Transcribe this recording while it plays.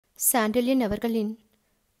சாண்டில்யன் அவர்களின்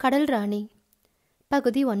கடல் ராணி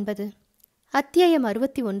பகுதி 9 அத்தியாயம்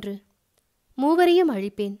 61. மூவரையும்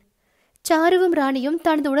அழிப்பேன். சாருவும் ராணியும்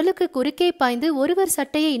தனது உடலுக்கு குறுக்கே பாய்ந்து ஒருவர்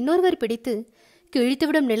சட்டையை இன்னொருவர் பிடித்து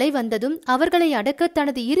கிழித்துவிடும் நிலை வந்ததும் அவர்களை அடக்க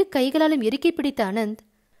தனது இரு கைகளாலும் இறுக்கி பிடித்த அனந்த்,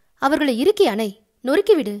 அவர்களை இறுக்கி அணை,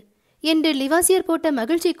 நொறுக்கிவிடு என்று லிவாசியர் போட்ட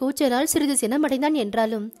மகிழ்ச்சி கூச்சலால் சிறிது சினமடைந்தான்.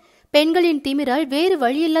 என்றாலும் பெண்களின் திமிரால் வேறு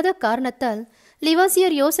வழியில்லாத காரணத்தால்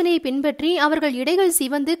லிவாசியர் யோசனையை பின்பற்றி அவர்கள் இடைகள்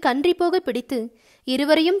சிவந்து கன்றி போக பிடித்து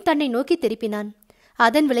இருவரையும் தன்னை நோக்கி திருப்பினான்.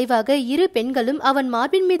 அதன் விளைவாக இரு பெண்களும் அவன்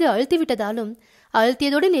மார்பின் மீது அழுத்திவிட்டதாலும்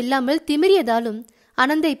அழுத்தியதோடு நில்லாமல் திமிரியதாலும்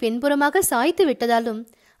அனந்தை பின்புறமாக சாய்த்து விட்டதாலும்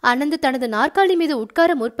அனந்து தனது நாற்காலி மீது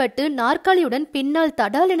உட்கார முற்பட்டு நாற்காலியுடன் பின்னால்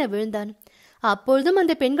தடால் என விழுந்தான். அப்பொழுதும்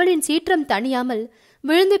அந்த பெண்களின் சீற்றம் தணியாமல்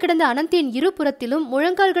விழுந்து கிடந்த அனந்தின் இருபுறத்திலும்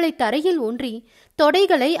முழங்கால்களை தரையில் ஊன்றி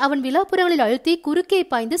தொடைகளை அவன் விலாப்புறங்களில் அழுத்தி குறுக்கே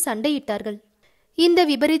பாய்ந்து சண்டையிட்டார்கள். இந்த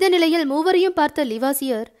விபரீத நிலையில் மூவரையும் பார்த்த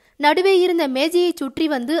லிவாசியர் நடுவே இருந்த மேஜையை சுற்றி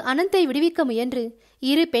வந்து அனந்தை விடுவிக்க முயன்று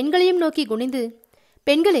இரு பெண்களையும் நோக்கி குனிந்து,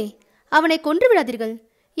 பெண்களே, அவனை கொன்று விடாதீர்கள்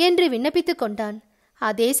என்று விண்ணப்பித்துக் கொண்டான்.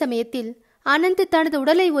 அதே சமயத்தில் அனந்த் தனது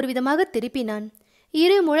உடலை ஒரு விதமாக திருப்பினான்.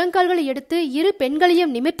 இரு முழங்கால்களை எடுத்து இரு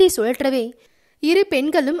பெண்களையும் நிமிர்த்தி சுழற்றவே இரு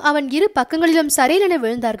பெண்களும் அவன் இரு பக்கங்களிலும் சரையென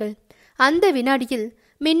விழுந்தார்கள். அந்த வினாடியில்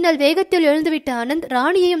மின்னல் வேகத்தில் எழுந்துவிட்ட அனந்த்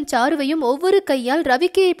ராணியையும் சாருவையும் ஒவ்வொரு கையால்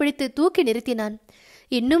ரவிக்கையை பிடித்து தூக்கி நிறுத்தினான்.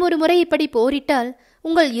 இன்னும் ஒரு முறை இப்படி போரிட்டால்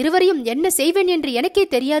உங்கள் இருவரையும் என்ன செய்வேன் என்று எனக்கே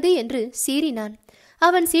தெரியாது என்று சீறினான்.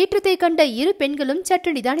 அவன் சீற்றத்தை கண்ட இரு பெண்களும்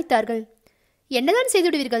சற்று நிதானித்தார்கள். என்னதான்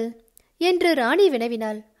செய்துவிடுவீர்கள் என்று ராணி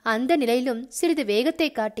வினவினாள். அந்த நிலையிலும் சிறிது வேகத்தை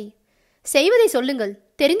காட்டி, செய்வதை சொல்லுங்கள்,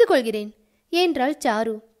 தெரிந்து கொள்கிறேன் என்றாள்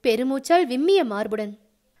சாரு பெருமூச்சால் விம்மிய மார்புடன்.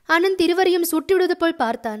 அனந்த் இருவரையும் சுட்டிவிடுவது போல்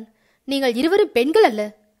பார்த்தான். நீங்கள் இருவரும் பெண்கள் அல்ல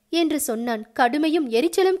என்று சொன்னான் கடுமையும்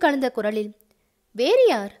எரிச்சலும் கலந்த குரலில். வேறு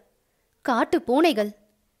யார்? காட்டு பூனைகள்.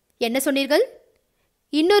 என்ன சொன்னீர்கள்?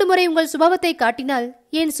 இன்னொரு முறை உங்கள் சுபாவத்தை காட்டினால்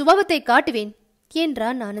என் சுபாவத்தை காட்டுவேன்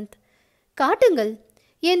என்றான் ஆனந்த். காட்டுங்கள்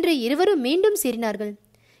என்று இருவரும் மீண்டும் சீறினார்கள்.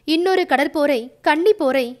 இன்னொரு கடற்போரை, கன்னி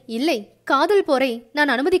போரை, இல்லை காதல் போரை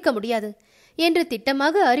நான் அனுமதிக்க முடியாது என்று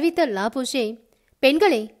திட்டமாக அறிவித்த லாபூஷே,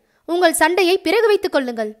 பெண்களே, உங்கள் சண்டையை பிறகு வைத்துக்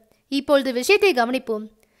கொள்ளுங்கள், இப்பொழுது விஷயத்தை கவனிப்போம்,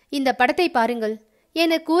 இந்த படத்தை பாருங்கள்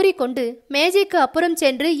என கூறிக்கொண்டு மேஜைக்கு அப்புறம்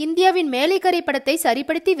சென்று இந்தியாவின் மேலைக்கரை படத்தை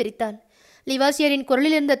சரிப்படுத்தி விரித்தான். லிவாசியரின்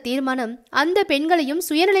குரலில் இருந்த தீர்மானம் அந்த பெண்களையும்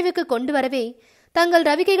சுயநிலைவுக்கு கொண்டு வரவே தங்கள்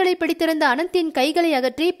ரவிக்கைகளை பிடித்திருந்த அனந்தின் கைகளை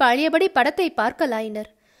அகற்றி பழையபடி படத்தை பார்க்கலாயினர்.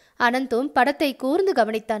 அனந்தும் படத்தை கூர்ந்து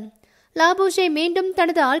கவனித்தான். லாபூஷே மீண்டும்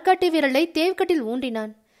தனது ஆள்காட்டு விரலை தேவ்கட்டில்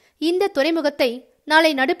ஊன்றினான். இந்த துறைமுகத்தை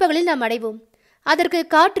நாளை நடுப்பகலில் நாம் அடைவோம். அதற்கு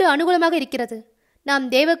காற்று அனுகூலமாக இருக்கிறது. நாம்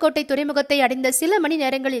தேவக்கோட்டை துறைமுகத்தை அடைந்த சில மணி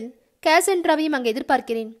நேரங்களில் கேசன்ட்ராவையும் அங்கு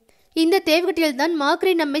எதிர்பார்க்கிறேன். இந்த தேவ்கட்டில்தான்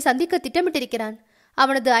மாக்ரே நம்மை சந்திக்க திட்டமிட்டிருக்கிறான்.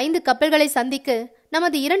 அவனது 5 கப்பல்களை சந்திக்க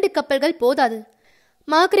நமது 2 கப்பல்கள் போதாது.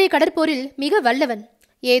 மாக்ரே கடற்போரில் மிக வல்லவன்.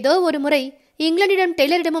 ஏதோ ஒரு முறை இங்கிலாந்திடம்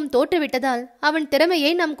டெய்லரிடமும் தோற்றுவிட்டதால் அவன்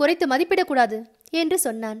திறமையை நாம் குறைத்து மதிப்பிடக்கூடாது என்று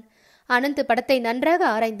சொன்னான். அனந்த் படத்தை நன்றாக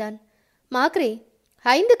ஆராய்ந்தான். மாக்ரே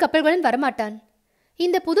 5 கப்பல்களுடன் வரமாட்டான்.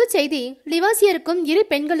 இந்த புது செய்தி லிவாசியருக்கும் இரு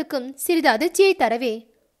பெண்களுக்கும் சிறிது அதிர்ச்சியை தரவே,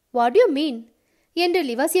 வாட் யூ மீன் என்று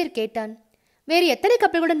லிவாசியர் கேட்டான். வேறு எத்தனை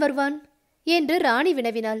கப்பல்களுடன் வருவான் என்று ராணி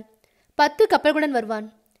வினவினாள். 10 கப்பல்களுடன் வருவான்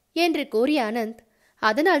என்று கூறிய அனந்த்,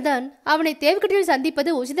 அதனால்தான் அவனை தேவ்கட்டில்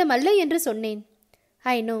சந்திப்பது உசிதமல்ல என்று சொன்னேன்.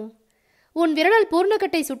 ஐ நோ, உன் விரலால்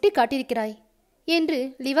பூர்ணகட்டை சுட்டி காட்டியிருக்கிறாய் என்று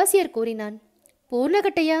லிவாசியர் கூறினான்.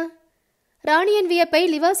 பூர்ணகட்டையா? ராணியின் வியப்பை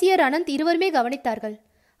லிவாசியர் அனந்த் இருவருமே கவனித்தார்கள்.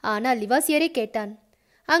 ஆனால் லிவாசியரை கேட்டான்,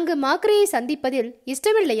 அங்கு மாக்ரேயை சந்திப்பதில்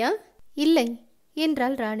இஷ்டமில்லையா? இல்லை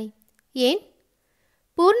என்றாள் ராணி. ஏன்?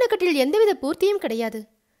 பூர்ணகட்டில் எந்தவித பூர்த்தியும் கிடையாது.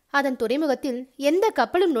 அதன் துறைமுகத்தில் எந்த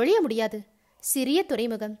கப்பலும் நுழைய முடியாது. சிறிய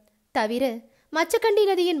துறைமுகம் தவிர மச்சக்கண்டி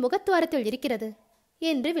நதியின் முகத்துவாரத்தில் இருக்கிறது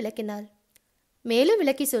என்று விளக்கினாள். மேலும்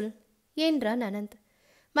விளக்கி சொல் என்றான் அனந்த்.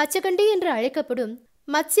 மச்சக்கண்டி என்று அழைக்கப்படும்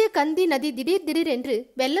மத்ய கந்தி நதி திடீர் திடீர் என்று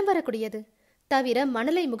வெள்ளம் வரக்கூடியது. தவிர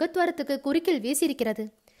மணலை முகத்துவாரத்துக்கு குறுக்கில் வீசியிருக்கிறது.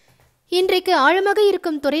 இன்றைக்கு ஆழமாக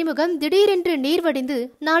இருக்கும் துறைமுகம் திடீரென்று நீர் வடிந்து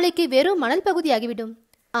நாளைக்கு வெறும் மணல் பகுதியாகிவிடும்.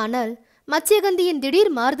 ஆனால் மத்யகந்தியின்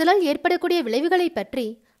திடீர் மாறுதலால் ஏற்படக்கூடிய விளைவுகளை பற்றி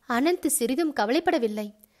அனந்த் சிறிதும் கவலைப்படவில்லை.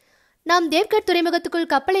 நாம் தேவ்கட்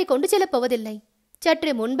துறைமுகத்துக்குள் கப்பலை கொண்டு செல்லப் போவதில்லை,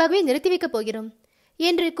 சற்று முன்பாகவே நிறுத்தி வைக்கப் போகிறோம்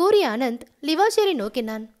என்று கூறிய அனந்த் லிவாசியரை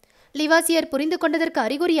நோக்கினான். லிவாசியர் புரிந்து கொண்டதற்கு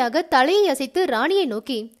அறிகுறியாக தலையை அசைத்து ராணியை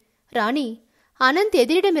நோக்கி, ராணி, அனந்த்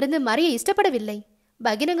எதிரிடமிருந்து மறைய இஷ்டப்படவில்லை,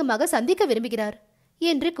 பகிரங்கமாக சந்திக்க விரும்புகிறார்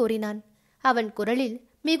என்று கூறினான். அவன் குரலில்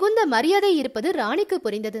மிகுந்த மரியாதை இருப்பது ராணிக்கு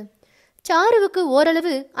புரிந்தது. சாருவுக்கு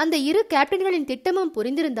ஓரளவு அந்த இரு கேப்டன்களின் திட்டமும்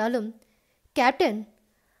புரிந்திருந்தாலும், கேப்டன்,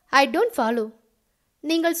 ஐ டோன்ட் ஃபாலோ,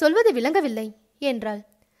 நீங்கள் சொல்வது விளங்கவில்லை என்றாள்.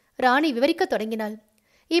 ராணி விவரிக்க தொடங்கினாள்.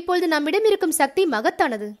 இப்பொழுது நம்மிடம் இருக்கும் சக்தி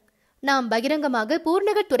மகத்தானது. நாம் பகிரங்கமாக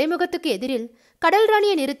பூர்ணகட் துறைமுகத்துக்கு எதிரில் கடல்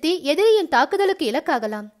ராணியை நிறுத்தி எதிரியின் தாக்குதலுக்கு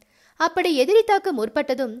இலக்காகலாம். அப்படி எதிரி தாக்க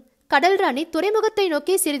முற்பட்டதும் கடல் ராணி துறைமுகத்தை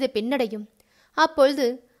நோக்கி சிறிது பின்னடையும். அப்பொழுது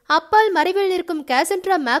அப்பால் மறைவில் நிற்கும்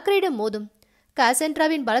கேசன்ட்ரா மாக்ரேயிடம் மோதும்.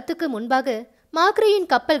 கேசன்ட்ராவின் பலத்துக்கு முன்பாக மாக்ரேயின்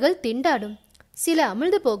கப்பல்கள் திண்டாடும், சில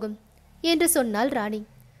அமிழ்ந்து போகும் என்று சொன்னாள் ராணி.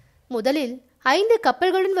 முதலில் 5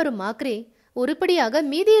 கப்பல்களுடன் வரும் மாக்ரே உருப்படியாக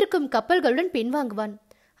மீதியிருக்கும் கப்பல்களுடன் பின்வாங்குவான்.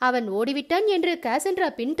 அவன் ஓடிவிட்டான் என்று கேசன்ட்ரா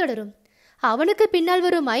பின்தொடரும். அவனுக்கு பின்னால்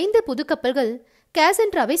வரும் 5 புது கப்பல்கள்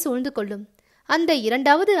கேசன்ட்ராவை சூழ்ந்து கொள்ளும். அந்த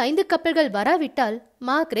 2வது 5 கப்பல்கள் வராவிட்டால்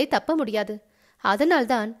மாக்ரே தப்ப முடியாது.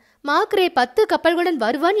 அதனால்தான் மாக்ரே 10 கப்பல்களுடன்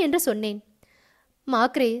வருவான் என்று சொன்னேன்.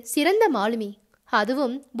 மாக்ரே சிறந்த மாலுமி,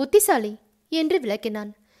 அதுவும் புத்திசாலி என்று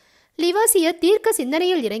விளக்கினான். லிவாசியர் தீர்க்க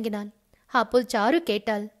சிந்தனையில் இறங்கினான். அப்போது சாரு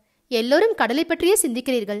கேட்டாள், எல்லோரும் கடலை பற்றியே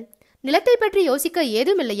சிந்திக்கிறீர்கள், நிலத்தை பற்றி யோசிக்க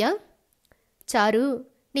ஏதும் இல்லையா? சாரு,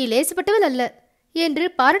 நீ லேசுப்பட்டவள் அல்ல என்று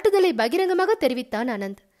பாராட்டுதலை பகிரங்கமாக தெரிவித்தான்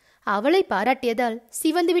அனந்த். அவளை பாராட்டியதால்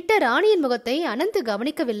சிவந்துவிட்ட ராணியின் முகத்தை அனந்த்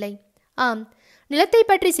கவனிக்கவில்லை. ஆம், நிலத்தை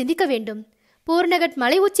பற்றி சிந்திக்க வேண்டும். பூர்ணகட்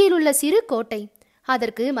மலை உச்சியில் உள்ள சிறு கோட்டை,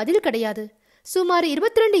 அதற்கு மதில் கிடையாது. சுமார்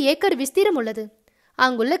 22 ஏக்கர் விஸ்தீரம் உள்ளது.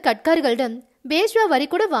 அங்குள்ள கட்கார்களிடம் பேஷ்வா வரி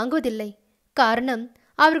கூட வாங்குவதில்லை. காரணம்,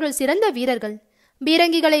 அவர்கள் சிறந்த வீரர்கள்,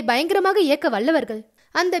 பீரங்கிகளை பயங்கரமாக இயக்க வல்லவர்கள்.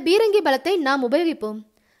 அந்த பீரங்கி பலத்தை நாம் உபயோகிப்போம்.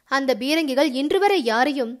 அந்த பீரங்கிகள் இன்று வரை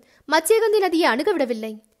யாரையும் மத்யகந்தி நதியை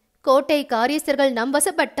அணுகவிடவில்லை. கோட்டை காரியஸ்தர்கள் நம்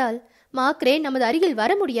வசப்பட்டால் மாக்ரே நமது அருகில்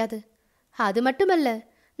வர முடியாது. அது மட்டுமல்ல,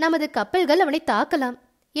 நமது கப்பல்கள் அவனை தாக்கலாம்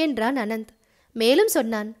என்றான் அனந்த். மேலும்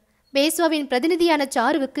சொன்னான், பேஸ்வாவின் பிரதிநிதியான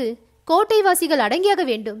சாருவுக்கு கோட்டைவாசிகள் அடங்கியாக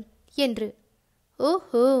வேண்டும் என்று.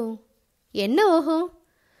 ஓஹோ, என்ன ஓஹோ?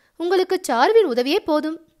 உங்களுக்கு சாருவின் உதவியே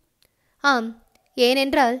போதும். ஆம்,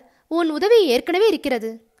 ஏனென்றால் உன் உதவி ஏற்கனவே இருக்கிறது.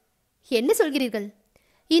 என்ன சொல்கிறீர்கள்?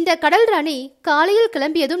 இந்த கடல் ராணி காலையில்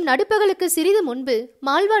கிளம்பியதும் நடுப்பகலுக்கு சிறிது முன்பு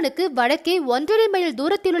மால்வானுக்கு வடக்கே 1.5 மைல்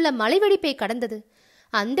தூரத்தில் உள்ள மலை வெடிப்பை கடந்தது.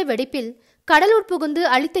 அந்த வெடிப்பில் கடல் உட்புகுந்து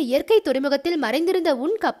அளித்த இயற்கை துறைமுகத்தில் மறைந்திருந்த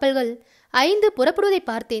உன் கப்பல்கள் 5 புறப்படுவதை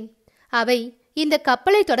பார்த்தேன். அவை இந்த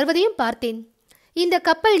கப்பலை தொடர்வதையும் பார்த்தேன். இந்த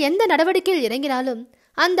கப்பல் எந்த நடவடிக்கையில் இறங்கினாலும்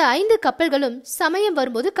அந்த 5 கப்பல்களும் சமயம்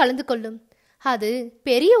வரும்போது கலந்து கொள்ளும். அது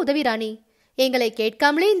பெரிய உதவி ராணி. எங்களை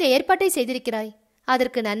கேட்காமலே இந்த ஏற்பாட்டை செய்திருக்கிறாய்.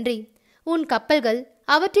 அதற்கு நன்றி. உன் கப்பல்கள்,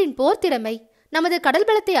 அவற்றின் போர் திறமை நமது கடல்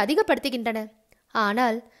பலத்தை அதிகப்படுத்துகின்றன.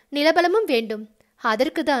 ஆனால் நிலபலமும் வேண்டும்.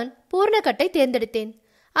 அதற்குதான் பூர்ணகட்டை தேர்ந்தெடுத்தேன்.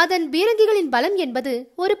 அதன் பீரங்கிகளின் பலம் என்பது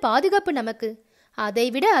ஒரு பாதுகாப்பு நமக்கு.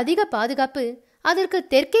 அதைவிட அதிக பாதுகாப்பு அதற்கு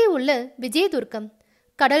தெற்கே உள்ள விஜயதுர்க்கம்.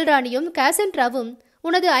 கடல் ராணியும் கேசன்ட்ராவும்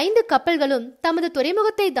உனது 5 கப்பல்களும் தமது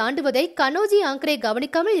துறைமுகத்தை தாண்டுவதை கனோஜி ஆங்கரே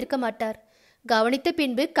கவனிக்காமல் இருக்க மாட்டார். கவனித்த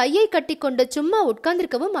பின்பு கையை கட்டி கொண்டு சும்மா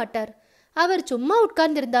உட்கார்ந்திருக்கவும் மாட்டார். அவர் சும்மா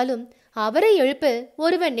உட்கார்ந்திருந்தாலும் அவரை எழுப்ப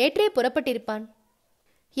ஒருவன் நேற்றே புறப்பட்டிருப்பான்.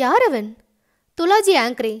 யார் அவன்? துலாஜி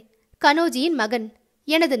ஆங்கரே, கனோஜியின் மகன்,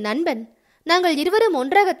 எனது நண்பன். நாங்கள் இருவரும்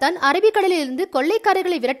ஒன்றாகத்தான் அரபிக்கடலிலிருந்து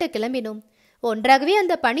கொள்ளைக்காரர்களை விரட்ட கிளம்பினோம். ஒன்றாகவே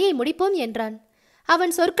அந்த பணியை முடிப்போம் என்றான்.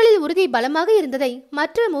 அவன் சொற்களில் உறுதி பலமாக இருந்ததை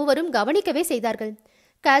மற்ற மூவரும் கவனிக்கவே செய்தார்கள்.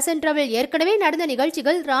 காசன்ட்ராவில் ஏற்கனவே நடந்த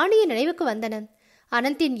நிகழ்ச்சிகள் ராணியின் நினைவுக்கு வந்தன.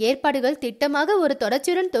 அனந்தின் ஏற்பாடுகள் திட்டமாக ஒரு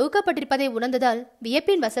தொடர்ச்சியுடன் தொகுக்கப்பட்டிருப்பதை உணர்ந்ததால்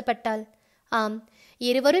வியப்பின் வசப்பட்டாள். ஆம்,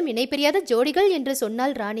 இருவரும் இணைப்பிரியாத ஜோடிகள் என்று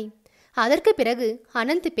சொன்னாள் ராணி. அதற்கு பிறகு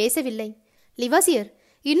அனந்த் பேசவில்லை. லிவாசியர்,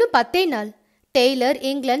 இன்னும் 10 நாள் டெய்லர்,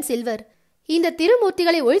 இங்கிலாந்து, சில்வர், இந்த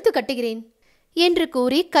திருமூர்த்திகளை ஒழித்து கட்டுகிறேன் என்று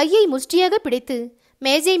கூறி கையை முஷ்டியாக பிடித்து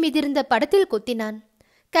மேஜை மீதிருந்த படத்தில் குத்தினான்.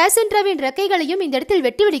 காசன்ட்ராவின் ரெக்கைகளையும் இந்த இடத்தில்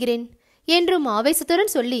வெட்டிவிடுகிறேன் என்றும்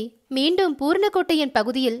ஆவேசத்துடன் சொல்லி மீண்டும் பூர்ணக்கோட்டையின்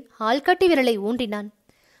பகுதியில் ஆள்காட்டி விரலை ஊன்றினான்.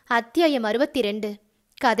 அத்தியாயம் 62.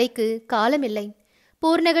 கதைக்கு காலமில்லை.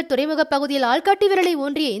 பூர்ணகட் துறைமுக பகுதியில் ஆள்காட்டி விரலை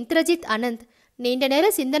ஊன்றிய இந்திரஜித், அனந்த் நீண்ட நேர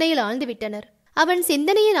சிந்தனையில் ஆழ்ந்துவிட்டனர். அவன்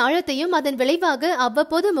சிந்தனையின் ஆழத்தையும் அதன் விளைவாக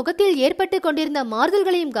அவ்வப்போது முகத்தில் ஏற்பட்டு கொண்டிருந்த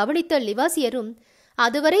மாறுதல்களையும் கவனித்த லிவாசியரும்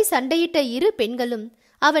அதுவரை சண்டையிட்ட 2 பெண்களும்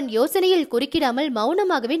அவன் யோசனையில் குறுக்கிடாமல்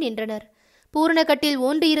மௌனமாகவே நின்றனர். பூர்ணக்கட்டில்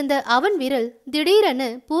ஊன்றியிருந்த அவன் விரல் திடீரென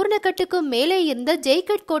பூர்ணக்கட்டுக்கும் மேலே இருந்த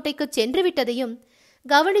ஜெய்கட் கோட்டைக்கு சென்று விட்டதையும்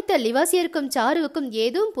கவனித்த லிவாசியருக்கும் சாருவுக்கும்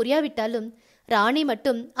ஏதும் புரியாவிட்டாலும் ராணி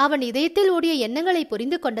மட்டும் அவன் இதயத்தில் ஓடிய எண்ணங்களை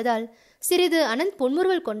புரிந்து கொண்டதால் சிறிது அனந்த்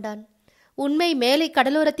புன்முறுவல் கொண்டான். உண்மை, மேலை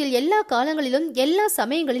கடலோரத்தில் எல்லா காலங்களிலும் எல்லா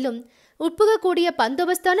சமயங்களிலும் உட்புகக்கூடிய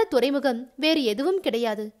பந்தோபஸ்தான துறைமுகம் வேறு எதுவும்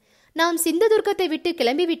கிடையாது. நாம் சிந்ததுர்க்கத்தை விட்டு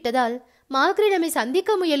கிளம்பிவிட்டதால் மாக்ரே நம்மை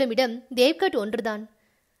சந்திக்க முயலும் இடம் தேவ்கட் ஒன்றுதான்.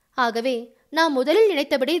 ஆகவே நாம் முதலில்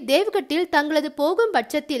நினைத்தபடி தேவ்கட்டில் தங்களது போகும்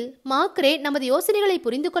பட்சத்தில் மாக்ரே நமது யோசனைகளை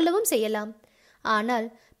புரிந்து கொள்ளவும் செய்யலாம். ஆனால்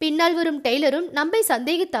பின்னால் வரும் டெய்லரும் நம்மை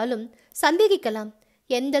சந்தேகித்தாலும் சந்தேகிக்கலாம்.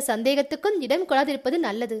 எந்த சந்தேகத்துக்கும் இடம் கொடாதிருப்பது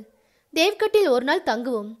நல்லது. தேவ்கட்டில் ஒரு நாள்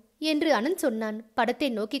தங்குவோம் என்று அனந்த் சொன்னான். படத்தை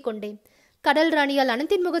நோக்கி கொண்டேன். கடல் ராணியால்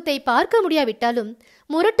அனந்தின் முகத்தை பார்க்க முடியாவிட்டாலும்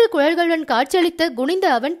முரட்டு குழல்களுடன் காட்சியளித்த குனிந்த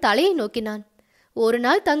அவன் தலையை நோக்கினான். ஒரு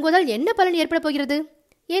நாள் தங்குவதால் என்ன பலன் ஏற்பட போகிறது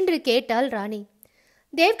என்று கேட்டாள் ராணி.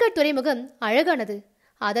 தேவ்கட் துறைமுகம் அழகானது.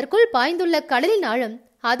 அதற்குள் பாய்ந்துள்ள கடலின் ஆழம்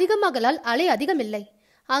அதிகமாகலால் அலை அதிகமில்லை.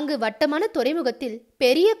 அங்கு வட்டமான துறைமுகத்தில்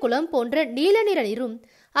பெரிய குளம் போன்ற நீல நிற நீரும்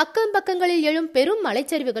அக்கம் பக்கங்களில் எழும் பெரும்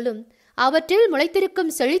மலைச்சரிவுகளும் அவற்றில்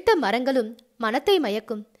முளைத்திருக்கும் செழித்த மரங்களும் மனத்தை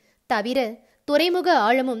மயக்கும். தவிர துறைமுக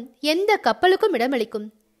ஆழமும் எந்த கப்பலுக்கும் இடமளிக்கும்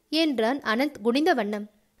என்றான் அனந்த் குனிந்த வண்ணம்.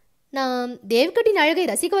 நாம் தேவ்கட்டின் அழகை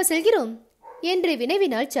ரசிக்கவா செல்கிறோம் என்று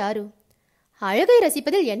வினவினாள் சாரு. அழகை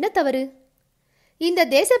ரசிப்பதில் என்ன தவறு? இந்த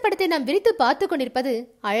தேசப்படத்தை நாம் விரித்து பார்த்து கொண்டிருப்பது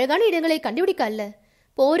அழகான இடங்களை கண்டுபிடிக்க அல்ல,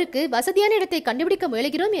 போருக்கு வசதியான இடத்தை கண்டுபிடிக்க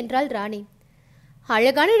முயலுகிறோம் என்றாள் ராணி.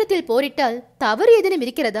 அழகான இடத்தில் போரிட்டால் தவறு ஏதேனும்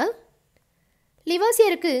இருக்கிறதா?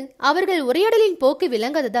 லிவாசியருக்கு அவர்கள் உரையாடலின் போக்கு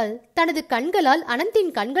விளங்காததால் தனது கண்களால்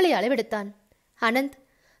அனந்தின் கண்களை அளவெடுத்தான். அனந்த்,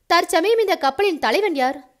 தற்சமயம் இந்த கப்பலின் தலைவன்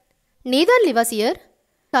யார்? நீதான் லிவாசியர்.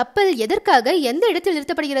 கப்பல் எதற்காக எந்த இடத்தில்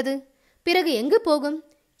நிறுத்தப்படுகிறது? பிறகு எங்கு போகும்?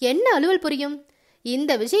 என்ன அலுவல் புரியும்?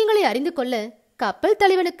 இந்த விஷயங்களை அறிந்து கொள்ள கப்பல்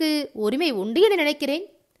தலைவனுக்கு உரிமை உண்டு என நினைக்கிறேன்.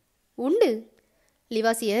 உண்டு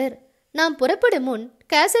லிவாசியர். நாம் புறப்படும் முன்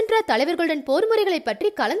காசண்ட்ரா தலைவர்களுடன் போர் முறைகளை பற்றி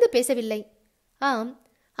கலந்து பேசவில்லை. ஆம்,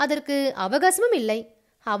 அதற்கு அவகாசமும் இல்லை,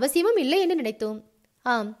 அவசியமும் இல்லை என்று நினைத்தோம்.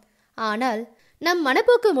 ஆம், ஆனால் நம்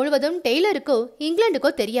மனப்போக்கு முழுவதும் டெய்லருக்கோ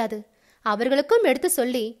இங்கிலாந்துக்கோ தெரியாது. அவர்களுக்கும் எடுத்து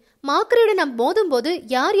சொல்லி மாக்கரையுடன் நாம் மோதும் போது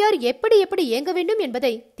யார் யார் எப்படி எப்படி இயங்க வேண்டும்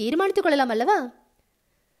என்பதை தீர்மானித்துக் கொள்ளலாம் அல்லவா?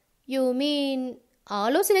 யூ மீன்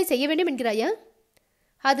ஆலோசனை செய்ய வேண்டும் என்கிறாயா?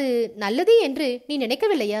 அது நல்லது என்று நீ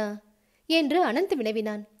நினைக்கவில்லையா என்று அனந்த்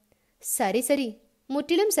வினவினான். சரி சரி,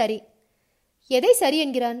 முற்றிலும் சரி. எதை சரி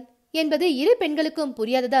என்கிறான் என்பது இரு பெண்களுக்கும்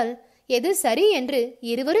புரியாததால் எது சரி என்று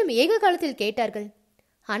இருவரும் ஏக காலத்தில் கேட்டார்கள்.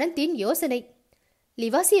 அனந்தின் யோசனை.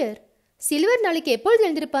 லிவாசியர், சில்வர் நாளைக்கு எப்பொழுது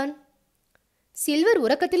எழுந்திருப்பான்? சில்வர்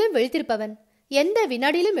உறக்கத்திலும் விழித்திருப்பவன், எந்த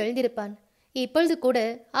வினாடியிலும் எழுந்திருப்பான். இப்பொழுது கூட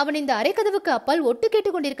அவன் இந்த அரைக்கதவுக்கு அப்பால் ஒட்டு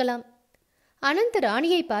கேட்டுக் கொண்டிருக்கலாம். அனந்த்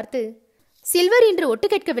ராணியை பார்த்து, சில்வர் இன்று ஒட்டு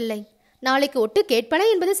கேட்கவில்லை, நாளைக்கு ஒட்டு கேட்பன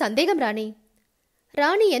என்பது சந்தேகம் ராணி.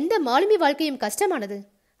 ராணி, எந்த மாலுமி வாழ்க்கையும் கஷ்டமானது.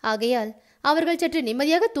 ஆகையால் அவர்கள் சற்று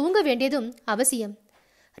நிம்மதியாக தூங்க வேண்டியதும் அவசியம்.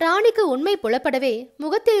 ராணிக்கு உண்மை புலப்படவே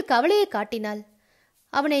முகத்தில் கவலையை காட்டினாள்.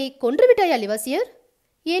 அவனை கொன்றுவிட்டாயா லிவாசியர்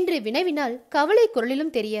என்று வினவினால் கவலை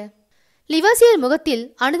குரலிலும் தெரிய. லிவாசியர் முகத்தில்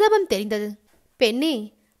அனுதாபம் தெரிந்தது. பெண்ணே,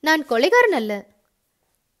 நான் கொலைகாரன் அல்ல.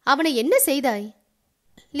 அவனை என்ன செய்தாய்?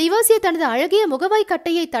 லிவாசியர் தனது அழகிய முகவாய்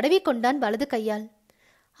கட்டையை தடவிக்கொண்டான் வலது கையால்.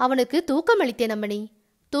 அவனுக்கு தூக்கம் அளித்தேன் அம்மணி.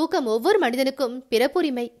 தூக்கம் ஒவ்வொரு மனிதனுக்கும்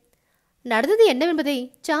பிறப்புரிமை. நடந்தது என்னவென்பதை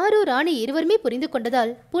சாரு ராணி இருவருமே புரிந்து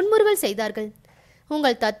கொண்டதால் புன்முறுவல் செய்தார்கள்.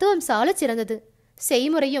 உங்கள் தத்துவம் சாலச் சிறந்தது,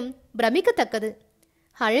 செய்முறையும் பிரமிக்கத்தக்கது.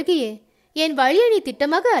 அழகியே, என் வழியை நீ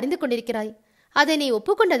திட்டமாக அறிந்து கொண்டிருக்கிறாய். அதை நீ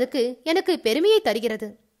ஒப்புக்கொண்டதுக்கு எனக்கு பெருமையை தருகிறது.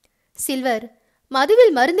 சில்வர்,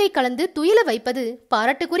 மதுவில் மருந்தை கலந்து துயில வைப்பது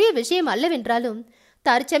பாராட்டுக்குரிய விஷயம் அல்லவென்றாலும்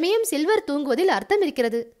தற்சமயம் சில்வர் தூங்குவதில் அர்த்தம்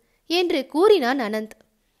இருக்கிறது என்று கூறினான் அனந்த்.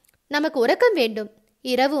 நமக்கு உறக்கம் வேண்டும்,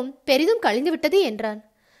 இரவும் பெரிதும் கழிந்துவிட்டது என்றான்.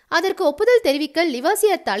 அதற்கு ஒப்புதல் தெரிவிக்க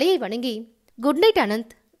லிவாசியர் தலையை வணங்கி, good night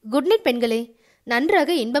Anand. Good night பெண்களே, நன்றாக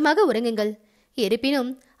இன்பமாக உறங்குங்கள்.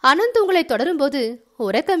 இருப்பினும் அனந்த் உங்களை தொடரும்போது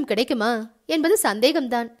உறக்கம் கிடைக்குமா என்பது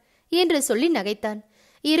சந்தேகம்தான் என்று சொல்லி நகைத்தான்.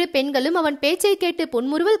 இரு பெண்களும் அவன் பேச்சை கேட்டு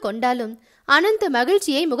புன்முறுவல் கொண்டாலும் அனந்த்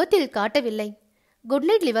மகிழ்ச்சியை முகத்தில் காட்டவில்லை. குட்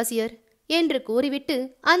நைட் லிவாசியர் என்று கூறிவிட்டு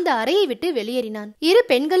அந்த அறையை விட்டு வெளியேறினான். இரு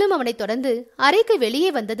பெண்களும் அவனை தொடர்ந்து அறைக்கு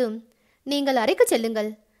வெளியே வந்ததும், நீங்கள் அறைக்கு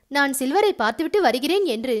செல்லுங்கள், நான் சில்வரை பார்த்துவிட்டு வருகிறேன்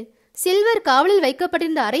என்று சில்வர் காவலில்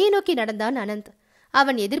வைக்கப்பட்டிருந்த அறையை நோக்கி நடந்தான் அனந்த்.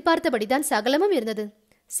 அவன் எதிர்பார்த்தபடிதான் சகலமும் இருந்தது.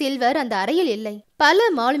 சில்வர் அந்த அறையில் இல்லை. பல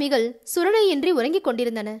மாலுமிகள் சுரணையின்றி உறங்கிக்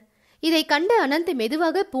கொண்டிருந்தன. இதை கண்ட அனந்த்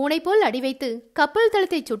மெதுவாக பூனை போல் அடி வைத்து கப்பல்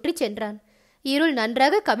தளத்தை சுற்றி சென்றான். இருள்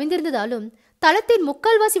நன்றாக கவிந்திருந்ததாலும் தளத்தின்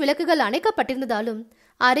முக்கால்வாசி விளக்குகள் அணைக்கப்பட்டிருந்ததாலும்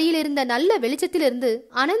அறையில் இருந்த நல்ல வெளிச்சத்திலிருந்து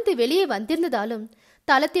அனந்த் வெளியே வந்திருந்ததாலும்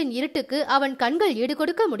தளத்தின் இருட்டுக்கு அவன் கண்கள்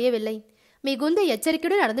ஈடுகொடுக்க முடியவில்லை. மிகுந்த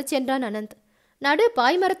எச்சரிக்கையுடன் நடந்து சென்றான் அனந்த். நடு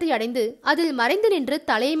பாய்மரத்தை அடைந்து அதில் மறைந்து நின்று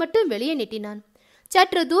தலையை மட்டும் வெளியே நீட்டினான்.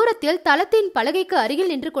 சற்று தூரத்தில் தளத்தின் பலகைக்கு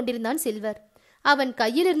அருகில் நின்று கொண்டிருந்தான் சில்வர். அவன்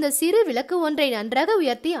கையில் இருந்த சிறு விளக்கு ஒன்றை நன்றாக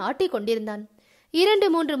உயர்த்தி ஆட்டி கொண்டிருந்தான்.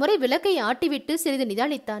 2-3 முறை விளக்கை ஆட்டிவிட்டு சிறிது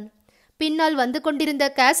நிதானித்தான். பின்னால் வந்து கொண்டிருந்த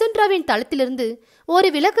காசண்ட்ராவின் தளத்திலிருந்து ஒரு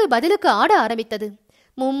விளக்கு பதிலுக்கு ஆட ஆரம்பித்தது.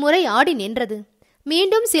 3 முறை ஆடி நின்றது.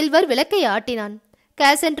 மீண்டும் சில்வர் விளக்கை ஆட்டினான்.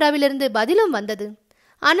 காசண்ட்ராவிலிருந்து பதிலும் வந்தது.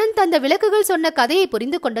 அனந்த் அந்த விளக்குகள் சொன்ன கதையை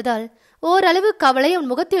புரிந்து கொண்டதால் ஓரளவு கவலை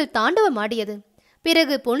அவன் முகத்தில் தாண்டவமாடியது.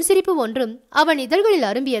 பிறகு பொன்சிரிப்பு ஒன்றும் அவன் இதழ்களில்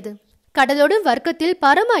அரும்பியது. கடலோடும் வர்க்கத்தில்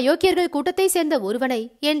பரம அயோக்கியர்கள் கூட்டத்தை சேர்ந்த ஒருவனை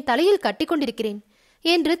என் தலையில் கட்டி கொண்டிருக்கிறேன்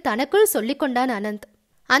என்று தனக்குள் சொல்லிக் கொண்டான் அனந்த்.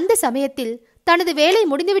 அந்த சமயத்தில் தனது வேலை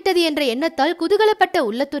முடிந்துவிட்டது என்ற எண்ணத்தால் குதூகலப்பட்ட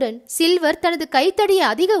உள்ளத்துடன் சில்வர் தனது கைத்தடியை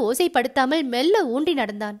அதிக ஓசைப்படுத்தாமல் மெல்ல ஊன்றி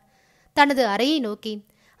நடந்தான் தனது அறையை நோக்கி.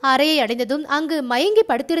 அறையை அடைந்ததும் அங்கு மயங்கி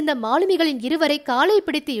படுத்திருந்த மாலுமிகளின் இருவரை காலை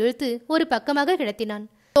பிடித்து இழுத்து ஒரு பக்கமாக கிடத்தினான்.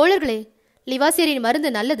 தோழர்களே, லிவாசியரின்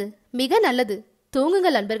மருந்து நல்லது, மிக நல்லது,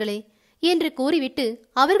 தூங்குங்கள் நண்பர்களே என்று கூறிவிட்டு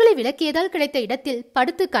அவர்களை விலக்கியதால் கிடைத்த இடத்தில்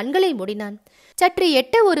படுத்து கண்களை மூடினான். சற்று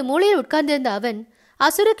எட்ட ஒரு மூலையில் உட்கார்ந்திருந்த அவன்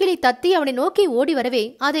அசுரக்கிளி தத்தி அவனை நோக்கி ஓடி வரவே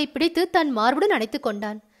அதை பிடித்து தன் மார்புடன் அணைத்துக்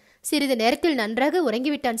கொண்டான். சிறிது நேரத்தில் நன்றாக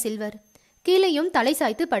உறங்கிவிட்டான் சில்வர். கீழையும் தலை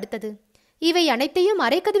சாய்த்து படுத்தது. இவை அனைத்தையும்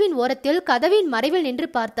அரைக்கதவின் ஓரத்தில் கதவின் மறைவில் நின்று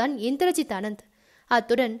பார்த்தான் இந்திரஜித் ஆனந்த்.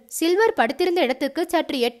 அத்துடன் சில்வர் படுத்திருந்த இடத்துக்கு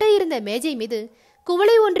சற்று எட்ட இருந்த மேஜை மீது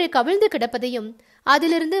குவளை ஒன்று கவிழ்ந்து கிடப்பதையும்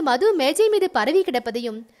அதிலிருந்து மது மேஜை மீது பரவி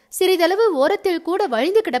கிடப்பதையும் சிறிதளவு ஓரத்தில் கூட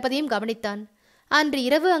வழிந்து கிடப்பதையும் கவனித்தான். அன்று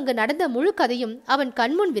இரவு அங்கு நடந்த முழு கதையும் அவன்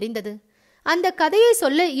கண்முன் விரிந்தது. அந்த கதையை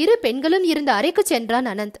சொல்ல இரு பெண்களும் இருந்த அறைக்கு சென்றான்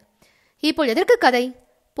அனந்த். இப்போ எதற்கு கதை?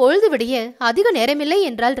 பொழுது விடிய அதிக நேரமில்லை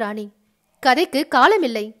என்றாள் ராணி. கதைக்கு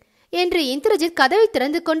காலமில்லை என்று இந்திரஜித் கதவை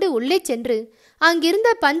திறந்து கொண்டு உள்ளே சென்று அங்கிருந்த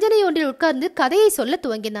பஞ்சனை ஒன்றில் உட்கார்ந்து கதையை சொல்ல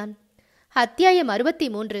துவங்கினான். அத்தியாயம்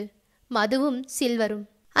 63. மதுவும் சில்வரும்.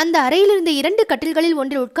 அந்த அறையிலிருந்த 2 கட்டில்களில்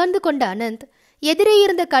ஒன்றில் உட்கார்ந்து கொண்ட அனந்த் எதிரே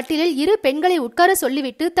இருந்த கட்டிலில் இரு பெண்களை உட்கார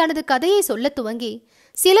சொல்லிவிட்டு தனது கதையை சொல்ல துவங்கி,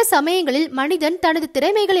 சில சமயங்களில் மனிதன் தனது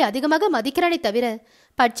திறமைகளை அதிகமாக மதிக்கிறானே தவிர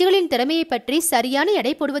பட்சிகளின் திறமையை பற்றி சரியான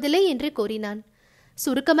எடை போடுவதில்லை என்று கூறினான்.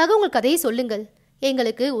 சுருக்கமாக உங்கள் கதையை சொல்லுங்கள்,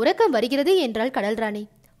 எங்களுக்கு உறக்கம் வருகிறது என்றாள் கடல்ராணி.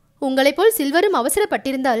 உங்களைப் போல் சில்வரும்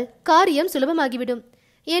அவசரப்பட்டிருந்தால் காரியம் சுலபமாகிவிடும்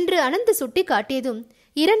என்று அனந்த் சுட்டி காட்டியதும்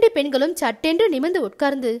 2 பெண்களும் சட்டென்று நிமிர்ந்து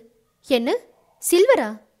உட்கார்ந்து, என்ன, சில்வரா?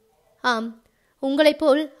 ஆம், உங்களைப்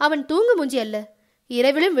போல் அவன் தூங்கு மூஞ்சி அல்ல.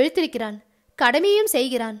 இரவிலும் விழித்திருக்கிறான், கடமையும்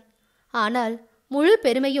செய்கிறான். ஆனால் முழு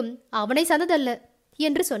பெருமையும் அவனை சார்ந்ததல்ல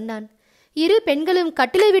என்று சொன்னான். 2 பெண்களும்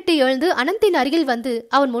கட்டிலை விட்டு எழுந்து அனந்தின் அருகில் வந்து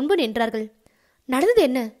அவன் முன்பு நின்றார்கள். நடந்தது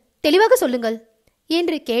என்ன, தெளிவாக சொல்லுங்கள்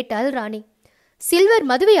என்று கேட்டாள் ராணி. சில்வர்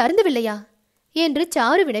மதுவை அருந்தவில்லையா என்று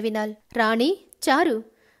சாரு வினவினாள். ராணி, சாரு,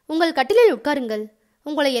 உங்கள் கட்டிலில் உட்காருங்கள்,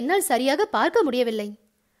 உங்களை என்னால் சரியாக பார்க்க முடியவில்லை.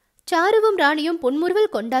 சாருவும் ராணியும்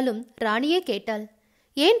புன்முறுவல் கொண்டாலும் ராணியே கேட்டாள்.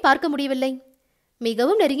 ஏன் பார்க்க முடியவில்லை?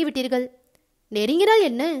 மிகவும் நெருங்கிவிட்டீர்கள். நெருங்கினால்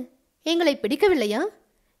என்ன, எங்களை பிடிக்கவில்லையா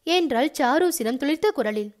என்றாள் சாரு சினம் துளிர்த்த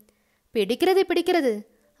குரலில். பிடிக்கிறது,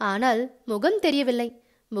 ஆனால் முகம் தெரியவில்லை.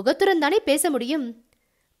 முகத்துடன் தானே பேச முடியும்.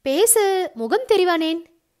 பேச முகம் தெரிவானேன்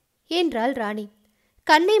என்றாள் ராணி.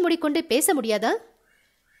 கண்ணை மூடிக்கொண்டு பேச முடியாதா?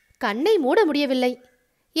 கண்ணை மூட முடியவில்லை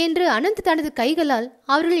என்று அனந்த் தனது கைகளால்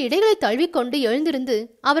அவர்கள் இடைகளை தழுவிக்கொண்டு எழுந்திருந்து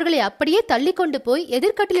அவர்களை அப்படியே தள்ளிக்கொண்டு போய்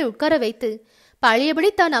எதிர்கட்டிலில் உட்கார வைத்து பழையபடி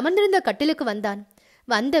தான் அமர்ந்திருந்த கட்டிலுக்கு வந்தான்.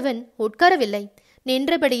 வந்தவன் உட்காரவில்லை,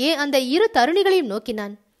 நின்றபடியே அந்த 2 தருணிகளையும்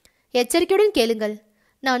நோக்கினான். எச்சரிக்கையுடன் கேளுங்கள்,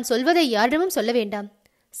 நான் சொல்வதை யாரிடமும் சொல்ல வேண்டாம்.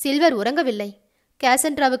 சில்வர் உறங்கவில்லை.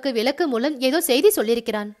 கேசன்ட்ராவுக்கு விளக்கு மூலம் ஏதோ செய்தி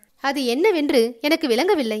சொல்லியிருக்கிறான். அது என்னவென்று எனக்கு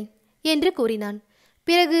விளங்கவில்லை என்று கூறினான்.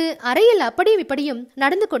 பிறகு அறையில் அப்படியும் இப்படியும்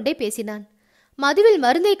நடந்து கொண்டே பேசினான். மதுவில்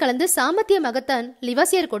மருந்தை கலந்து சாமர்த்தியமாகத்தான்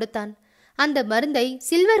லிவாசியர் கொடுத்தான். அந்த மருந்தை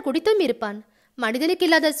சில்வர் குடித்தும் இருப்பான். மனிதனுக்கு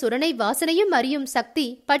இல்லாத சுரணை வாசனையும் அறியும் சக்தி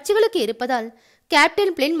பட்சிகளுக்கு இருப்பதால்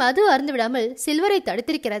கேப்டன் பிளின் மது அருந்து விடாமல் சில்வரை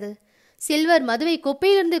தடுத்திருக்கிறது. சில்வர் மதுவை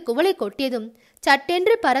குப்பையிலிருந்து குவளை கொட்டியதும்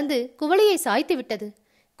சட்டென்று பறந்து குவளையை சாய்த்து விட்டது.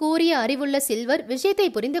 கூறிய அறிவுள்ள சில்வர் விஷயத்தை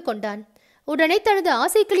புரிந்து கொண்டான். உடனே தனது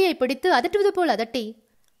ஆசைக்கிளியை பிடித்து அதட்டுவது போல் அதட்டி,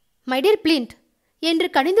 மை டியர் பிளின்ட் என்று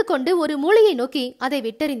கணிந்து கொண்டு ஒரு மூளையை நோக்கி அதை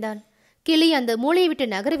விட்டறிந்தான். கிளி அந்த மூளையை விட்டு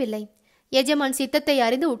நகரவில்லை. எஜமான் சித்தத்தை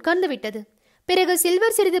அறிந்து உட்கார்ந்து விட்டது. பிறகு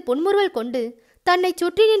சில்வர் சிறிது புன்முறுவல் கொண்டு தன்னை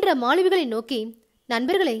சுற்றி நின்ற மாலுமிகளை நோக்கி,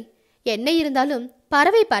 நண்பர்களே, என்ன இருந்தாலும்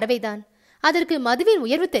பறவை பறவைதான், அதற்கு மதுவின்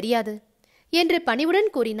உயர்வு தெரியாது என்று பணிவுடன்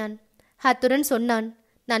கூறினான். அத்துடன் சொன்னான்,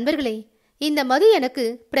 நண்பர்களே, இந்த மது எனக்கு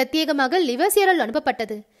பிரத்யேகமாக லிவாசியரால்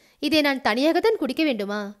அனுப்பப்பட்டது. இதை நான் தனியாகத்தான் குடிக்க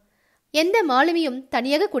வேண்டுமா? எந்த மாலுமியும்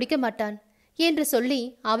தனியாக குடிக்க மாட்டான் என்று சொல்லி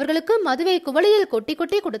அவர்களுக்கும் மதுவை குவளையில் கொட்டி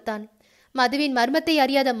கொட்டி கொடுத்தான். மதுவின் மர்மத்தை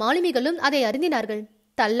அறியாத மாலுமிகளும் அதை அருந்தினார்கள்.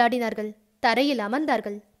 தள்ளாடினார்கள், தரையில்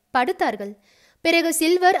அமர்ந்தார்கள், படுத்தார்கள். பிறகு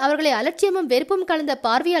சில்வர் அவர்களை அலட்சியமும் வெறுப்பும் கலந்த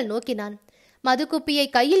பார்வையால் நோக்கினான். மது குப்பியை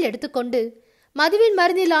கையில் எடுத்துக்கொண்டு மதுவின்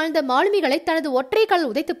மருந்தில் ஆழ்ந்த மாலுமிகளை தனது ஒற்றை கால்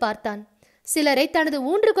உதைத்து பார்த்தான். சிலரை தனது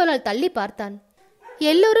ஊன்றுகோலால் தள்ளி பார்த்தான்.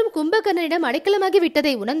 எல்லோரும் கும்பகர்ணனிடம் அடைக்கலமாகி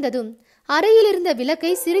விட்டதை உணர்ந்ததும் அறையில் இருந்த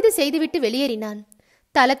விளக்கை சிறிது செய்துவிட்டு வெளியேறினான்.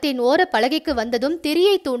 தளத்தின் ஓர பலகைக்கு வந்ததும்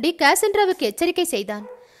திரியை தூண்டி கேசன்ட்ராவுக்கு எச்சரிக்கை செய்தான்.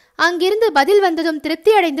 அங்கிருந்து பதில் வந்ததும்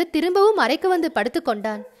திருப்தி அடைந்து திரும்பவும் அறைக்கு வந்து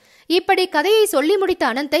படுத்துக்கொண்டான். இப்படி கதையை சொல்லி முடித்த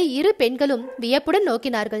அனந்தை 2 பெண்களும் வியப்புடன்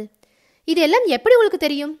நோக்கினார்கள். இதெல்லாம் எப்படி உங்களுக்கு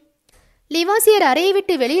தெரியும்? லிவாசியர் அறையை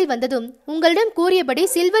விட்டு வெளியில் வந்ததும் உங்களிடம் கூறியபடி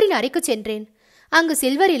சில்வரின் அறைக்கு சென்றேன். அங்கு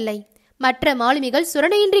சில்வர் இல்லை. மற்ற மாலுமிகள்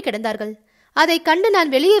சுரணையின்றி கிடந்தார்கள். அதை கண்டு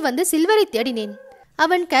நான் வெளியே வந்து சில்வரை தேடினேன்.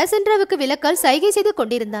 அவன் கேசன்ட்ராவுக்கு விளக்கால் சைகை செய்து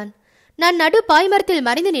கொண்டிருந்தான். நான் நடு பாய்மரத்தில்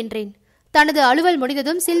மறைந்து நின்றேன். தனது அலுவல்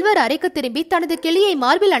முடிந்ததும் சில்வர் அறைக்கு திரும்பி தனது கிளியை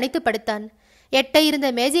மார்பில் அணைத்து படுத்தான். எட்ட இருந்த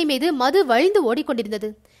மேஜை மீது மது வழிந்து ஓடிக்கொண்டிருந்தது.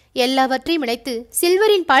 எல்லாவற்றையும் இணைத்து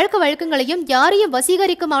சில்வரின் பழக்க வழக்கங்களையும் யாரையும்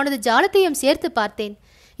வசீகரிக்கும் அவனது ஜாலத்தையும் சேர்த்து பார்த்தேன்.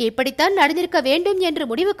 இப்படித்தான் நடந்திருக்க வேண்டும் என்று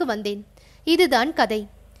முடிவுக்கு வந்தேன். இதுதான் கதை.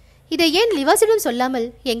 இதை ஏன் லிவாசியிடம் சொல்லாமல்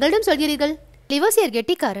எங்களிடம் சொல்கிறீர்கள்? லிவாசியர்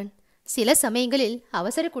கெட்டிக்காரன். சில சமயங்களில்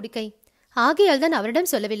அவசர குடிக்கை. ஆகையால் தான்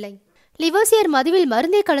அவரிடம் சொல்லவில்லை. லிவாசியர் மதுவில்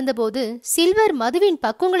மருந்தை கலந்தபோது சில்வர் மதுவின்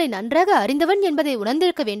பக்குவங்களை நன்றாக அறிந்தவன் என்பதை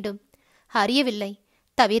உணர்ந்திருக்க வேண்டும். அறியவில்லை.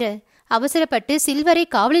 தவிர அவசரப்பட்டு சில்வரை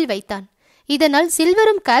காவலில் வைத்தான். இதனால்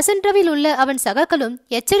சில்வரும் காசன்ட்ராவில் உள்ள அவன் சகாக்களும்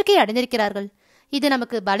எச்சரிக்கை அடைந்திருக்கிறார்கள். இது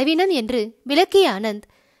நமக்கு பலவீனம் என்று விளக்கிய ஆனந்த்,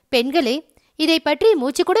 பெண்களே, இதை பற்றி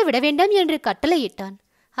மூச்சு கூட விட வேண்டாம் என்று கட்டளையிட்டான்.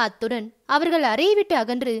 அத்துடன் அவர்கள் அறையை விட்டு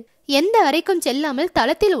அகன்று எந்த அறைக்கும் செல்லாமல்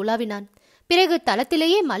தளத்தில் உலாவினான். பிறகு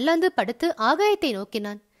தளத்திலேயே மல்லாந்து படுத்து ஆகாயத்தை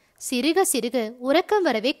நோக்கினான். சிறுக சிறுக உறக்கம்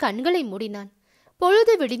வரவே கண்களை மூடினான்.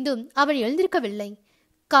 பொழுது விடிந்தும் அவன் எழுந்திருக்கவில்லை.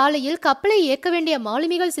 காலையில் கப்பலை இயக்க வேண்டிய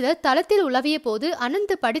மாலுமிகள் சிலர் தளத்தில் உலவிய போது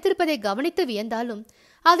அனந்த் படித்திருப்பதை கவனித்து வியந்தாலும்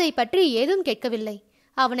அதை பற்றி ஏதும் கேட்கவில்லை.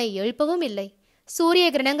 அவனை எழுப்பவும் இல்லை. சூரிய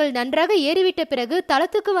கிரணங்கள் நன்றாக ஏறிவிட்ட பிறகு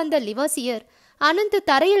தளத்துக்கு வந்த லிவாசியர் அனந்த்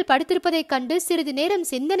தரையில் படுத்திருப்பதைக் கண்டு சிறிது நேரம்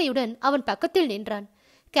சிந்தனையுடன் அவன் பக்கத்தில் நின்றான்.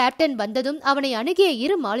 கேப்டன் வந்ததும் அவனை அணுகிய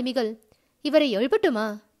இரு மாலுமிகள், இவரை எழுப்பட்டுமா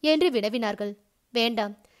என்று வினவினார்கள்.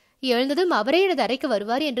 வேண்டாம், எழுந்ததும் அவரே எனது அறைக்கு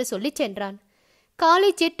வருவார் என்று சொல்லிச் சென்றான். காலை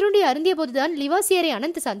சிற்றுண்டி அருந்திய போதுதான் லிவாசியரை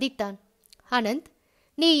அனந்த் சந்தித்தான். அனந்த்,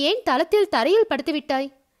 நீ ஏன் தளத்தில் தரையில் படுத்துவிட்டாய்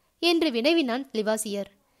என்று வினவினான் லிவாசியர்.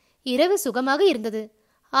 இரவு சுகமாக இருந்தது.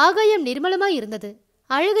 ஆகாயம் நிர்மலமாய் இருந்தது.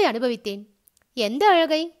 அழகை அனுபவித்தேன். எந்த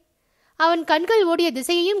அழகை? அவன் கண்கள் ஓடிய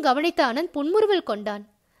திசையையும் கவனித்த அனந்த் புன்முறுவல் கொண்டான்.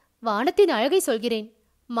 வானத்தின் அழகை சொல்கிறேன்,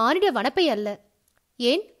 மானிட வனப்பை அல்ல.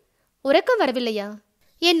 ஏன், உறக்கம் வரவில்லையா?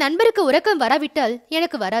 என் நண்பருக்கு உறக்கம் வராவிட்டால்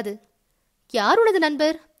எனக்கு வராது. யார் உனது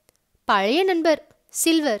நண்பர்? பழைய நண்பர்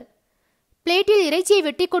சில்வர். பிளேட்டில் இறைச்சியை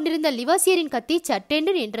வெட்டி கொண்டிருந்த லிவாசியரின் கத்தி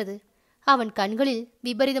சட்டென்று நின்றது. அவன் கண்களில்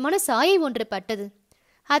விபரீதமான சாயை ஒன்று பட்டது.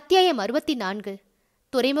 அத்தியாயம் 64.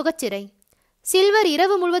 துறைமுகச் சிறை. சில்வர்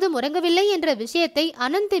இரவு முழுவதும் உறங்கவில்லை என்ற விஷயத்தை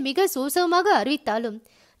அனந்த் மிக சூசகமாக அறிவித்தாலும்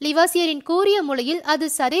லிவாசியரின் கூரிய மூலையில் அது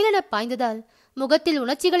சரீரென பாய்ந்ததால் முகத்தில்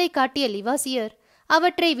உணர்ச்சிகளை காட்டிய லிவாசியர்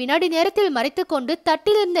அவற்றை வினாடி நேரத்தில் மறைத்து கொண்டு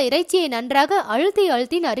தட்டிலிருந்த இறைச்சியை நன்றாக அழுத்தி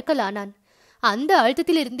அழுத்தி நறுக்கலானான். அந்த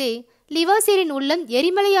அழுத்தத்திலிருந்தே லிவாசியரின் உள்ளம்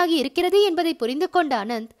எரிமலையாகி இருக்கிறது என்பதை புரிந்து கொண்ட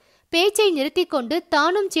அனந்த் பேச்சை நிறுத்தி கொண்டு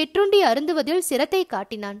தானும் சிற்றுண்டி அருந்துவதில் சிரத்தை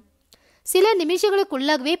காட்டினான். சில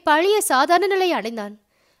நிமிஷங்களுக்குள்ளாகவே பழைய சாதாரண நிலை அடைந்தான்.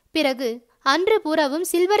 பிறகு அன்று பூராவும்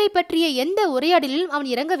சில்வரை பற்றிய எந்த உரையாடலிலும் அவன்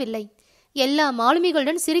இறங்கவில்லை. எல்லா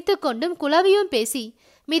மாலுமிகளுடன் சிரித்து கொண்டும் குழாவியும் பேசி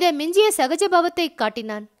மித மிஞ்சிய சகஜபாவத்தை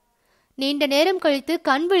காட்டினான். நீண்ட நேரம் கழித்து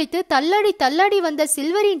கண் விழித்து தள்ளாடி தள்ளாடி வந்த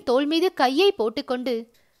சில்வரின் தோள் மீது கையை போட்டுக்கொண்டு,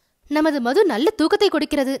 நமது மது நல்ல தூக்கத்தை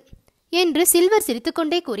கொடுக்கிறது என்று சில்வர்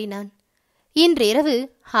சிரித்துக்கொண்டே கூறினான். இன்றிரவு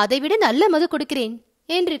அதைவிட நல்ல மது கொடுக்கிறேன்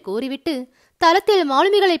என்று கூறிவிட்டு தளத்தில்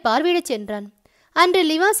மாலுமிகளை பார்வையிடச் சென்றான். அன்று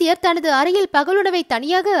லிவாசியர் தனது அறையில் பகலுணவை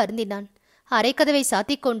தனியாக அருந்தினான். அரைக்கதவை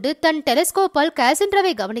சாத்திக்கொண்டு தன் டெலஸ்கோப்பால்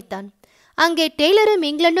காசன்ட்ராவை கவனித்தான். அங்கே டெய்லரும்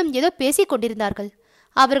இங்கிலாண்டும் ஏதோ பேசிக் கொண்டிருந்தார்கள்.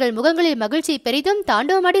 அவர்கள் முகங்களில் மகிழ்ச்சி பெரிதும்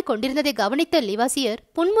தாண்டவமாடி கொண்டிருந்ததை கவனித்த லிவாசியர்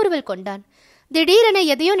புன்முறுவல் கொண்டான். திடீரென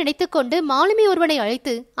எதையோ நினைத்துக்கொண்டு மாலுமி ஒருவனை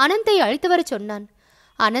அழைத்து அனந்தை அழைத்து வர சொன்னான்.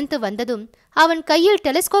 அனந்த் வந்ததும் அவன் கையில்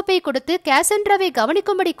டெலஸ்கோப்பை கொடுத்து காசன்ட்ராவை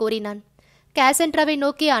கவனிக்கும்படி கூறினான். காசன்ட்ராவை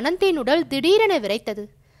நோக்கிய அனந்தின் உடல் திடீரென விரைத்தது.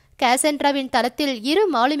 காசன்ட்ராவின் தளத்தில் இரு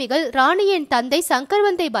மாலுமிகள் ராணியின் தந்தை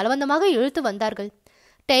சங்கர்வந்தை பலவந்தமாக இழுத்து வந்தார்கள்.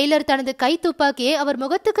 டெய்லர் தனது கை துப்பாக்கியை அவர்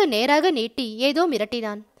முகத்துக்கு நேராக நீட்டி ஏதோ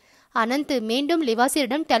மிரட்டினான். அனந்த் மீண்டும்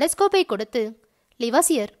லிவாசியரிடம் டெலஸ்கோப்பை கொடுத்து,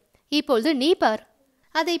 லிவாசியர், இப்பொழுது நீ பார்.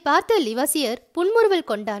 அதை பார்த்த லிவாசியர் புன்முறுவல்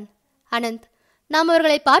கொண்டான். அனந்த், நாம்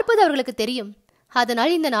அவர்களை பார்ப்பது அவர்களுக்கு தெரியும்.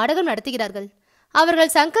 அதனால் இந்த நாடகம் நடத்துகிறார்கள்.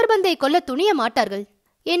 அவர்கள் சங்கர்பந்தை கொல்ல துணிய மாட்டார்கள்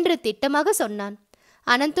என்று திட்டமாக சொன்னான்.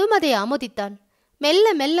 அனந்தும் அதை ஆமோதித்தான். மெல்ல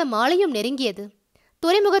மெல்ல மாலையும் நெருங்கியது.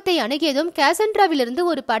 துறைமுகத்தை அணுகியதும் காசன்ட்ராவிலிருந்து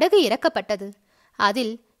ஒரு படகு இறக்கப்பட்டது.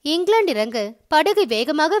 அதில் இங்கிலாந்து இறங்க படகு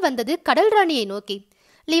வேகமாக வந்தது கடல் ராணியை நோக்கி.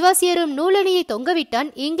 லிவாசியரும் நூலணியை தொங்கவிட்டான்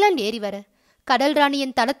இங்கிலாந்து ஏறி வர. கடல்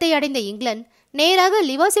ராணியின் தளத்தை அடைந்த இங்கிலாந்து நேராக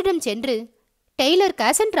லிவாசியிடம் சென்று, டெய்லர்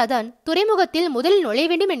காசன்ட்ரா தான் துறைமுகத்தில் முதலில் நுழைய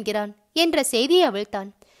வேண்டும் என்கிறான் என்ற செய்தியை அவிழ்த்தான்.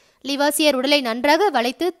 லிவாசியர் உடலை நன்றாக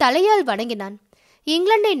வளைத்து தலையால் வணங்கினான்.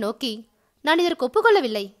 இங்கிலாந்தை நோக்கி, நான் இதற்கு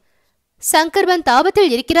ஒப்புக்கொள்ளவில்லை. சங்கர்பந்த்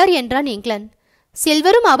ஆபத்தில் இருக்கிறார் என்றான் இங்கிலாந்து.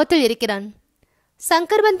 சில்வரும் ஆபத்தில் இருக்கிறான்.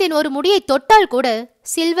 சங்கர்பந்தின் ஒரு முடியை தொட்டால் கூட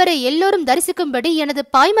சில்வரை எல்லோரும் தரிசிக்கும்படி எனது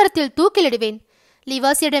பாய்மரத்தில் தூக்கிலிடுவேன்.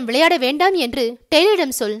 லிவாசியரிடம் விளையாட வேண்டாம் என்று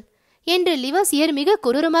டெய்லரிடம் சொல் என்று லிவாசியர் மிக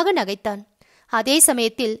குரூரமாக நகைத்தான். அதே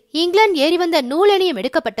சமயத்தில் இங்கிலாந்து ஏறி வந்த நூலணியம்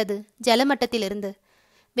எடுக்கப்பட்டது ஜலமட்டத்திலிருந்து.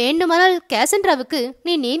 வேண்டுமானால் கேசன்ட்ராவுக்கு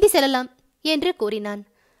நீ நீந்தி செல்லலாம் என்று கூறினான்.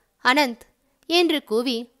 அனந்த் என்று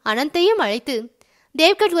கூவி அனந்தையும் அழைத்து,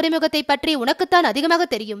 தேவ்கட் துறைமுகத்தை பற்றி உனக்குத்தான் அதிகமாக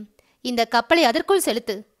தெரியும், இந்த கப்பலை அதற்குள்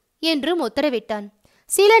செலுத்து என்றும் உத்தரவிட்டான்.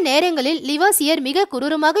 சில நேரங்களில் லிவாசியர் மிக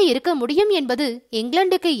குரூரமாக இருக்க முடியும் என்பது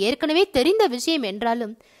இங்கிலாந்துக்கு ஏற்கனவே தெரிந்த விஷயம்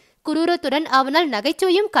என்றாலும் குரூரத்துடன் அவனால்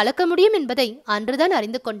நகைச்சுவையும் கலக்க முடியும் என்பதை அன்றுதான்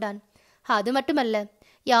அறிந்து கொண்டான். அது மட்டுமல்ல,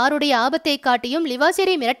 யாருடைய ஆபத்தை காட்டியும்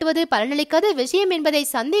லிவாசியரை மிரட்டுவது பலனளிக்காத விஷயம் என்பதை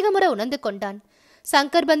சந்தேகமுற உணர்ந்து கொண்டான்.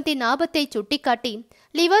 சங்கர்பந்தின் ஆபத்தை சுட்டிக்காட்டி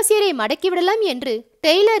லிவாசியரை மடக்கிவிடலாம் என்று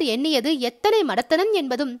டெய்லர் எண்ணியது எத்தனை மடத்தனம்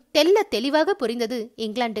என்பதும் தெல்ல தெளிவாக புரிந்தது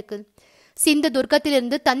இங்கிலாந்துக்கு. சிந்து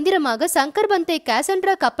துர்க்கத்திலிருந்து தந்திரமாக சங்கர்பந்தை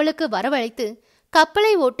கேசன்ட்ரா கப்பலுக்கு வரவழைத்து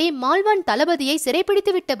கப்பலை ஓட்டி மால்வான் தளபதியை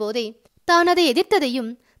சிறைப்பிடித்து விட்ட போதே தான் அதை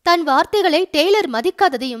எதிர்த்ததையும் தன் வார்த்தைகளை டெய்லர்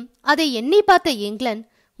மதிக்காததையும் அதை எண்ணி பார்த்த இங்கிலாந்து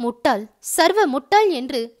முட்டாள், சர்வ முட்டாள்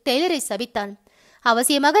என்று டெய்லரை சபித்தான்.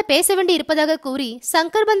 அவசியமாக பேச வேண்டி இருப்பதாக கூறி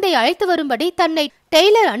சங்கர்பந்தை அழைத்து வரும்படி தன்னை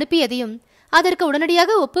டெய்லர் அனுப்பியதையும் அதற்கு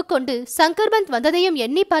உடனடியாக ஒப்புக்கொண்டு சங்கர்பந்த் வந்ததையும்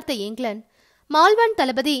எண்ணி பார்த்த இங்கிலாந்து, மால்வான்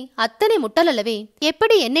தளபதி அத்தனை முட்டாள் அல்லவே,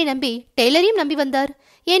 எப்படி என்னை நம்பி டெய்லரையும் நம்பி வந்தார்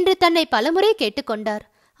என்று தன்னை பலமுறை கேட்டுக்கொண்டார்.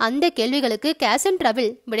 அந்த கேள்விகளுக்கு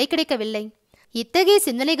கேசன்ட்ராவில் விடை கிடைக்கவில்லை. இத்தகைய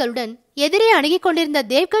சிந்தனைகளுடன் எதிரே அணுகிக் கொண்டிருந்த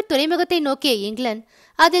தேவ்கட் துறைமுகத்தை நோக்கிய இங்கிலாந்து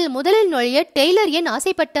அதில் முதலில் நுழைய டெய்லர் ஏன்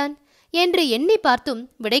ஆசைப்பட்டான் என்று எண்ணி பார்த்தும்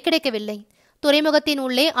விடை கிடைக்கவில்லை. துறைமுகத்தின்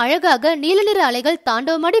உள்ளே அழகாக நீல நிற அலைகள்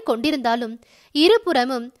தாண்டவமாடி கொண்டிருந்தாலும்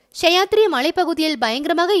இருபுறமும் ஷயாத்ரி மலைப்பகுதியில்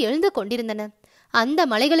பயங்கரமாக எழுந்து கொண்டிருந்தன. அந்த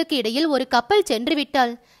மலைகளுக்கு இடையில் ஒரு கப்பல் சென்று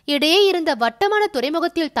விட்டால், இடையே இருந்த வட்டமான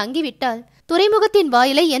துறைமுகத்தில் தங்கிவிட்டால் துறைமுகத்தின்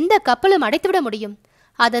வாயிலை எந்த கப்பலும் அடைத்துவிட முடியும்.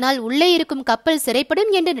 அதனால் உள்ளே இருக்கும் கப்பல்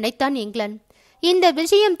சிறைப்படும் என்று நினைத்தான் இங்கிலாந்து. இந்த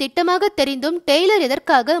விஷயம் திட்டமாக தெரிந்தும் டெய்லர்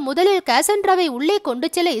எதற்காக முதலில் கேசன்ட்ராவை உள்ளே கொண்டு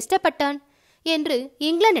செல்ல இஷ்டப்பட்டான் என்று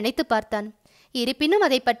இங்கிலாந்து நினைத்து பார்த்தான். இருப்பினும்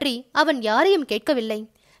அதை பற்றி அவன் யாரையும் கேட்கவில்லை.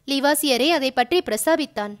 லிவாசியரே அதை பற்றி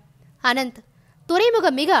பிரஸ்தாபித்தான். அனந்த்,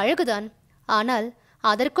 துறைமுகம் மிக அழகுதான், ஆனால்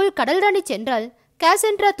அதற்குள் கடல்ராணி சென்றால்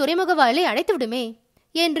கேசன்ட்ரா துறைமுக வாயிலை அடைத்து விடுமே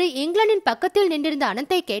என்று இங்கிலாந்தின் பக்கத்தில் நின்றிருந்த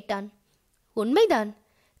அனந்தை கேட்டான். உண்மைதான்,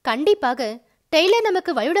 கண்டிப்பாக டெய்லர்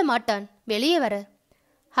நமக்கு வழிவிட மாட்டான் வெளியே வர.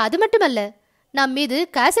 அது மட்டுமல்ல, நம் மீது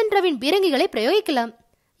கேசன்ட்ராவின் பீரங்கிகளை பிரயோகிக்கலாம்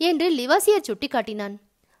என்று லிவாசியர் சுட்டிக்காட்டினான்.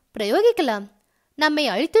 பிரயோகிக்கலாம், நம்மை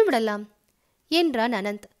அழித்து விடலாம் என்றான்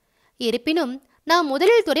அனந்த். இருப்பினும் நாம்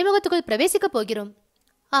முதலில் துறைமுகத்துக்குள் பிரவேசிக்கப் போகிறோம்.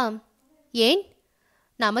 ஆம், ஏன்?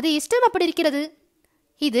 நமது இஷ்டம் அப்படி இருக்கிறது.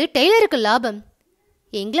 இது டெய்லருக்கு லாபம்,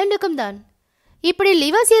 இங்கிலாந்துக்கும் தான். இப்படி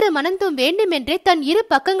லிவாசியரும் அனந்தும் வேண்டுமென்றே தன் இரு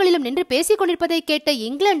பக்கங்களிலும் நின்று பேசிக் கொண்டிருப்பதை கேட்ட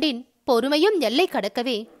இங்கிலாந்தின் பொறுமையும் எல்லை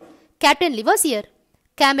கடக்கவே, கேப்டன் லிவாசியர்,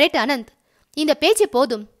 கேமரேட் அனந்த், இந்த பேச்சு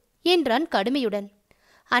போதும் என்றான் கடுமையுடன்.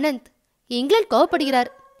 அனந்த், இங்கிலாந்து கோவப்படுகிறார்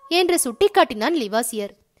என்று சுட்டிக்காட்டினான்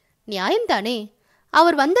லிவாசியர். நியாயம்தானே,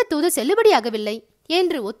 அவர் வந்த தூது செல்லுபடியாகவில்லை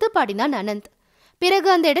என்று ஒத்துப்பாடினான் அனந்த். பிறகு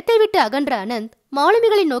அந்த இடத்தை விட்டு அகன்ற அனந்த்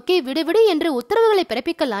மாலுமிகளை நோக்கி விடுவிடு என்று உத்தரவுகளை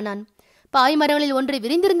பிறப்பிக்கலானான். பாய்மரங்களில் ஒன்று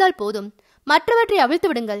விரிந்திருந்தால் போதும், மற்றவற்றை அவிழ்த்து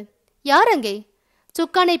விடுங்கள். யார் அங்கே?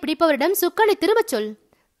 சுக்கானை பிடிப்பவரிடம் சுக்கானை திரும்பச் சொல்.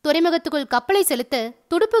 துறைமுகத்துக்குள் கப்பலை செலுத்த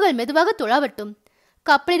துடுப்புகள் மெதுவாக துழாவட்டும்.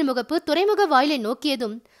 கப்பலின் முகப்பு துறைமுக வாயிலை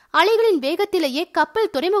நோக்கியதும் அலைகளின் வேகத்திலேயே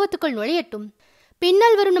கப்பல் துறைமுகத்துக்குள் நுழையட்டும்.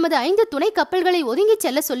 பின்னால் வரும் நமது 5 துணை கப்பல்களை ஒதுங்கிச்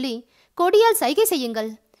செல்ல சொல்லி கொடியால் சைகை செய்யுங்கள்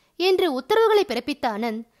என்று உத்தரவுகளை பிறப்பித்த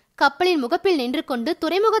அனந்த் கப்பலின் முகப்பில் நின்று கொண்டு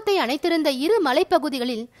துறைமுகத்தை அணைத்திருந்த இரு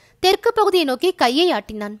மலைப்பகுதிகளில் தெற்கு பகுதியை நோக்கி கையை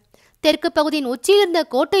ஆட்டினான். தெற்கு பகுதியின் உச்சியிலிருந்த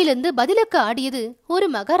கோட்டையிலிருந்து பதிலுக்கு ஆடியது ஒரு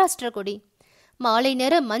மகாராஷ்டிர கொடி. மாலை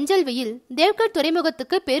நேர மஞ்சள் வெயில் தேவ்கட்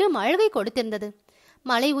துறைமுகத்துக்கு பெரும் அழகை கொடுத்திருந்தது.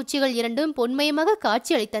 மலை உச்சிகள் இரண்டும் பொன்மயமாக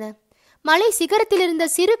காட்சியளித்தன. மலை சிகரத்திலிருந்த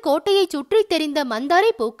சிறு கோட்டையை சுற்றி தெரிந்த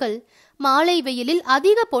மந்தாரை பூக்கள் மாலை வெயிலில்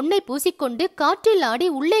அதிக பொன்னை பூசிக்கொண்டு காற்றில் ஆடி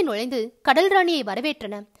உள்ளே நுழைந்து கடல்ராணியை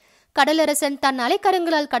வரவேற்றன. கடலரசன் தன்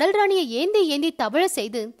அலைக்கரங்களால் கடல்ராணியை ஏந்தி ஏந்தி தவழ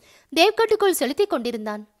செய்து தேவ்கட்டுக்குள் செலுத்திக்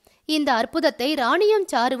கொண்டிருந்தான். இந்த அற்புதத்தை ராணியும்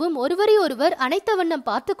சாருவும் ஒருவரை ஒருவர் அணைத்த வண்ணம்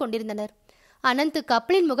பார்த்து கொண்டிருந்தனர். அனந்த்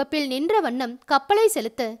கப்பலின் முகப்பில் நின்ற வண்ணம் கப்பலை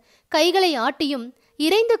செலுத்த கைகளை ஆட்டியும்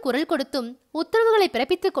இறைந்து குரல் கொடுத்தும் உத்தரவுகளை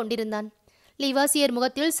பிறப்பித்துக் கொண்டிருந்தான். லிவாசியர்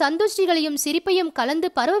முகத்தில் சந்துஷ்டிகளையும் சிரிப்பையும் கலந்து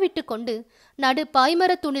பரவவிட்டு கொண்டு நடு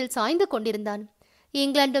பாய்மரத் தூணில் சாய்ந்து கொண்டிருந்தான்.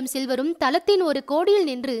 இங்கிலாந்தும் சில்வரும் தளத்தின் ஒரு கோடியில்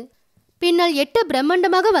நின்று பின்னால் 8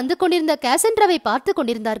 பிரம்மாண்டமாக வந்து கொண்டிருந்த கேசன்ட்ராவை பார்த்து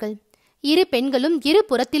கொண்டிருந்தார்கள். இரு பெண்களும் இரு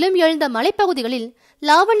புறத்திலும் எழுந்த மலைப்பகுதிகளில்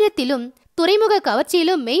லாவண்யத்திலும் துறைமுக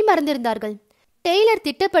கவர்ச்சியிலும் மெய் மறந்திருந்தார்கள். டெய்லர்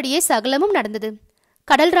திட்டப்படியே சகலமும் நடந்தது.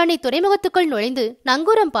 கடல்ராணி துறைமுகத்துக்குள் நுழைந்து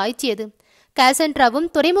நங்கூரம் பாய்ச்சியது. கேசன்ட்ராவும்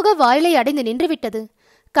துறைமுக வாயிலை அடைந்து நின்றுவிட்டது.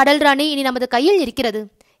 கடல்ராணி இனி நமது கையில் இருக்கிறது,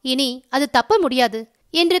 இனி அது தப்ப முடியாது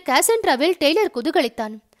என்று கேசன்ட்ராவில் டெய்லர்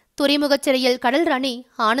குதூகலித்தான். துறைமுகச் சிறையில் கடல்ராணி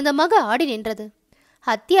ஆனந்தமாக ஆடி நின்றது.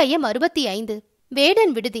 அத்தியாயம் 65.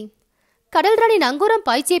 வேடன் விடுதி. கடல் ராணி நங்கூரம்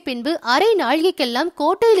பாய்ச்சிய பின்பு அரை நாழிகைக்கெல்லாம்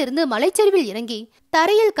கோட்டையிலிருந்து மலைச்சரிவில் இறங்கி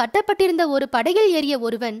தரையில் கட்டப்பட்டிருந்த ஒரு படகில் ஏறிய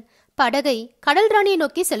ஒருவன் படகை கடல் ராணியை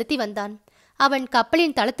நோக்கி செலுத்தி வந்தான். அவன்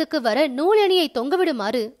கப்பலின் தளத்துக்கு வர நூலேணியை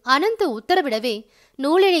தொங்கவிடுமாறு அனந்த் உத்தரவிடவே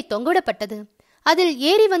நூலேணி தொங்கவிடப்பட்டது. அதில்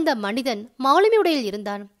ஏறி வந்த மனிதன் மாலுமி உடையில்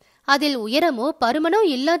இருந்தான். அதில் உயரமோ பருமனோ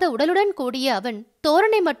இல்லாத உடலுடன் கூடிய அவன்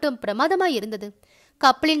தோரணை மட்டும் பிரமாதமாயிருந்தது.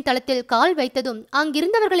 கப்பலின் தளத்தில் கால் வைத்ததும்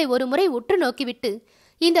அங்கிருந்தவர்களை ஒருமுறை உற்று நோக்கிவிட்டு,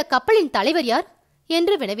 இந்த கப்பலின் தலைவர் யார்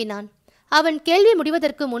என்று வினவினான். அவன் கேள்வி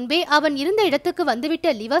முடிவதற்கு முன்பே அவன் இருந்த இடத்துக்கு வந்துவிட்ட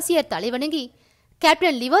லிவாசியர் தலைவணங்கி,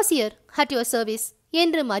 கேப்டன் லிவாசியர், அட் யுவர் சர்வீஸ்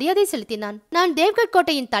என்று மரியாதை செலுத்தினான். நான் தேவ்கட்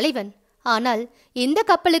கோட்டையின் தலைவன். ஆனால் இந்த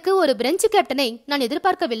கப்பலுக்கு ஒரு பிரெஞ்சு கேப்டனை நான்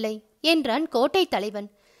எதிர்பார்க்கவில்லை என்றான் கோட்டை தலைவன்.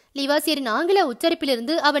 லிவாசியரின் ஆங்கில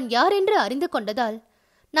உச்சரிப்பிலிருந்து அவன் யார் என்று அறிந்து கொண்டதால்,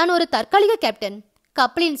 நான் ஒரு தற்காலிக கேப்டன்,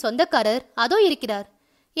 கப்பலின் சொந்தக்காரர் அதோ இருக்கிறார்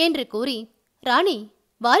என்று கூறி, ராணி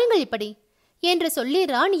வாருங்கள் இப்படி என்று சொல்லி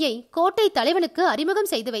ராணியை கோட்டை தலைவனுக்கு அறிமுகம்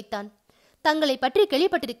செய்து வைத்தான். தங்களை பற்றி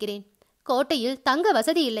கேள்விப்பட்டிருக்கிறேன். கோட்டையில் தங்க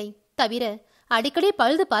வசதி இல்லை, தவிர அடிக்கடி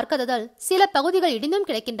பழுது பார்க்காததால் சில பகுதிகள் இடிந்தும்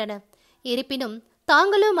கிடக்கின்றன. இருப்பினும்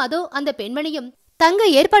தாங்களும் அதோ அந்த பெண்மணியும் தங்க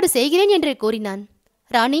ஏற்பாடு செய்கிறேன் என்று கூறினான்.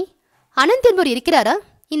 ராணி, அனந்த் என்பவர் இருக்கிறாரா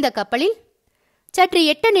இந்த கப்பலில்? சற்று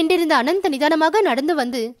எட்ட நின்றிருந்த அனந்த் நிதானமாக நடந்து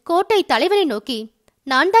வந்து கோட்டை தலைவனை நோக்கி,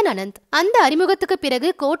 நான் தான் அனந்த். அந்த அறிமுகத்துக்கு பிறகு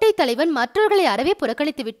கோட்டை தலைவன் மற்றவர்களை அறவே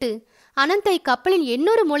புறக்கணித்துவிட்டு அனந்தை கப்பலின்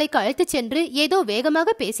இன்னொரு மூலைக்கு அழைத்துச் சென்று ஏதோ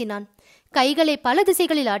வேகமாக பேசினான், கைகளை பல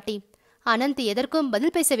திசைகளில் ஆட்டி. அனந்த் எதற்கும்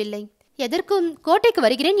பதில் பேசவில்லை. எதற்கும் கோட்டைக்கு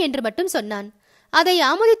வருகிறேன் என்று மட்டும் சொன்னான். அதை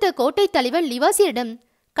ஆமோதித்த கோட்டை தலைவன் லிவாசியரிடம்,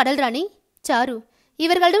 கடல்ராணி, சாரு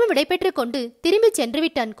இவர்களிடம் விடைபெற்றுக் கொண்டு திரும்பி சென்று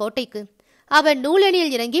விட்டான் கோட்டைக்கு. அவன்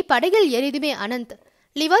நூலணியில் இறங்கி படகில் ஏறியதுமே அனந்த்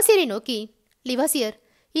லிவாசியரை நோக்கி, லிவாசியர்,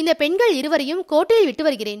 இந்த பெண்கள் இருவரையும் கோட்டையில் விட்டு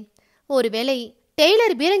வருகிறேன். ஒருவேளை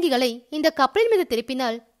டெய்லர் பீரங்கிகளை இந்த கப்பலின் மீது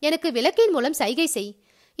திருப்பினால் எனக்கு விளக்கின் மூலம் சைகை செய்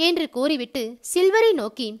என்று கூறிவிட்டு சில்வரை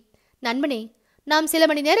நோக்கி, நண்பனே, நாம் சில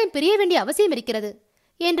மணி நேரம் பிரிய வேண்டிய அவசியம் இருக்கிறது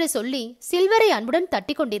என்று சொல்லி சில்வரை அன்புடன்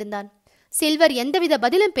தட்டி கொண்டிருந்தான். சில்வர் எந்தவித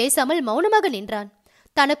பதிலும் பேசாமல் மௌனமாக நின்றான்.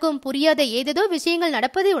 தனக்கும் புரியாத ஏதேதோ விஷயங்கள்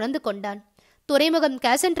நடப்பதை உணர்ந்து கொண்டான். துறைமுகம்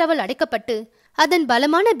கேசன்ட்ராவால் அடைக்கப்பட்டு அதன்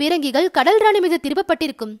பலமான பீரங்கிகள் கடல் ராணி மீது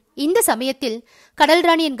திருப்பப்பட்டிருக்கும் இந்த சமயத்தில் கடல்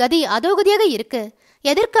ராணியின் கதி அதோகதியாக இருக்க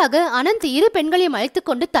எதற்காக அனந்த் இரு பெண்களையும் அழைத்துக்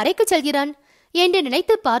கொண்டு தரைக்கு செல்கிறான் என்று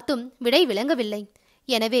நினைத்து பார்த்தும் விடை விளங்கவில்லை.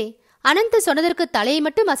 எனவே அனந்த் சொன்னதற்கு தலையை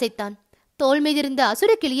மட்டும் அசைத்தான். தோல் மீதிருந்த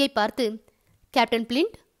அசுர கிளியை பார்த்து, கேப்டன்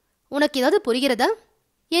பிளிண்ட், உனக்கு ஏதாவது புரிகிறதா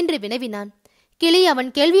என்று வினவினான். கிளி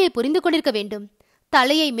அவன் கேள்வியை புரிந்து கொண்டிருக்க வேண்டும்.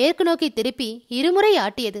 தலையை மேற்கு நோக்கி திருப்பி இருமுறை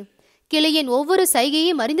ஆட்டியது. கிளியின் ஒவ்வொரு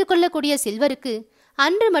சைகையும் அறிந்து கொள்ளக்கூடிய சில்வருக்கு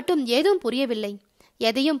அன்று மட்டும் ஏதும் புரியவில்லை.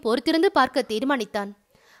 எதையும் பொறுத்திருந்து பார்க்க தீர்மானித்தான்.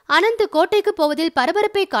 அனந்த் கோட்டைக்கு போவதில்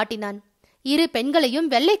பரபரப்பை காட்டினான். இரு பெண்களையும்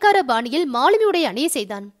வெள்ளைக்கார பாணியில் மாலுமியுடைய அணிய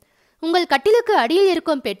செய்தான். உங்கள் கட்டிலுக்கு அடியில்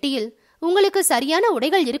இருக்கும் பெட்டியில் உங்களுக்கு சரியான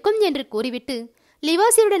உடைகள் இருக்கும் என்று கூறிவிட்டு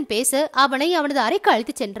லிவாசியுடன் பேச அவனை அவனது அறைக்கு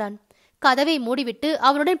அழைத்துச் சென்றான். கதவை மூடிவிட்டு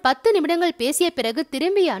அவனுடன் 10 நிமிடங்கள் பேசிய பிறகு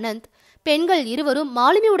திரும்பிய அனந்த் பெண்கள் இருவரும்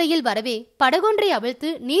மாலுமி உடையில் வரவே படகொன்றை அவிழ்த்து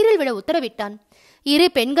நீரில் விட உத்தரவிட்டான். இரு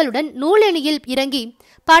பெண்களுடன் நூலேணியில் இறங்கி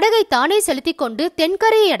படகை தானே செலுத்தி கொண்டு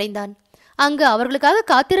தென்கரையை அடைந்தான். அங்கு அவர்களுக்காக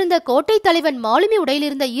காத்திருந்த கோட்டை தலைவன் மாலுமி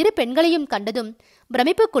உடையிலிருந்த இரு பெண்களையும் கண்டதும்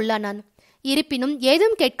பிரமிப்புக்குள்ளானான். இருப்பினும்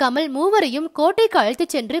ஏதும் கேட்காமல் மூவரையும் கோட்டைக்கு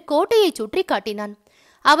அழைத்துச் சென்று கோட்டையை சுற்றி காட்டினான்.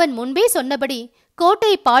 அவன் முன்பே சொன்னபடி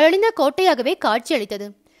கோட்டை பாழடைந்த கோட்டையாகவே காட்சியளித்தது.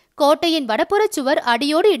 கோட்டையின் வடப்புற சுவர்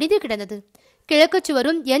அடியோடு இடிந்து கிடந்தது. கிழக்கு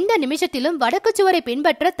சுவரும் எந்த நிமிஷத்திலும் வடக்கு சுவரை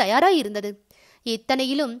பின்பற்ற தயாராயிருந்தது.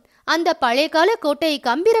 இத்தனையிலும் அந்த பழையகால கோட்டையை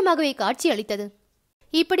கம்பீரமாகவே காட்சியளித்தது.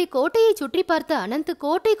 இப்படி கோட்டையை சுற்றி பார்த்த அனந்த்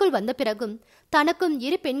கோட்டைக்குள் வந்த பிறகும் தனக்கும்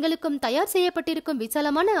இரு பெண்களுக்கும் தயார் செய்யப்பட்டிருக்கும்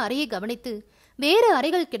விசாலமான அறையை கவனித்து வேறு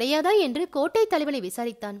அறைகள் கிடையாதா என்று கோட்டை தலைவனை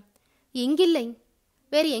விசாரித்தான். இங்கில்லை.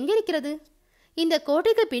 வேறு எங்கிருக்கிறது? இந்த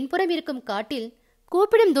கோட்டைக்கு பின்புறம் இருக்கும் காட்டில்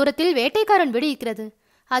கூப்பிடும் தூரத்தில் வேட்டைக்காரன் வீடு இருக்கிறது.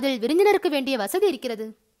 அதில் விருந்தினருக்கு வேண்டிய வசதி இருக்கிறது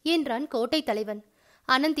என்றான் கோட்டை தலைவன்.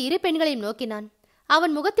 அனந்த் இரு பெண்களையும் நோக்கினான்.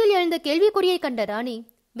 அவன் முகத்தில் எழுந்த கேள்விக்குறியை கண்ட ராணி,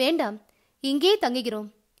 வேண்டாம், இங்கே தங்குகிறோம்.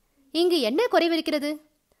 இங்கு என்ன குறைவிருக்கிறது?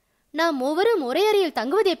 நாம் மூவரும் ஒரே அறையில்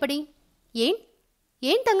தங்குவது எப்படி? ஏன்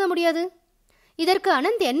ஏன் தங்க முடியாது? இதற்கு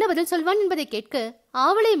அனந்த் என்ன பதில் சொல்வான் என்பதை கேட்க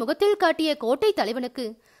ஆவலை முகத்தில் காட்டிய கோட்டை தலைவனுக்கு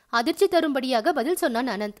அதிர்ச்சி தரும்படியாக பதில்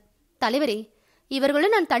சொன்னான் அனந்த். தலைவரே,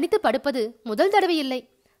 இவர்களுடன் நான் தனித்து படுப்பது முதல் தடவை இல்லை.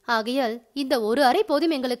 ஆகையால் இந்த ஒரு அறை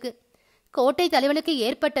போதும் எங்களுக்கு. கோட்டை தலைவனுக்கு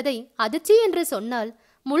ஏற்பட்டதை அதிர்ச்சி என்று சொன்னால்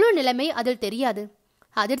முழு நிலைமை அதில் தெரியாது.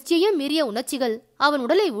 அதிர்ச்சியையும் மீறிய உணர்ச்சிகள் அவன்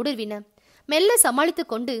உடலை ஊடுருவின. மெல்ல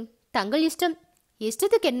சமாளித்துக் கொண்டு, தங்கள் இஷ்டம்.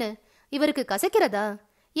 இஷ்டத்துக்கு என்ன, இவருக்கு கசக்கிறதா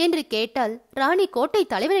என்று கேட்டால் ராணி கோட்டை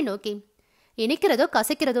தலைவனை நோக்கி, இனிக்கிறதோ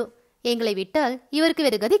கசக்கிறதோ, எங்களை விட்டால் இவருக்கு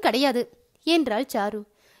வேறு கதி கிடையாது என்றாள் சாரு.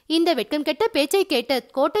 இந்த வெட்கம் கெட்ட பேச்சை கேட்ட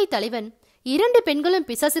கோட்டை தலைவன் 2 பெண்களும்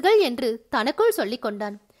பிசாசுகள் என்று தனக்குள் சொல்லிக்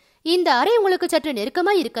கொண்டான். இந்த அறை உங்களுக்கு சற்று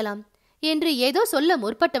நெருக்கமாய் இருக்கலாம் என்று ஏதோ சொல்ல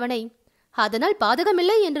முற்பட்டவனை அதனால்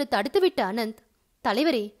பாதகமில்லை என்று தடுத்துவிட்ட அனந்த்,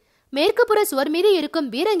 தலைவரே, மேற்கு புற சுவர் மீது இருக்கும்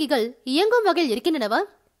பீரங்கிகள் இயங்கும் வகையில் இருக்கின்றனவா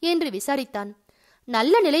என்று விசாரித்தான்.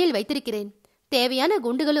 நல்ல நிலையில் வைத்திருக்கிறேன். தேவையான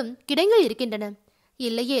குண்டுகளும் கிடங்கில் இருக்கின்றன.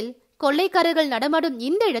 இல்லையேல் கொள்ளைக்காரர்கள் நடமாடும்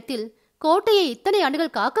இந்த இடத்தில் கோட்டையை இத்தனை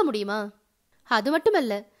ஆண்டுகள் காக்க முடியுமா? அது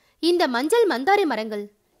மட்டுமல்ல, இந்த மஞ்சள் மந்தாரை மரங்கள்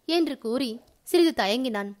என்று கூறி சிறிது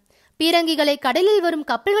தயங்கினான். பீரங்கிகளை கடலில் வரும்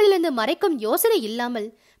கப்பல்களிலிருந்து மறைக்கும் யோசனை இல்லாமல்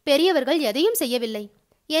பெரியவர்கள் எதையும் செய்யவில்லை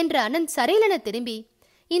என்ற அனந்த் சரையிலென திரும்பி,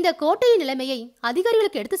 இந்த கோட்டையின் நிலைமையை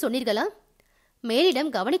அதிகாரிகளுக்கு எடுத்து சொன்னீர்களா?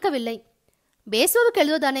 மேலிடம் கவனிக்கவில்லை. பேசுவுக்கு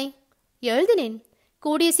எழுதுவதானே? எழுதினேன்.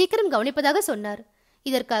 கூடிய சீக்கிரம் கவனிப்பதாக சொன்னார்.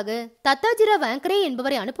 இதற்காக தத்தாஜிராவ் ஆங்கரே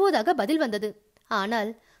என்பவரை அனுப்புவதாக பதில் வந்தது. ஆனால்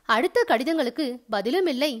அடுத்த கடிதங்களுக்கு பதிலும்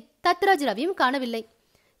இல்லை, தத்ராஜிராவையும் காணவில்லை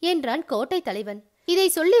என்றான் கோட்டை தலைவன். இதை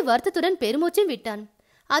சொல்லி வருத்தத்துடன் பெருமூச்சும் விட்டான்.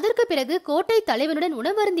 அதற்கு பிறகு கோட்டை தலைவனுடன்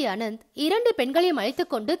உணவருந்திய அனந்த் 2 பெண்களையும்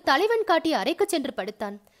அழைத்துக் கொண்டு தலைவன் காட்டிய அறைக்கு சென்று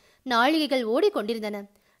படுத்தான். நாழிகைகள் ஓடிக்கொண்டிருந்தன.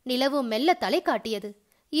 நிலவும் மெல்ல தலை காட்டியது.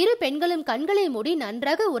 2 பெண்களும் கண்களை மூடி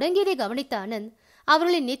நன்றாக உறங்கியதை கவனித்த அனந்த்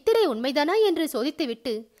அவர்களின் நித்திரை உண்மைதானா என்று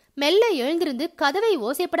சோதித்துவிட்டு மெல்ல எழுந்திருந்து கதவை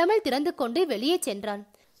ஓசைப்படாமல் திறந்து கொண்டு வெளியே சென்றான்.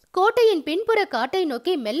 கோட்டையின் பின்புற காட்டை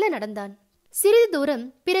நோக்கி மெல்ல நடந்தான். சிறிது தூரம்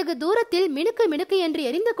பிறகு தூரத்தில் மினுக்கு மினுக்கு என்று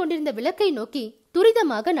எரிந்து கொண்டிருந்த விளக்கை நோக்கி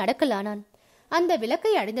துரிதமாக நடக்கலானான். அந்த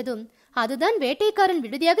விளக்கை அடைந்ததும் அதுதான் வேட்டைக்காரன்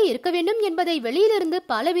விடுதியாக இருக்க வேண்டும் என்பதை வெளியிலிருந்து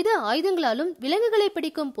பலவித ஆயுதங்களாலும் விலங்குகளை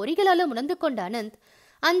பிடிக்கும் பொறிகளாலும் உணர்ந்து கொண்ட அனந்த்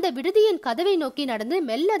அந்த விடுதியின் கதவை நோக்கி நடந்து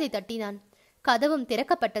மெல்ல அதை தட்டினான். கதவும்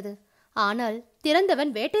திறக்கப்பட்டது. ஆனால்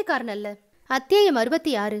திறந்தவன் வேட்டைக்காரன் அல்ல. அத்தியாயம்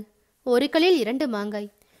 66. ஒரு கல்லில் 2 மாங்காய்.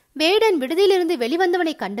 வேடன் விடுதியிலிருந்து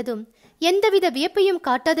வெளிவந்தவனை கண்டதும் எந்தவித வியப்பையும்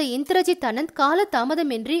காட்டாத இந்திரஜித் அனந்த் கால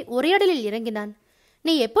தாமதமின்றி உரையாடலில் இறங்கினான்.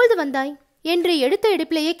 நீ எப்பொழுது வந்தாய் என்று எடுத்த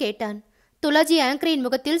எடுப்பிலேயே கேட்டான். துலாஜி ஆங்கரின்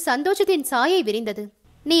முகத்தில் சந்தோஷத்தின் சாயை விரிந்தது.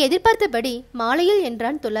 நீ எதிர்பார்த்தபடி மாலையில்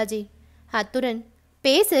என்றான் துலாஜி. அத்துடன்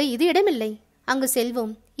பேச இது இடமில்லை, அங்கு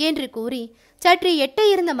செல்வோம் என்று கூறி சற்று எட்ட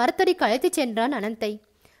இருந்த மரத்தடிக்கு அழைத்துச் சென்றான் அனந்தை.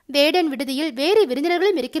 வேடன் விடுதியில் வேறு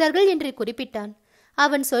விருந்தினர்களும் இருக்கிறார்கள் என்று குறிப்பிட்டான்.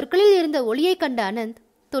 அவன் சொற்களில் இருந்த ஒளியை கண்ட அனந்த்,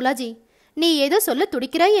 துலாஜி, நீ ஏதோ சொல்ல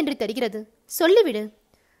துடிக்கிறாய் என்று தெரிகிறது, சொல்லிவிடு.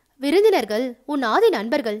 விருந்தினர்கள் உன் ஆதி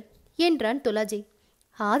நண்பர்கள் என்றான் துலாஜி.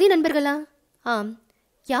 ஆதி நண்பர்களா? ஆம்.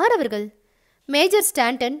 யார் அவர்கள்? Major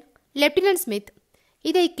Stanton, lieutenant Smith.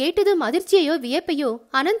 இதை கேட்டதும் அதிர்ச்சியையோ வியப்பையோ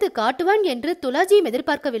அனந்த் காட்டுவான் என்று துலாஜியும்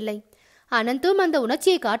எதிர்பார்க்கவில்லை. அனந்தும் அந்த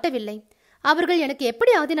உணர்ச்சியை காட்டவில்லை. அவர்கள் எனக்கு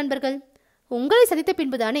எப்படி ஆதி நண்பர்கள்? உங்களை சந்தித்த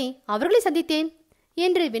பின்புதானே அவர்களை சந்தித்தேன்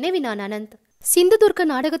என்று வினவினான் அனந்த். சிந்துதுர்க்க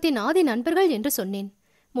நாடகத்தின் ஆதி நண்பர்கள் என்று சொன்னேன்.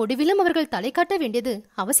 முடிவிலும் அவர்கள் தலை காட்ட வேண்டியது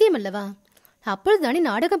அவசியமல்லவா? அப்பொழுதுதானே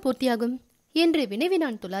நாடகம் பூர்த்தியாகும் என்று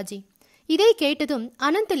வினவினான் துலாஜி. இதை கேட்டதும்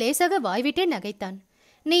அனந்த் லேசாக வாய்விட்டே நகைத்தான்.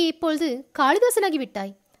 நீ இப்பொழுது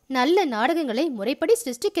காளிதாசனாகிவிட்டாய், நல்ல நாடகங்களை முறைப்படி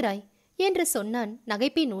சிருஷ்டிக்கிறாய் என்று சொன்னான்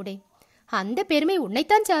நகைப்பினூடே. அந்த பெருமை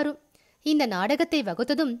உன்னைத்தான் சாரும். இந்த நாடகத்தை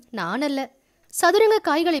வகுத்ததும் நான் அல்ல. சதுரங்க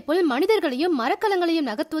காய்களைப் போல் மனிதர்களையும் மரக்கலங்களையும்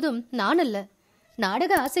நகர்த்துவதும் நான் அல்ல.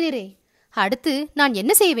 நாடக ஆசிரியரே, அடுத்து நான்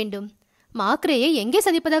என்ன செய்ய வேண்டும்? மாக்ரேயை எங்கே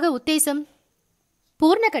சந்திப்பதாக உத்தேசம்?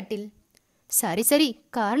 பூர்ணகட்டில். சரி சரி,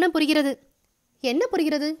 காரணம் புரிகிறது. என்ன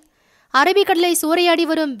புரிகிறது? அரபிக்கடலை சூறையாடி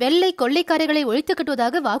வரும் வெள்ளை கொள்ளைக்காரர்களை ஒழித்து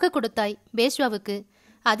கட்டுவதாக வாக்கு கொடுத்தாய் பேஷ்வாவுக்கு.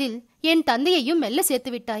 அதில் என் தந்தையையும் மெல்ல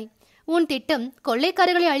சேர்த்துவிட்டாய். உன் திட்டம்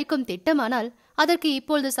கொள்ளைக்காரர்களை அழிக்கும் திட்டமானால் அதற்கு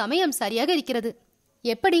இப்பொழுது சமயம் சரியாக இருக்கிறது.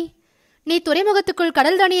 எப்படி? நீ துறைமுகத்துக்குள்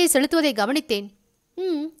கடல் ராணியை செலுத்துவதை கவனித்தேன்.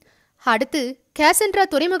 அடுத்து கேசன்ட்ரா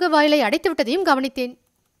துறைமுக வாயிலை அடைத்து விட்டதையும் கவனித்தேன்.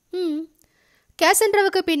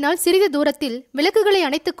 கேசன்ட்ராவுக்கு பின்னால் சிறிது தூரத்தில் விளக்குகளை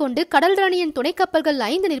அணைத்துக் கொண்டு கடல் ராணியின் துணை கப்பல்கள்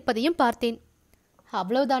 5 நிற்பதையும் பார்த்தேன்.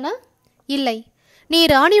 அவ்வளவுதானா? இல்லை, நீ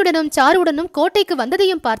ராணியுடனும் சாருடனும் கோட்டைக்கு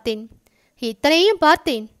வந்ததையும் பார்த்தேன். இத்தனையும்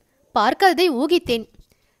பார்த்தேன். பார்க்காததை ஊகித்தேன்.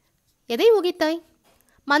 எதை ஊகித்தாய்?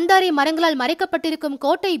 மந்தாரை மரங்களால் மறைக்கப்பட்டிருக்கும்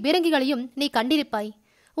கோட்டை பீரங்கிகளையும் நீ கண்டிருப்பாய்.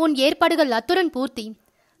 உன் ஏற்பாடுகள் அத்துடன் பூர்த்தி.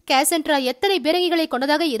 கேசன்ட்ரா எத்தனை பீரங்கிகளை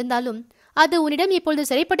கொண்டதாக இருந்தாலும் அது உன்னிடம் இப்பொழுது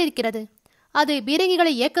சிறைப்பட்டிருக்கிறது. அது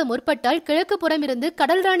பீரங்கிகளை இயக்க முற்பட்டால் கிழக்கு புறமிருந்து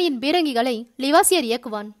கடல் ராணியின் பீரங்கிகளை லிவாசியர்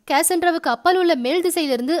இயக்குவான். கேசன்ட்ராவுக்கு அப்பால் உள்ள மேல்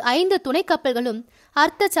திசையிலிருந்து 5 துணை கப்பல்களும்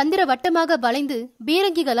அர்த்த சந்திர வட்டமாக வளைந்து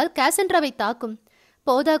பீரங்கிகளால் கேசன்ட்ராவை தாக்கும்.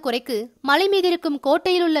 போதா குறைக்கு மலை மீதிருக்கும்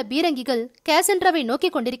கோட்டையில் உள்ள பீரங்கிகள் கேசன்ட்ராவை நோக்கி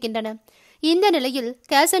கொண்டிருக்கின்றன. இந்த நிலையில்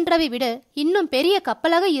கேசன்ட்ராவை விட இன்னும் பெரிய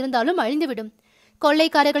கப்பலாக இருந்தாலும் அழிந்துவிடும்.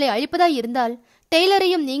 கொள்ளைக்காரர்களை அழிப்பதாய் இருந்தால்,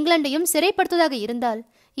 டெய்லரையும் இங்கிலாந்தையும் சிறைப்படுத்துவதாக இருந்தால்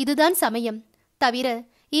இதுதான் சமயம். தவிர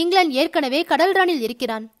இங்கிலாந்து ஏற்கனவே கடல் ராணில்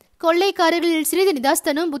இருக்கிறான். கொள்ளைக்காரர்களில் சிறிது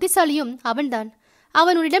நிதாஸ்தனும் புத்திசாலியும் அவன்தான்.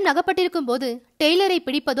 அவன் உன்னிடம் நகப்பட்டிருக்கும் போது டெய்லரை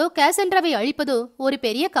பிடிப்பதோ கேசன்ட்ராவை அழிப்பதோ ஒரு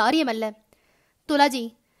பெரிய காரியமல்ல. துலாஜி,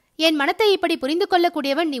 என் மனத்தை இப்படி புரிந்து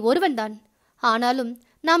கொள்ளக்கூடியவன் நீ ஒருவன்தான். ஆனாலும்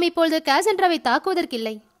நாம் இப்பொழுது காசண்ட்ராவை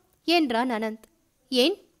தாக்குவதற்கில்லை என்றான் அனந்த்.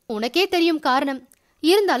 ஏன்? உனக்கே தெரியும் காரணம்.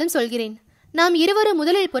 இருந்தாலும் சொல்கிறேன். நாம் இருவரும்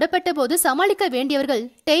முதலில் புறப்பட்ட போது சமாளிக்க வேண்டியவர்கள்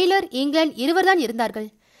டெய்லர், இங்கிலாந்து இருவர்தான் இருந்தார்கள்.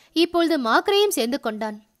 இப்பொழுது மாக்ரேயும் சேர்ந்து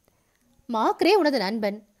கொண்டான். மாக்ரே உனது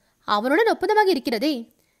நண்பன். அவனுடன் ஒப்பந்தமாக இருக்கிறதே.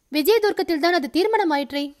 விஜயதுர்க்கத்தில் தான் அது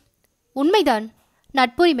தீர்மானமாயிற்றே. உண்மைதான்,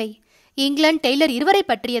 நட்புரிமை. இங்கிலாந்து, டெய்லர் இருவரை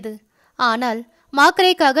பற்றியது. ஆனால்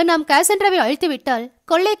மாக்ரேக்காக நாம் காசண்ட்ராவை அழித்துவிட்டால்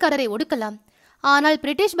கொள்ளைக்காரரை ஒடுக்கலாம். ஆனால்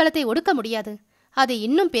பிரிட்டிஷ் பலத்தை ஒடுக்க முடியாது. அது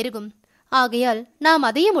இன்னும் பெருகும். ஆகையால் நாம்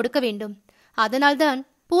அதையும் ஒடுக்க வேண்டும். அதனால்தான்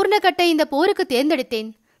பூர்ணகட்டை இந்த போருக்கு தேர்ந்தெடுத்தேன்.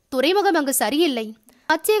 துறைமுகம் அங்கு சரியில்லை.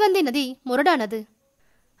 அச்சேகந்தி நதி முரடானது.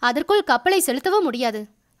 அதற்குள் கப்பலை செலுத்தவும் முடியாது.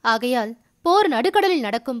 ஆகையால் போர் நடுக்கடலில்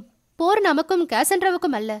நடக்கும். போர் நமக்கும்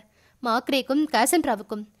காசண்ட்ராவுக்கும் அல்ல, மாக்ரேக்கும்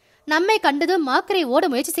காசண்ட்ராவுக்கும். நம்மை கண்டதும் மாக்ரே ஓட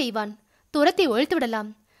முயற்சி செய்வான். துரத்தி ஒழித்து விடலாம்.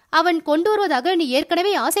 அவன் கொண்டு வருவதாக நீ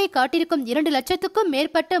ஏற்கனவே ஆசை காட்டிருக்கும் 2 லட்சத்துக்கும்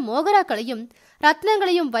மேற்பட்ட மோகராக்களையும்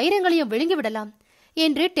ரத்னங்களையும் வைரங்களையும் விழுங்கிவிடலாம்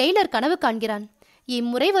என்று டெய்லர் கனவு காண்கிறான்.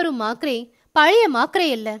 இம்முறை வரும் மாக்ரே பழைய மாக்ரே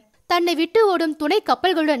அல்ல. தன்னை விட்டு ஓடும் துணை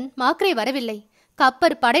கப்பல்களுடன் மாக்ரே வரவில்லை.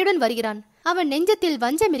 கப்பற் படையுடன் வருகிறான். அவன் நெஞ்சத்தில்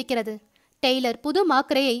வஞ்சம் இருக்கிறது. டெய்லர் புது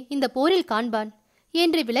மாக்ரேயை இந்த போரில் காண்பான்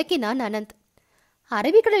என்று விளக்கினான் அனந்த்.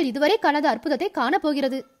 அரபிக்கடல் இதுவரை காணாத அற்புதத்தை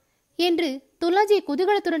காணப்போகிறது என்று துலாஜி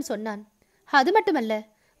குதூகலத்துடன் சொன்னான். அது மட்டுமல்ல,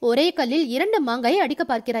 ஒரே கல்லில் 2 மாங்காயை அடிக்க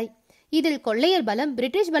பார்க்கிறாய். இதில் கொள்ளையர் பலம்,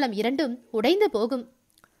 பிரிட்டிஷ் பலம் இரண்டும் உடைந்து போகும்.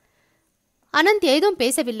 அனந்த் ஏதும்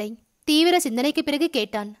பேசவில்லை. தீவிர சிந்தனைக்கு பிறகு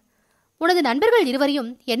கேட்டான். உனது நண்பர்கள் இருவரையும்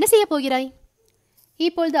என்ன செய்ய போகிறாய்?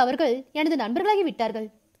 இப்பொழுது அவர்கள் எனது நண்பர்களாகி விட்டார்கள்.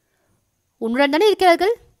 உன்னுடன் தானே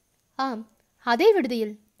இருக்கிறார்கள்? ஆம், அதே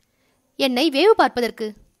விடுதியில். என்னை வேவு பார்ப்பதற்கு?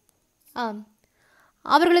 ஆம்.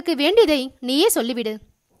 அவர்களுக்கு வேண்டியதை நீயே சொல்லிவிடு.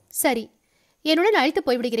 சரி, என்னுடன் அழைத்து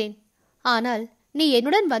போய்விடுகிறேன். ஆனால் நீ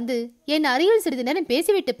என்னுடன் வந்து என் அருகில் சிறிது நேரம்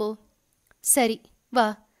பேசிவிட்டு போ. சரி, வா.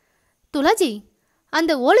 துலாஜி,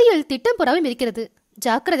 அந்த ஓலையில் திட்டம் புறாவும் இருக்கிறது,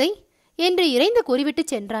 ஜாக்கிரதை என்று இறைந்து கூறிவிட்டு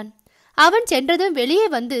சென்றான். அவன் சென்றதும் வெளியே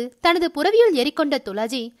வந்து தனது புறவியில் ஏறிக்கொண்ட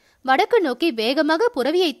துலாஜி வடக்கு நோக்கி வேகமாக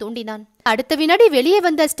புறவியை தூண்டினான். அடுத்த வினாடி வெளியே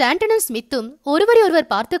வந்த ஸ்டாண்டனும் ஸ்மித்தும் ஒருவரை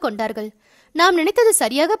ஒருவர் பார்த்து கொண்டார்கள். நாம் நினைத்தது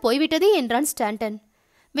சரியாக போய்விட்டதே என்றான் ஸ்டாண்டன்.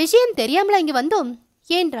 விஷயம் தெரியாமலா இங்கு வந்தோம்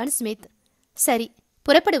என்றான் ஸ்மித். சரி,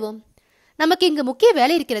 புறப்படுவோம். நமக்கு இங்கு முக்கிய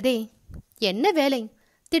வேலை இருக்கிறதே. என்ன வேலை?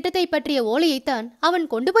 திட்டத்தை பற்றிய ஓலையைத்தான் அவன்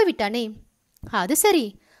கொண்டு போய் விட்டானே. அது சரி,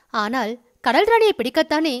 ஆனால் கடல் ராணியை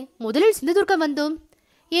பிடிக்கத்தானே முதலில் சிந்துதுர்க்கம் வந்தோம்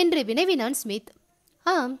என்று வினவினான் ஸ்மித்.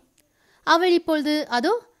 ஆம், அவள் இப்பொழுது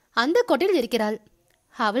அதோ அந்த கோட்டையில் இருக்கிறாள்.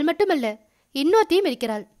 அவள் மட்டுமல்ல, இன்னொருத்தையும்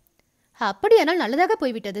இருக்கிறாள். அப்படியானால் நல்லதாக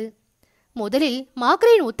போய்விட்டது. முதலில்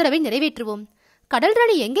மாக்ரேயின் உத்தரவை நிறைவேற்றுவோம். கடல்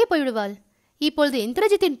ராணி எங்கே போய்விடுவாள்? இப்பொழுது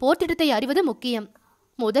இந்திரஜித்தின் போர் திட்டத்தை அறிவது முக்கியம்.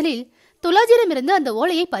 முதலில் துலாஜியிடமிருந்து அந்த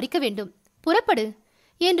ஓலையை பறிக்க வேண்டும். புறப்படு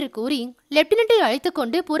என்று கூறி லெப்டினண்டை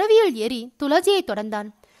அழைத்துக்கொண்டு புறவியில் ஏறி துலாஜியை தொடர்ந்தான்.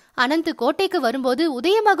 அனந்த் கோட்டைக்கு வரும்போது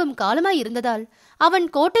உதயமாகும் காலமாய் இருந்ததால் அவன்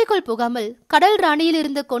கோட்டைக்குள் புகாமல் கடல்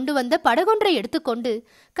ராணியிலிருந்து கொண்டு வந்த படகொன்றை எடுத்துக்கொண்டு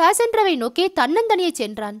காசண்ட்ராவை நோக்கி தன்னந்தனியே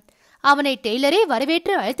சென்றான். அவனை டெய்லரே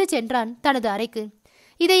வரவேற்று அழைத்துச் சென்றான் தனது அறைக்கு.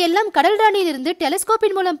 இதையெல்லாம் கடல் ராணியிலிருந்து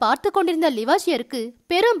டெலஸ்கோப்பின் மூலம் பார்த்து கொண்டிருந்த லிவாஷியருக்கு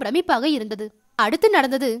பெரும் பிரமிப்பாக இருந்தது. அடுத்து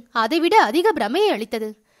நடந்தது அதைவிட அதிக பிரமையை அளித்தது.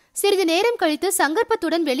 சிறிது நேரம் கழித்து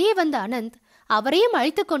சங்கற்பத்துடன் வெளியே வந்த அனந்த் அவரையும்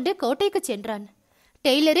அழைத்துக்கொண்டு கோட்டைக்கு சென்றான்.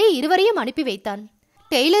 டெய்லரே இருவரையும் அனுப்பி வைத்தான்.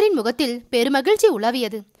 டெய்லரின் முகத்தில் பெருமகிழ்ச்சி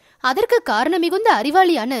உலாவியது. அதற்கு காரணம் மிகுந்த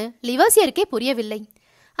அறிவாளியான லிவாசியருக்கே புரியவில்லை.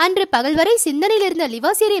 அன்று பகல் வரை சிந்தனையில் இருந்த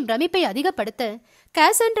லிவாசியரின் பிரமிப்பை அதிகப்படுத்த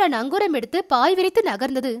காசண்ட்ரா நங்கூரம் எடுத்து பாய் விரித்து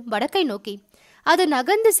நகர்ந்தது வடக்கை நோக்கி. அது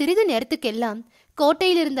நகர்ந்து சிறிது நேரத்துக்கெல்லாம்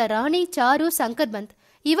கோட்டையில் இருந்த ராணி, சாரு, சங்கர்பந்த்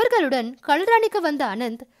இவர்களுடன் கல்ராணிக்கு வந்த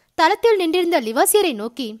அனந்த் தளத்தில் நின்றிருந்த லிவாசியரை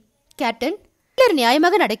நோக்கி, கேப்டன், டெய்லர்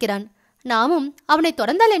நியாயமாக நடக்கிறான். நாமும் அவனை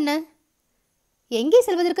தொடர்ந்தால் என்ன? எங்கே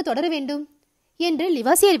செல்வதற்கு தொடர வேண்டும் என்று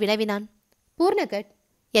லிவாசியர் வினவினான். பூர்ணகட்.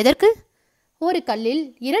 எதற்கு? ஒரு கல்லில்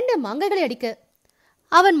 2 மாங்காய்களை அடிக்க.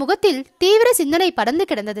 அவன் முகத்தில் தீவிர சிந்தனை பறந்து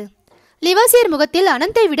கிடந்தது. லிவாசியர் முகத்தில்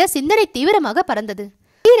அனந்தை விட சிந்தனை தீவிரமாக பறந்தது.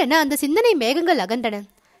 திடீரென அந்த சிந்தனை மேகங்கள் அகன்றன.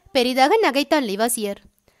 பெரிதாக நகைத்தான் லிவாசியர்.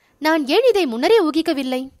 நான் ஏன் இதை முன்னரே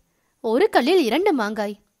ஊகிக்கவில்லை? ஒரு கல்லில் 2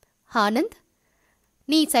 மாங்காய். ஆனந்த்,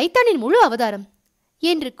 நீ சைத்தானின் முழு அவதாரம்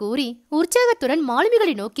என்று கூறி உற்சாகத்துடன்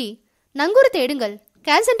மாலுமிகளை நோக்கி, நங்கூரத்தை எடுங்கள்,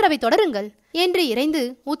 காசண்ட்ராவை தொடருங்கள் என்று இறைந்து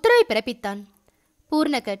உத்தரவை பிறப்பித்தான்.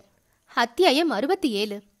 பூர்ணகட். அத்தியாயம்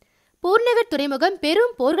 67. பூர்ணகட் துறைமுகம்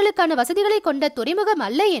பெரும் போர்களுக்கான வசதிகளை கொண்ட துறைமுகம்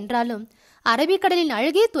அல்ல என்றாலும் அரபிக்கடலின்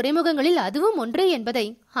அழகிய துறைமுகங்களில் அதுவும் ஒன்று என்பதை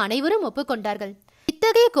அனைவரும் ஒப்புக்கொண்டார்கள்.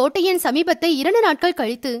 இத்தகைய கோட்டையின் சமீபத்தை 2 நாட்கள்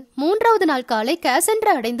கழித்து 3வது நாள் காலை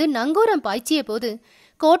காசண்ட்ரா அடைந்து நங்கூரம் பாய்ச்சிய போது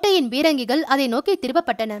கோட்டையின் பீரங்கிகள் அதை நோக்கி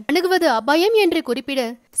திருப்பப்பட்டன. அணுகுவது அபாயம் என்று குறிப்பிட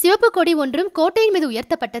சிவப்பு கொடி ஒன்றும் கோட்டையின் மீது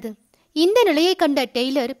உயர்த்தப்பட்டது. இந்த நிலையை கண்ட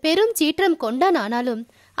டெய்லர் பெரும் சீற்றம் கொண்டான். ஆனாலும்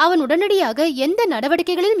அவன் உடனடியாக எந்த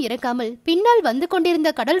நடவடிக்கைகளிலும் இறக்காமல் பின்னால் வந்து கொண்டிருந்த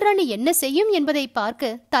கடல் ராணி என்ன செய்யும் என்பதை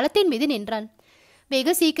பார்க்க தளத்தின் மீது நின்றான்.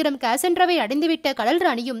 வெகு சீக்கிரம் காசண்ட்ராவை அடைந்துவிட்ட கடல்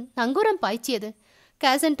ராணியும் நங்கூரம் பாய்ச்சியது.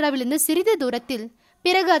 காசண்ட்ராவிலிருந்து சிறிது தூரத்தில்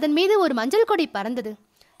பிறகு அதன் மீது ஒரு மஞ்சள் கொடி பறந்தது.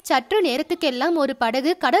 சற்று நேரத்துக்கெல்லாம் ஒரு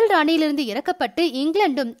படகு கடல் ராணியிலிருந்து இறக்கப்பட்டு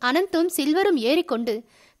இங்கிலாந்தும் அனந்தும் சில்வரும் ஏறிக்கொண்டு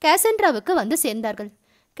காசண்ட்ராவுக்கு வந்து சேர்ந்தார்கள்.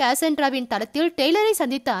 காசண்ட்ராவின் தளத்தில் டெய்லரை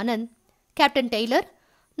சந்தித்த ஆனந்த், கேப்டன் டெய்லர்,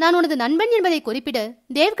 நான் உனது நண்பன் என்பதை குறிப்பிட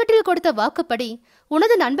தேவ்கட்டில் கொடுத்த வாக்குப்படி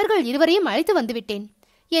உனது நண்பர்கள் இருவரையும் அழைத்து வந்துவிட்டேன்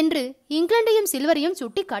என்று இங்கிலாந்தையும் சில்வரையும்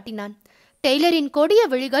சுட்டி காட்டினான். டெய்லரின் கொடிய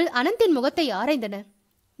விழிகள் அனந்தின் முகத்தை ஆராய்ந்தன.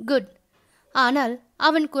 குட். ஆனால்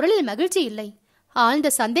அவன் குரலில் மகிழ்ச்சி இல்லை, ஆழ்ந்த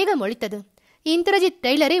சந்தேகம் ஒலித்தது. இந்திரஜித்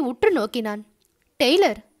டெய்லரை உற்று நோக்கினான்.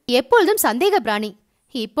 டெய்லர் எப்பொழுதும் சந்தேக பிராணி,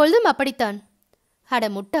 இப்பொழுதும் அப்படித்தான். அட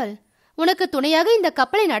முட்டாள், உனக்கு துணையாக இந்த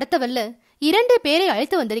கப்பலை நடத்தவல்ல 2 பேரை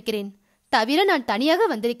அழைத்து வந்திருக்கிறேன், தவிர நான் தனியாக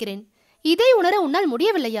வந்திருக்கிறேன். இதை உணர உன்னால்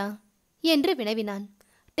முடியவில்லையா என்று வினவினான்.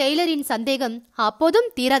 டெய்லரின் சந்தேகம்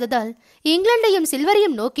அப்போதும் தீராததால் இங்கிலாந்தையும்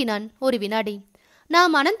சில்வரையும் நோக்கினான் ஒரு வினாடி.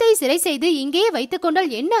 நாம் அனந்தை சிறை செய்து இங்கேயே வைத்துக்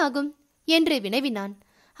கொண்டால் என்ன ஆகும் என்று வினவினான்.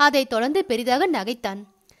 அதைத் தொடர்ந்து பெரிதாக நகைத்தான்.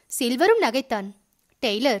 சில்வரும் நகைத்தான்.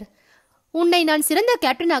 டெய்லர், உன்னை நான் சிறந்த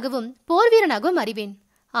கேப்டனாகவும் போர் வீரனாகவும் அறிவேன்,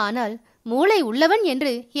 ஆனால் மூளை உள்ளவன்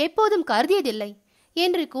என்று எப்போதும் கருதியதில்லை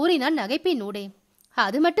என்று கூறினான் நகைப்பின் ஊடே.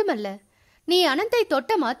 அது மட்டுமல்ல, நீ அனந்தை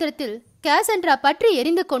தொட்ட மாத்திரத்தில் காசண்ட்ரா பற்றி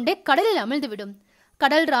எரிந்து கொண்டே கடலில் அமிழ்ந்துவிடும்.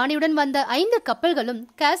 கடல் ராணியுடன் வந்த 5 கப்பல்களும்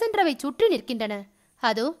காசண்ட்ராவை சுற்றி நிற்கின்றன.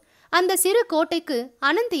 அதோ அந்த சிறு கோட்டைக்கு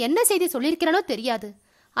அனந்த் என்ன செய்தி சொல்லியிருக்கிறானோ தெரியாது.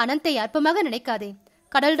 அனந்தை அற்பமாக நினைக்காதே,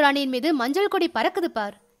 கடல் ராணியின் மீது மஞ்சள் கொடி பறக்குது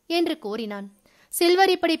பார் என்று கூறினான்.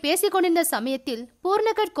 சில்வர் இப்படி பேசிக் கொண்டிருந்த சமயத்தில்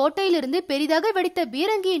பூர்ணகட் கோட்டையிலிருந்து பெரிதாக வெடித்த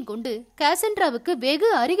பீரங்கியின் குண்டு காசண்ட்ராவுக்கு வெகு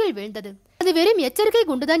அருகில் வீழ்ந்தது. அது வெறும் எச்சரிக்கை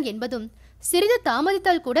குண்டுதான் என்பதும், சிறிது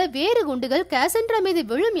தாமதித்தால் கூட வேறு குண்டுகள் காசண்ட்ரா மீது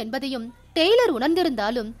விழும் என்பதையும் டெய்லர்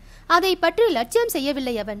உணர்ந்திருந்தாலும் அதை பற்றி லட்சியம்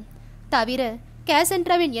செய்யவில்லை அவன். தவிர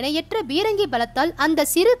காசண்ட்ராவின் இணையற்ற பீரங்கி பலத்தால் அந்த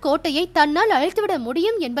சிறு கோட்டையை தன்னால் அழித்துவிட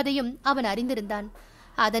முடியும் என்பதையும் அவன் அறிந்திருந்தான்.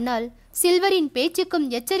 அதனால் சில்வரின் பேச்சுக்கும்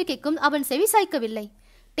எச்சரிக்கைக்கும் அவன் செவிசாய்க்கவில்லை.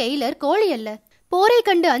 டெய்லர் கோழி அல்ல, போரை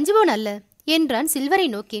கண்டு அஞ்சுவோன் அல்ல என்றான் சில்வரை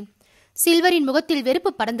நோக்கி. சில்வரின் முகத்தில்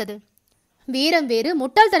வெறுப்பு படர்ந்தது. வீரம் வேறு,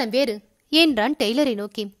 முட்டாள்தனம் வேறு என்றான் டெய்லரை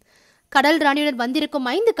நோக்கி. கடல் ராணியுடன் வந்திருக்கும்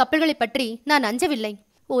 5 கப்பல்களை பற்றி நான் அஞ்சவில்லை.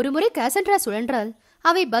 ஒருமுறை காசண்ட்ரா சுழன்றால்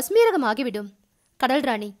அவை பஸ்மீரகம் ஆகிவிடும். கடல்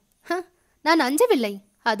ராணி, நான் அஞ்சவில்லை,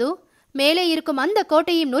 அதோ மேலே இருக்கும் அந்த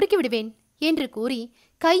கோட்டையையும் நொறுக்கி விடுவேன் என்று கூறி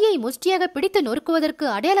கையை முஷ்டியாக பிடித்து நொறுக்குவதற்கு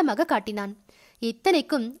அடையாளமாக காட்டினான்.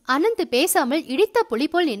 இத்தனைக்கும் அனந்த் பேசாமல் இடித்த புலி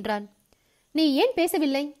போல் நின்றான். நீ ஏன்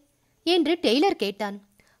பேசவில்லை என்று டெய்லர் கேட்டான்.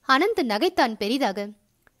 அனந்த் நகைத்தான் பெரிதாக.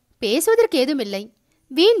 பேசுவதற்கு ஏதுமில்லை,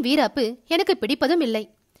 வீண் வீராப்பு எனக்கு பிடிப்பதும் இல்லை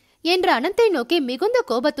என்று அனந்தை நோக்கி மிகுந்த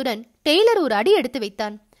கோபத்துடன் டெய்லர் ஒரு அடி எடுத்து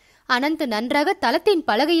வைத்தான். அனந்த் நன்றாக தளத்தின்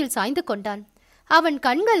பலகையில் சாய்ந்து கொண்டான். அவன்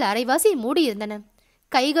கண்கள் அரைவாசி மூடியிருந்தன,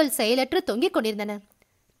 கைகள் செயலற்று தொங்கிக் கொண்டிருந்தன.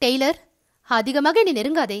 டெய்லர், அதிகமாக நீ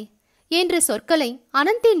நெருங்காதே என்று சொற்களை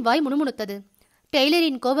அனந்தின் வாய் முணுமுணுத்தது.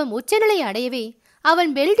 டெய்லரின் கோபம் உச்சநிலை அடையவே அவன்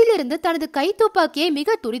பெல்ட்டிலிருந்து தனது கை துப்பாக்கியை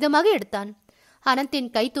மிக துரிதமாக எடுத்தான். அனந்தின்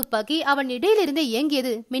கை துப்பாக்கி அவன் இடையிலிருந்து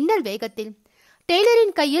இயங்கியது மின்னல் வேகத்தில்.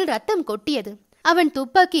 டெய்லரின் கையில் ரத்தம் கொட்டியது. அவன்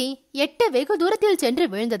துப்பாக்கி எட்ட வெகு தூரத்தில் சென்று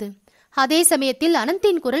விழுந்தது. அதே சமயத்தில்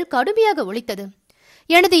அனந்தின் குரல் கடுமையாக ஒலித்தது.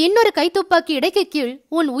 எனது இன்னொரு கை துப்பாக்கி இடைக்கு கீழ்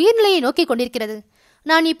உன் உயிர்நிலையை நோக்கி கொண்டிருக்கிறது.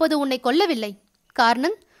 நான் இப்போது உன்னை கொல்லவில்லை.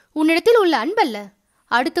 காரணம் உன்னிடத்தில் உள்ள அன்பல்ல.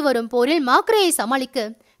 அடுத்து வரும் போரில் மாக்ரேயை சமாளிக்க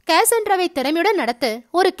காசண்ட்ராவை திறமையுடன் நடத்த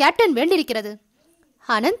ஒரு கேப்டன் வேண்டியிருக்கிறது.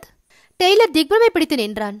 அனந்த், டெய்லர் திக்பமை பிடித்து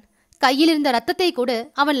நின்றான். கையில் இருந்த ரத்தத்தை கூட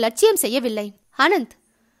அவன் லட்சியம் செய்யவில்லை. Anand,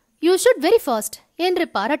 you should very fast என்று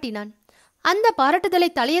பாராட்டினான். அந்த பாராட்டுதலை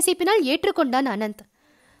தலையசைப்பினால் ஏற்றுக்கொண்டான் அனந்த்.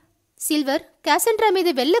 சில்வர், காசண்ட்ரா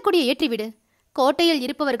மீது வெள்ளக்கொடியை ஏற்றிவிடு. கோட்டையில்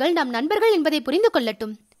இருப்பவர்கள் நம் நண்பர்கள் என்பதை புரிந்து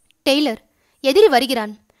கொள்ளட்டும். டெய்லர், எதிரி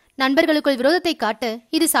வருகிறான். நண்பர்களுக்குள் விரோதத்தை காட்ட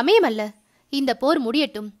இது சமயம் அல்ல. இந்த போர்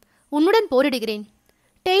முடியட்டும். உன்னுடன் போரிடுகிறேன்.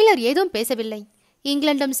 டெய்லர் ஏதும் பேசவில்லை.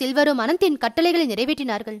 இங்கிலாந்தும் சில்வரும் அனந்தின் கட்டளைகளை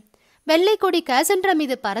நிறைவேற்றினார்கள். வெள்ளை கொடி காசண்ட்ரா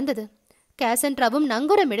மீது பறந்தது. காசண்ட்ராவும்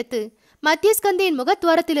நங்கூரம் எடுத்து மத்தியஸ்கந்தியின்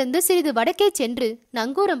முகத்வாரத்திலிருந்து சிறிது வடக்கே சென்று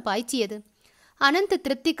நங்கூரம் பாய்ச்சியது. அனந்த்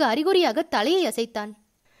திருப்திக்கு அறிகுறியாக தலையை அசைத்தான்.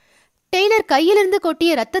 டெய்லர் கையிலிருந்து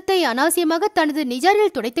கொட்டிய ரத்தத்தை அனாவசியமாக தனது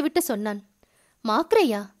நிஜாரில் துடைத்துவிட்டு சொன்னான்.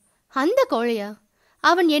 மாக்ரேயா? அந்த கோழையா?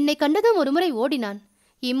 அவன் என்னை கண்டதும் ஒருமுறை ஓடினான்.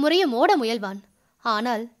 இம்முறையும் ஓட முயல்வான்.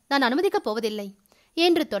 ஆனால் நான் அனுமதிக்கப் போவதில்லை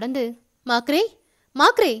என்று தொடர்ந்து, மாக்ரே,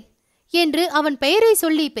 மாக்ரே என்று அவன் பெயரை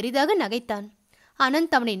சொல்லி பெரிதாக நகைத்தான்.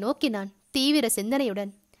 அனந்த் அவனை நோக்கினான் தீவிர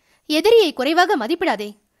சிந்தனையுடன். எதிரியை குறைவாக மதிப்பிடாதே.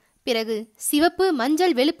 பிறகு சிவப்பு,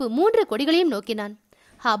 மஞ்சள், வெளுப்பு 3 கொடிகளையும் நோக்கினான்.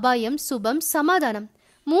 அபாயம், சுபம், சமாதானம்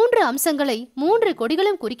 3 அம்சங்களை 3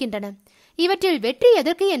 கொடிகளும் குறிக்கின்றன. இவற்றில் வெற்றி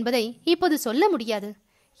எதற்கு என்பதை இப்போது சொல்ல முடியாது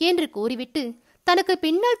என்று கூறிவிட்டு தனக்கு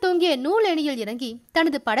பின்னால் தொங்கிய நூலணியில் இறங்கி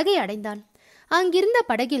தனது படகை அடைந்தான். அங்கிருந்த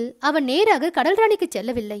படகில் அவன் நேராக கடல்ராணிக்கு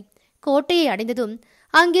செல்லவில்லை. கோட்டையை அடைந்ததும்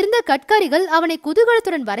அங்கிருந்த கட்காரிகள் அவனை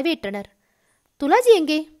குதூகலத்துடன் வரவேற்றனர். துலாஜி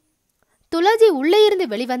எங்கே? துலாஜி உள்ளே இருந்து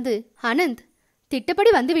வெளிவந்து, அனந்த்,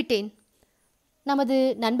 திட்டப்படி வந்துவிட்டேன். நமது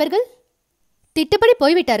நண்பர்கள் திட்டப்படி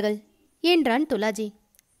போய்விட்டார்கள் என்றான் துலாஜி.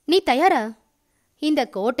 நீ தயாரா? இந்த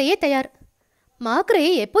கோட்டையே தயார்.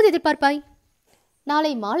 மாக்ரையை எப்போது எதிர்பார்ப்பாய்?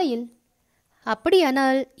 நாளை மாலையில்.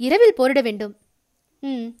 அப்படியானால் இரவில் போரிட வேண்டும்.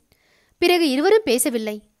 பிறகு இருவரும்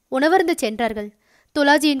பேசவில்லை. உணவருந்து சென்றார்கள்.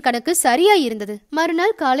 துலாஜியின் கணக்கு சரியாயிருந்தது.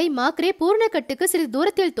 மறுநாள் காலை மாக்ரே பூர்ணக்கட்டுக்கு சிறிது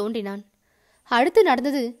தூரத்தில் தோன்றினான். அடுத்து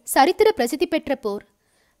நடந்தது சரித்திர பிரசித்தி பெற்ற போர்.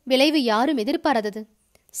 விளைவு யாரும் எதிர்பாராதது.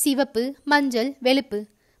 சிவப்பு, மஞ்சள், வெளுப்பு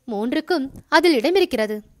 3க்கும் அதில்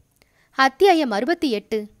இடமிருக்கிறது. அத்தியாயம்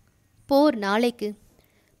 68. போர் நாளைக்கு.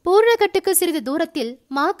 பூர்ணக்கட்டுக்கு சிறிது தூரத்தில்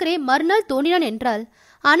மாக்ரே மறுநாள் தோன்றினான் என்றால்,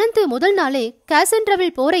 அனந்த் முதல் நாளே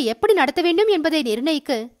காசன்ட்ராவில் போரை எப்படி நடத்த வேண்டும் என்பதை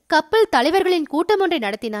நிர்ணயிக்க கப்பல் தலைவர்களின் கூட்டம் ஒன்றை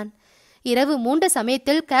நடத்தினான். இரவு 3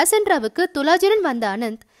 சமயத்தில் காசன்ட்ராவுக்கு துலாஜியுடன் வந்த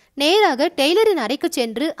அனந்த் நேராக டெய்லரின் அறைக்கு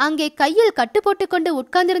சென்று அங்கே கையில் கட்டு போட்டுக்கொண்டு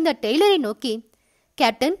உட்கார்ந்திருந்த டெய்லரை நோக்கி,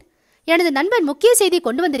 கேப்டன், எனது நண்பன் முக்கிய செய்தி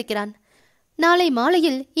கொண்டு வந்திருக்கிறான். நாளை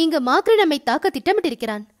மாலையில் இங்கு மாக்ரே நம்மை தாக்க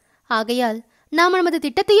திட்டமிட்டிருக்கிறான். ஆகையால் நாம் நமது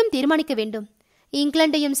திட்டத்தையும் தீர்மானிக்க வேண்டும்.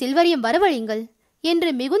 இங்கிலாந்தையும் சில்வரையும் வரவழையுங்கள் என்று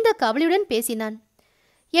மிகுந்த கவலையுடன் பேசினான்.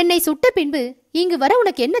 என்னை சுட்ட பின்பு இங்கு வர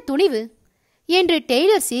உனக்கு என்ன துணிவு என்று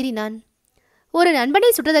டெய்லர் சீறினான். ஒரு நண்பனை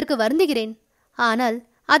சுட்டதற்கு வருந்துகிறேன். ஆனால்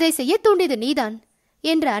அதை செய்ய தூண்டியது நீதான்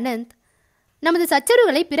என்ற அனந்த், நமது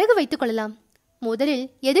சச்சரவுகளை பிறகு வைத்துக் கொள்ளலாம். முதலில்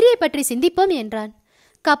எதிரியை பற்றி சிந்திப்போம் என்றான்.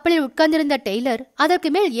 கப்பலில் உட்கார்ந்திருந்த டெய்லர் அதற்கு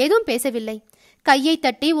மேல் ஏதும் பேசவில்லை. கையை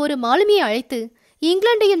தட்டி ஒரு மாலுமியை அழைத்து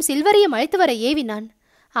இங்கிலாந்தையும் சில்வரையும் அழைத்து வர ஏவினான்.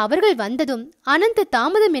 அவர்கள் வந்ததும் அனந்த்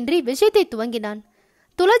தாமதமின்றி விஷயத்தை துவங்கினான்.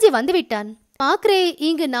 துலாஜி வந்துவிட்டான். மாக்ரே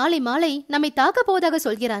இங்கு நாளை மாலை நம்மை தாக்கப் போவதாக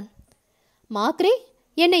சொல்கிறான். மாக்ரே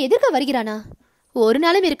என்னை எதிர்க்க வருகிறானா? ஒரு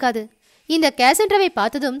நாளும் இருக்காது. இந்த காசன்ட்ராவை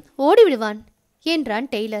பார்த்ததும் ஓடிவிடுவான் என்றான்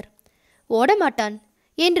டெய்லர். ஓடமாட்டான்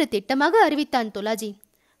என்று திட்டமாக அறிவித்தான் துலாஜி.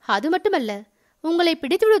 அது மட்டுமல்ல, உங்களை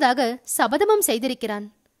பிடித்துவிடுவதாக சபதமும் செய்திருக்கிறான்.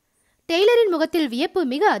 டெய்லரின் முகத்தில் வியப்பு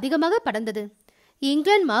மிக அதிகமாக படர்ந்தது.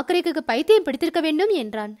 இங்கிலாந்து மாக்ரேக்கு பைத்தியம் பிடித்திருக்க வேண்டும்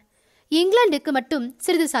என்றான். இங்கிலாந்துக்கு மட்டும்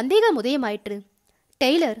சிறிது சந்தேகம் உதயமாயிற்று.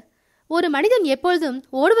 டெய்லர், ஒரு மனிதன் எப்பொழுதும்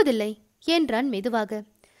ஓடுவதில்லை என்றான் மெதுவாக.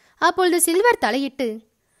 அப்பொழுது சில்வர் தலையிட்டு,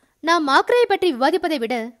 நாம் மாக்ரேயை பற்றி விவாதிப்பதை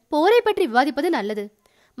விட போரை பற்றி விவாதிப்பது நல்லது.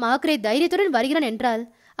 மாக்ரே தைரியத்துடன் வருகிறான் என்றால்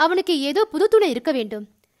அவனுக்கு ஏதோ புது துணை இருக்க வேண்டும்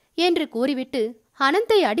என்று கூறிவிட்டு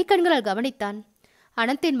அனந்தை அடிக்கண்களால் கவனித்தான்.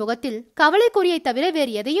 அனந்தின் முகத்தில் கவலைக்குறியை தவிர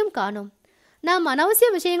வேறு எதையும் காணோம். நாம் அனாவசிய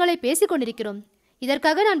விஷயங்களை பேசிக் கொண்டிருக்கிறோம்.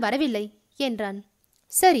 இதற்காக நான் வரவில்லை என்றான்.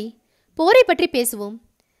 சரி, போரை பற்றி பேசுவோம்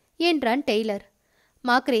என்றான் டெய்லர்.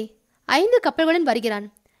 மாக்ரே 5 கப்பல்களுடன் வருகிறான்.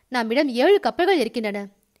 நம்மிடம் 7 கப்பல்கள் இருக்கின்றன.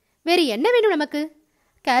 வேறு என்ன வேண்டும் நமக்கு?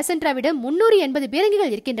 காசன்ட்ராவிடம் 380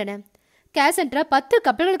 பீரங்கிகள் இருக்கின்றன. காசன்ட்ரா 10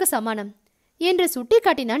 கப்பல்களுக்கு சமானம் என்று சுட்டி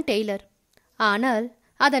காட்டினான் டெய்லர். ஆனால்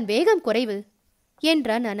அதன் வேகம் குறைவு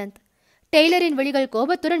என்றான் அனந்த். டெய்லரின் விழிகள்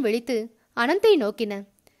கோபத்துடன் விழித்து அனந்தை நோக்கின.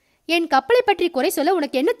 என் கப்பலை பற்றி குறை சொல்ல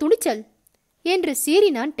உனக்கு என்ன துணிச்சல் என்று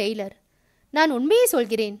சீறினான் டெய்லர். நான் உண்மையை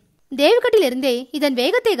சொல்கிறேன். தேவகட்டிலிருந்தே இதன்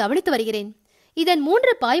வேகத்தை கவனித்து வருகிறேன். இதன்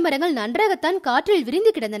 3 பாய்மரங்கள் நன்றாகத்தான் காற்றில்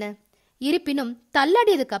விரிந்து கிடந்தன. இருப்பினும்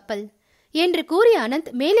தள்ளாடியது கப்பல் என்று கூறிய அனந்த்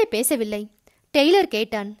மேலே பேசவில்லை. டெய்லர்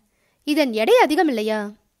கேட்டான், இதன் எடை அதிகமில்லையா?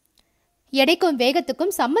 எடைக்கும்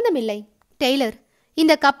வேகத்துக்கும் சம்பந்தமில்லை. டெய்லர்,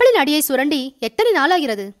 இந்த கப்பலின் அடியை சுரண்டி எத்தனை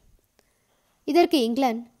நாளாகிறது? இதற்கு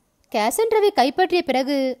இங்கிலாந்து காசன்ட்ராவை கைப்பற்றிய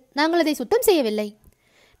பிறகு நாங்கள் அதை சுத்தம் செய்யவில்லை.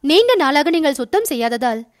 நீண்ட நாளாக நீங்கள் சுத்தம்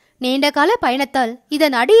செய்யாததால், நீண்ட கால பயணத்தால்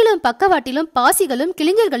இதன் அடியிலும் பக்கவாட்டிலும் பாசிகளும்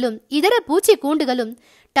கிளிஞ்சல்களும் இதர பூச்சி கூண்டுகளும்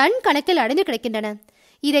டன் கணக்கில் அடைந்து கிடக்கின்றன.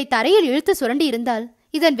 இதை தரையில் இழுத்து சுரண்டி இருந்தால்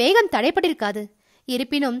இதன் வேகம் தடைப்பட்டிருக்காது.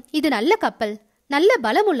 இருப்பினும் இது நல்ல கப்பல், நல்ல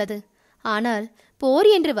பலம் உள்ளது. ஆனால் போர்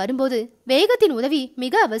என்று வரும்போது வேகத்தின் உதவி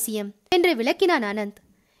மிக அவசியம் என்று விளக்கினான் ஆனந்த்.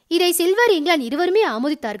 இதை சில்வர், இங்கிலாந்து இருவருமே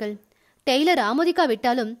ஆமோதித்தார்கள். டெய்லர்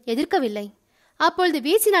ஆமோதிக்காவிட்டாலும் எதிர்க்கவில்லை. அப்பொழுது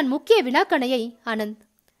வீசினான் முக்கிய வினாக்கணையை ஆனந்த்.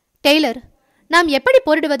 டெய்லர், நாம் எப்படி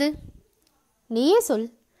போரிடுவது? நீயே சொல்.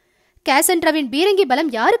 காசன்ட்ராவின் பீரங்கி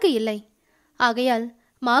பலம் யாருக்கு இல்லை? ஆகையால்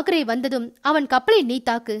மாக்ரே வந்ததும் அவன் கப்பலை நீ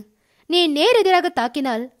தாக்கு. நீ நேர் எதிராக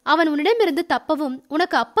தாக்கினால் அவன் உன்னிடமிருந்து தப்பவும்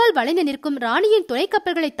உனக்கு அப்பால் வளைந்து நிற்கும் ராணியின் துணை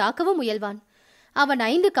கப்பல்களை தாக்கவும் முயல்வான். அவன்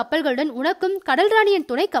 5 கப்பல்களுடன் உனக்கும் கடல் ராணியின்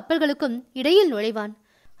துணை கப்பல்களுக்கும் இடையில் நுழைவான்.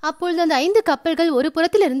 அப்பொழுது அந்த 5 கப்பல்கள் ஒரு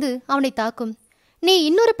புறத்திலிருந்து அவனை தாக்கும். நீ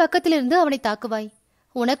இன்னொரு பக்கத்திலிருந்து அவனை தாக்குவாய்.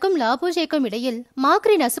 உனக்கும் லாபூஷேக்கும் இடையில்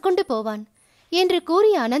மாக்ரே நசுக்கொண்டு போவான். என்று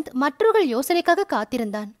கூறிய அனந்த் மற்றவர்கள் யோசனைக்காக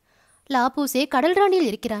காத்திருந்தான். லாபூசே கடல் ராணியில்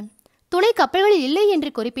இருக்கிறான், துணை கப்பல்களில் இல்லை என்று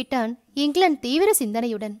குறிப்பிட்டான் இங்கிலாந்து தீவிர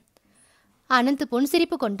சிந்தனையுடன். அனந்த்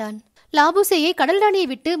பொன்சிரிப்பு கொண்டான். லாபூசேயை கடல் ராணியை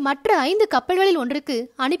விட்டு மற்ற 5 கப்பல்களில் ஒன்றுக்கு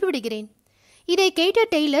அனுப்பிவிடுகிறேன். இதை கேட்ட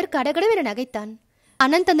டெய்லர் கடகடவென நகைத்தான்.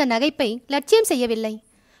 அனந்த் அந்த நகைப்பை லட்சியம் செய்யவில்லை.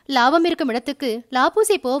 லாபம் இருக்கும் இடத்துக்கு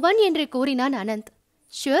லாபூசே போவான் என்று கூறினான் அனந்த்.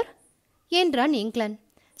 ஷுர் என்றான் இங்கிலாந்து.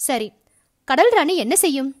 சரி, கடல் ராணி என்ன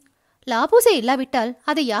செய்யும்? லாபூசே இல்லாவிட்டால்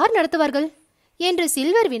அதை யார் நடத்துவார்கள் என்று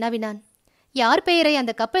சில்வர் வினாவினான். யார் பெயரை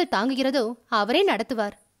அந்த கப்பல் தாங்குகிறதோ அவரே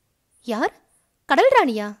நடத்துவார். யார்? கடல்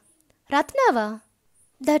ராணியா? ரத்னாவா?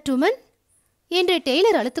 தட் உமன் என்று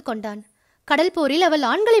டெய்லர் அழுத்து கொண்டான். கடல் போரில் அவள்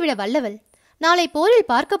ஆண்களை விட வல்லவள். நாளை போரில்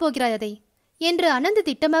பார்க்க போகிறாய் அதை என்று அனந்த்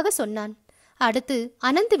திட்டமாக சொன்னான். அடுத்து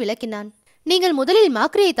அனந்த் விளக்கினான். நீங்கள் முதலில்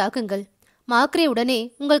மாக்ரேயை தாக்குங்கள். மாக்ரே உடனே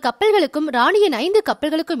உங்கள் கப்பல்களுக்கும் ராணியின் 5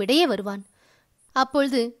 கப்பல்களுக்கும் இடையே வருவான்.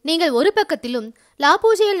 அப்பொழுது நீங்கள் ஒரு பக்கத்திலும்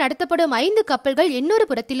லாபூசேயில் நடத்தப்படும் 5 கப்பல்கள் இன்னொரு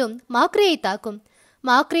புறத்திலும் மாக்ரேயை தாக்கும்.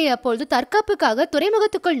 மாக்ரே அப்பொழுது தற்காப்புக்காக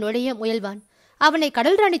துறைமுகத்துக்குள் நுழைய முயல்வான். அவனை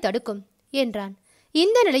கடல் ராணி தடுக்கும் என்றான்.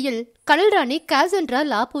 இந்த நிலையில் கடல் ராணி, காசன்ட்ரா,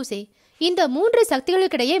 லாபூசே இந்த 3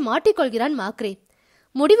 சக்திகளுக்கிடையே மாட்டிக்கொள்கிறான் மாக்ரே.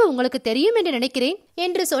 முடிவு உங்களுக்கு தெரியும் என்று நினைக்கிறேன்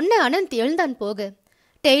என்று சொன்ன அனந்த் எழுந்தான் போக.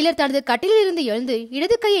 டெய்லர் தனது கட்டிலிருந்து எழுந்து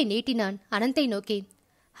இடது கையை நீட்டினான் அனந்தை நோக்கி.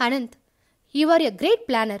 Anand, you are a great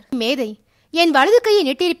planar. மேதை. என் வலது கையை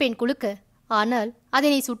நீட்டியிருப்பேன் குலுக்க, ஆனால் அதை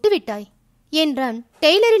நீ சுட்டுவிட்டாய் என்றான்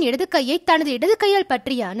டெய்லரின் இடது கையை தனது இடது கையால்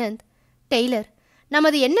பற்றிய அனந்த். டெய்லர்,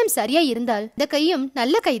 நமது எண்ணம் சரியாய் இருந்தால் இந்த கையும்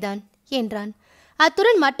நல்ல கைதான் என்றான்.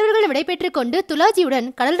 அத்துடன் மற்றவர்களும் விடைபெற்றுக் கொண்டு துலாஜியுடன்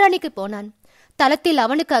கடல்ராணிக்கு போனான். தளத்தில்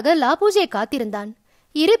அவனுக்காக லாபூசே காத்திருந்தான்,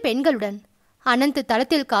 2 பெண்களுடன். அனந்த்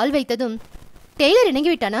தளத்தில் கால் வைத்ததும், டெய்லர்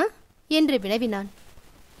இணங்கிவிட்டானா என்று வினவினான்.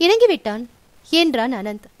 இணங்கிவிட்டான் என்றான்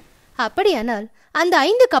அனந்த். அப்படியானால் அந்த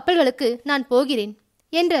 5 கப்பல்களுக்கு நான் போகிறேன்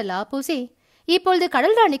என்ற லாபூசே, இப்பொழுது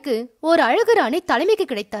கடல் ராணிக்கு ஓர் அழகு ராணி தலைமைக்கு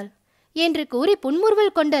கிடைத்தாள் என்று கூறி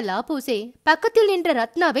புன்முறுவல் கொண்ட லாபூசே பக்கத்தில் நின்ற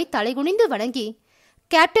ரத்னாவை தலைகுனிந்து வணங்கி,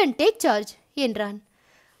 கேப்டன் டேக் சார்ஜ் என்றான்.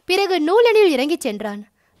 பிறகு நூலணியில் இறங்கிச் சென்றான்.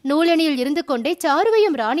 நூலணியில் இருந்து கொண்டே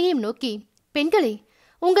சாருவையும் ராணியையும் நோக்கி, பெண்களே,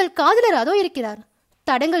 உங்கள் காதலர் அதோ இருக்கிறார்,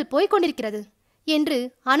 தடங்கள் போய்க் கொண்டிருக்கிறது என்று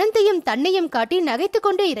அனந்தையும் தன்னையும் காட்டி நகைத்து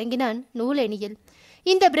கொண்டே இறங்கினான் நூலணியில்.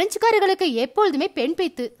 இந்த பிரெஞ்சுக்காரர்களுக்கு எப்பொழுதுமே பெண்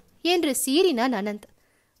பேத்து என்று சீறினான் அனந்த்.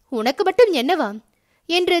 உனக்கு மட்டும் என்னவாம்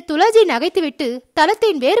என்று துலாஜி நகைத்துவிட்டு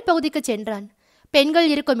தளத்தின் வேறு பகுதிக்கு சென்றான். பெண்கள்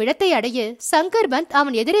இருக்கும் இடத்தை அடைய சங்கர் பந்த்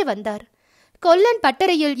அவன் எதிரே வந்தார். கொல்லன்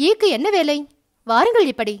பட்டறையில் ஈக்கு என்ன வேலை? வாருங்கள்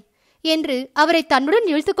இப்படி என்று அவரை தன்னுடன்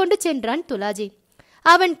இழுத்து கொண்டு சென்றான் துலாஜி.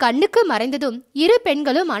 அவன் கண்ணுக்கு மறைந்ததும் 2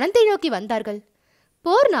 பெண்களும் அனந்தை நோக்கி வந்தார்கள்.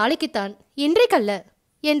 போர் நாளைக்குத்தான், இன்றைக்கல்ல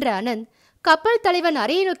என்ற அனந்த் கப்பல் தலைவன்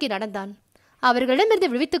அறையை நோக்கி நடந்தான். அவர்களிடமிருந்து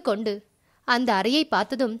விடுவித்துக் கொண்டு அந்த அறையை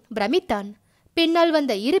பார்த்ததும் பிரமித்தான். பின்னால்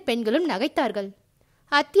வந்த 2 பெண்களும் நகைத்தார்கள்.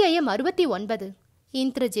 அத்தியாயம் 69.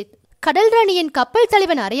 இந்திரஜித். கடல் ராணியின் கப்பல்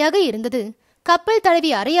தலைவன் அறையாக இருந்தது கப்பல் தலைவி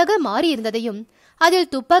அறையாக மாறியிருந்ததையும், அதில்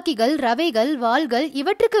துப்பாக்கிகள், ரவைகள், வாள்கள்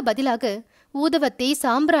இவற்றுக்கு பதிலாக ஊதவத்தி,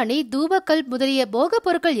 சாம்பிராணி, தூபக்கல் முதலிய போகப்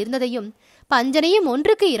பொருட்கள் இருந்ததையும், பஞ்சனையும்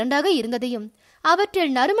 1க்கு 2ஆக இருந்ததையும்,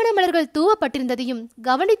 அவற்றில் நறுமண மலர்கள் தூவப்பட்டிருந்ததையும்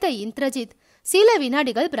கவனித்த இந்திரஜித் சில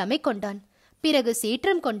வினாடிகள் பிரமை கொண்டான். பிறகு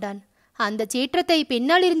சீற்றம் கொண்டான். அந்த சீற்றத்தை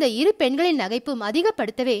பின்னால் இருந்த 2 பெண்களின் நகைப்பும்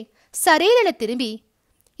அதிகப்படுத்தவே சரேலென திரும்பி,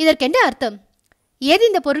 இதற்கென்ன அர்த்தம்? ஏது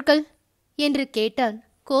இந்த பொருட்கள் என்று கேட்டான்.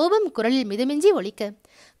 கோபம் குரலில் மிதமிஞ்சி ஒலிக்க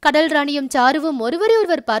கடல் ராணியும் சாருவும் ஒருவரை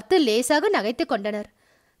ஒருவர் பார்த்து லேசாக நகைத்து கொண்டனர்.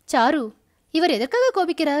 சாரு, இவர் எதற்காக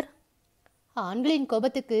கோபிக்கிறார்? ஆண்களின்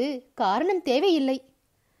கோபத்துக்கு காரணம் தேவையில்லை.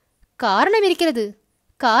 காரணம் இருக்கிறது.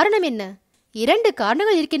 காரணம் என்ன? 2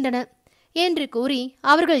 காரணங்கள் இருக்கின்றன என்று கூறி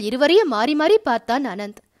அவர்கள் இருவரையும் மாறி மாறி பார்த்தான்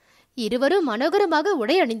அனந்த். இருவரும் மனோகரமாக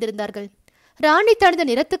உடை அணிந்திருந்தார்கள். ராணி தனது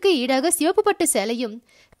நிறத்துக்கு ஈடாக சிவப்பு பட்டு சேலையும்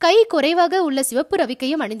கை குறைவாக உள்ள சிவப்பு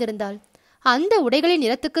ரவிக்கையும் அணிந்திருந்தாள். அந்த உடைகளின்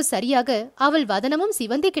நிறத்துக்கு சரியாக அவள் வதனமும்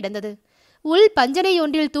சிவந்தி கிடந்தது. உள் பஞ்சனை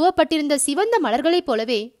ஒன்றில் தூவப்பட்டிருந்த சிவந்த மலர்களைப்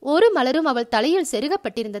போலவே ஒரு மலரும் அவள் தலையில்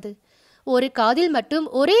செருகப்பட்டிருந்தது. ஒரு காதில் மட்டும்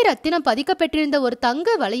ஒரே ரத்தினம் பதிக்கப்பட்டிருந்த ஒரு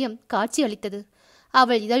தங்க வளையம் காட்சி அளித்தது.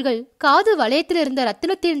 அவள் இதழ்கள் காது வளையத்தில் இருந்த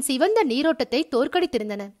ரத்தினத்தின் சிவந்த நீரோட்டத்தை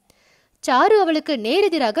தோற்கடித்திருந்தன. சாரு அவளுக்கு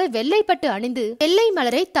நேரெதிராக வெள்ளைப்பட்டு அணிந்து வெள்ளை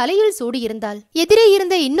மலரை தலையில் சூடியிருந்தாள். எதிரே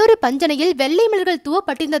இருந்த இன்னொரு பஞ்சனையில் வெள்ளை மலர்கள்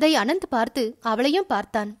தூவப்பட்டிருந்ததை அனந்த் பார்த்து அவளையும்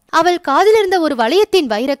பார்த்தான். அவள் காதில் இருந்த ஒரு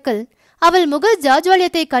வளையத்தின் வைரக்கல் அவள் முக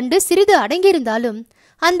ஜாஜ்வாலியத்தை கண்டு சிறிது அடங்கியிருந்தாலும்,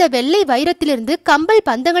 அந்த வெள்ளை வைரத்திலிருந்து கம்பல்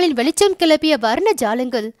பந்தங்களின் வெளிச்சம் கிளப்பிய வர்ண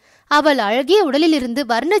ஜாலங்கள் அவள் அழகிய உடலிலிருந்து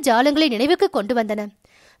வர்ண ஜாலங்களை நினைவுக்கு கொண்டு வந்தன.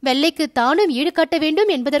 வெள்ளைக்கு தானும் ஈடுகாட்ட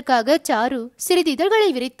வேண்டும் என்பதற்காக சாரு சிறிது இதழ்களை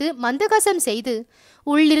விரித்து மந்தகாசம் செய்து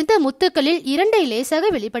உள்ளிருந்த முத்துக்களில் 2 லேசாக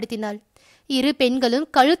வெளிப்படுத்தினாள். 2 பெண்களும்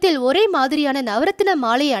கழுத்தில் ஒரே மாதிரியான நவரத்தின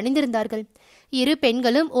மாலையை அணிந்திருந்தார்கள். இரு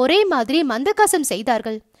பெண்களும் ஒரே மாதிரி மந்தகாசம்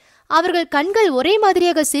செய்தார்கள். அவர்கள் கண்கள் ஒரே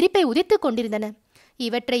மாதிரியாக சிரிப்பை உதித்துக் கொண்டிருந்தன.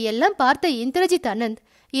 இவற்றை எல்லாம் பார்த்த இந்திரஜித் அனந்த்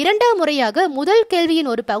இரண்டாம் முறையாக முதல் கேள்வியின்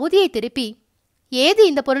ஒரு பகுதியை திருப்பி, ஏது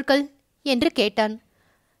இந்த பொருட்கள் என்று கேட்டான்.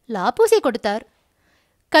 லாப்பூசை கொடுத்தார்.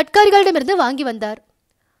 கட்காரிகளிடமிருந்து வாங்கி வந்தார்.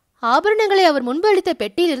 ஆபரணங்களை அவர் முன்பு அளித்த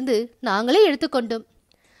பெட்டியிலிருந்து நாங்களே எடுத்துக்கொண்டோம்.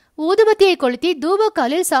 ஊதுபத்தியை கொளுத்தி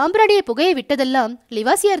தூபக்காலில் சாம்பிராணியை புகையை விட்டதெல்லாம்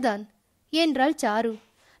லிவாசியர்தான் என்றாள் சாரு,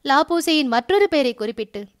 லாப்பூசையின் மற்றொரு பெயரை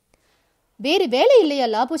குறிப்பிட்டு. வேறு வேலை இல்லையா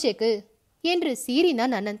லாப்பூசைக்கு என்று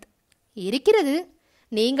சீறினான் அனந்த். இருக்கிறது.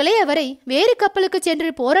 நீங்களே அவரை வேறு கப்பலுக்கு சென்று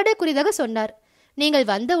போராடக்கூடியதாக சொன்னார். நீங்கள்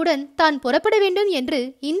வந்தவுடன் தான் புறப்பட வேண்டும் என்று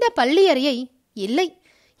இந்த பள்ளி அறையை, இல்லை,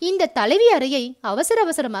 இந்த தலைவி அறையை அவசர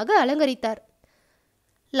அவசரமாக அலங்கரித்தார்.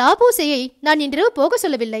 லாப்பூசையை நான் இன்றிரவு போக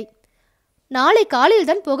சொல்லவில்லை. நாளை காலையில்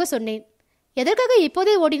தான் போக சொன்னேன். எதற்காக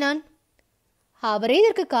இப்போதே ஓடினான்? அவரே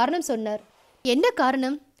இதற்கு காரணம் சொன்னார். என்ன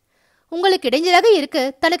காரணம்? உங்களுக்கு இடைஞ்சலாக இருக்க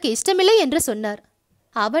தனக்கு இஷ்டமில்லை என்று சொன்னார்.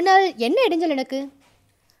 அவனால் என்ன இடைஞ்சல் எனக்கு?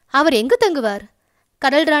 அவர் எங்கு தங்குவார்?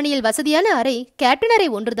 கடல் ராணியில் வசதியான அறை கேப்டன் அறை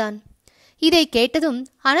ஒன்றுதான். இதை கேட்டதும்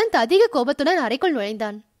அனந்த் அதிக கோபத்துடன் அறைக்குள்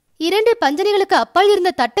நுழைந்தான். 2 பஞ்சனைகளுக்கு அப்பால்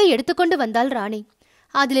இருந்த தட்டை எடுத்துக்கொண்டு வந்தாள் ராணி.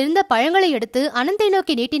 அதிலிருந்த பழங்களை எடுத்து அனந்தை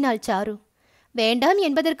நோக்கி நீட்டினாள் சாரு. வேண்டாம்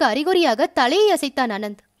என்பதற்கு அறிகுறியாக தலையை அசைத்தான்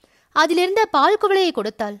அனந்த். அதிலிருந்த பால் குவளையை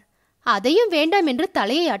கொடுத்தாள். அதையும் வேண்டாம் என்று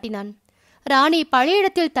தலையை ஆட்டினான். ராணி பழைய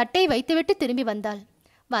இடத்தில் தட்டை வைத்துவிட்டு திரும்பி வந்தாள்.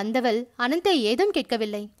 வந்தவள் அனந்தை ஏதும்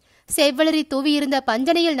கேட்கவில்லை. செவ்வளரி தூவியிருந்த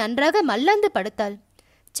பஞ்சனையில் நன்றாக மல்லாந்து படுத்தாள்.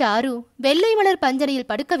 சாரு வெள்ளை மலர் பஞ்சனையில்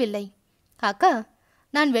படுக்கவில்லை. அக்கா,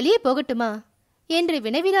 நான் வெளியே போகட்டுமா என்று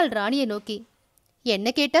வினவினாள் ராணியை நோக்கி. என்ன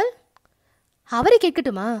கேட்டால்? அவரை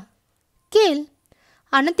கேட்கட்டுமா? கேள்.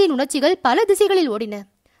 அனந்தின் உணர்ச்சிகள் பல திசைகளில் ஓடின.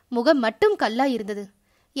 முகம் மட்டும் கல்லாயிருந்தது.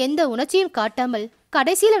 எந்த உணர்ச்சியும் காட்டாமல்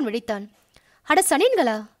கடைசியில் விழித்தான். அட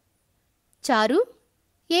சனின்களா! சாரு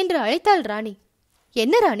என்று அழைத்தாள் ராணி.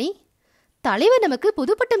 என்ன ராணி? தலைவர் நமக்கு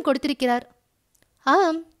புதுப்பட்டம் கொடுத்திருக்கிறார்.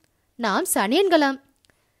 ஆம், நாம் சனியன்களாம்.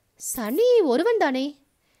 சனி ஒருவன்தானே?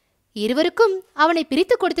 இருவருக்கும் அவனை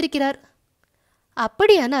பிரித்து கொடுத்திருக்கிறார்.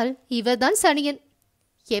 அப்படியானால் இவர்தான் சனியன்.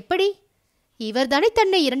 எப்படி? இவர்தானே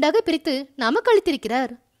தன்னை 2ஆக பிரித்து நமக்கு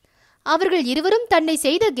அளித்திருக்கிறார். அவர்கள் இருவரும் தன்னை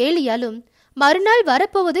செய்த கேலியாலும் மறுநாள்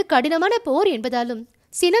வரப்போவது கடினமான போர் என்பதாலும்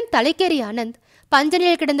சினம் தலைக்கேறிய ஆனந்த்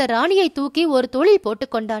பஞ்சனையில் கிடந்த ராணியை தூக்கி ஒரு தோளில்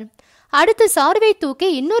போட்டுக்கொண்டான். அடுத்து சார்வை தூக்கி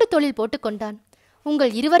இன்னொரு தோளில் போட்டுக்கொண்டான்.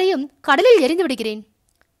 உங்கள் இருவரையும் கடலில் எறிந்து விடுகிறேன்.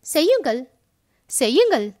 செய்யுங்கள்,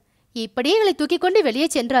 செய்யுங்கள். இப்படியே எங்களை தூக்கிக் கொண்டு வெளியே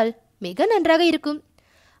சென்றால் மிக நன்றாக இருக்கும்.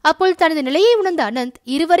 அப்போது தனது நிலையை உணர்ந்த அனந்த்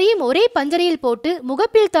இருவரையும் ஒரே பஞ்சனையில் போட்டு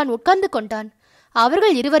முகப்பில் தான் உட்கார்ந்து கொண்டான்.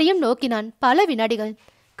 அவர்கள் இருவரையும் நோக்கினான் பல வினாடிகள்.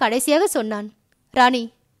 கடைசியாக சொன்னான், ராணி,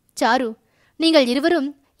 சாரு, நீங்கள் இருவரும்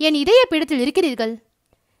என் இதய பீடத்தில் இருக்கிறீர்கள்.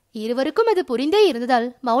 இருவருக்கும் அது புரிந்தே இருந்ததால்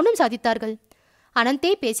மௌனம் சாதித்தார்கள்.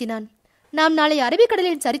 அனந்தே பேசினான். நாம் நாளை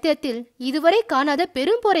அரபிக்கடலின் சரித்திரத்தில் இதுவரை காணாத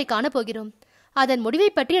பெரும் போரை காணப்போகிறோம். அதன் முடிவை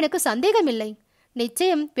பற்றி எனக்கு சந்தேகமில்லை.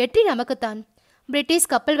 நிச்சயம் வெற்றி நமக்குத்தான். பிரிட்டிஷ்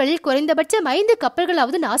கப்பல்களில் குறைந்தபட்சம் 5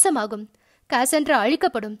 கப்பல்களாவது நாசமாகும். காசன்ட்ரா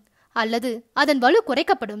அழிக்கப்படும் அல்லது அதன் வலு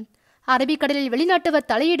குறைக்கப்படும். அரபிக்கடலில் வெளிநாட்டவர்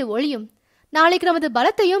தலையீடு ஒழியும். நாளைக்கு நமது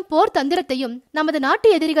பலத்தையும் போர் தந்திரத்தையும் நமது நாட்டு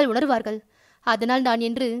எதிரிகள் உணர்வார்கள். அதனால் நான்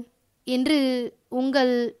இன்று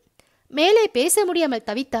உங்கள் மேலே பேச முடியாமல்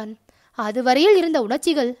தவித்தான். அதுவரையில் இருந்த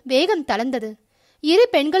உணர்ச்சிகள் வேகம் தளர்ந்தது. 2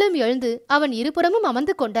 பெண்களும் எழுந்து அவன் இருபுறமும்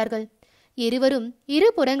அமர்ந்து கொண்டார்கள். இருவரும் 2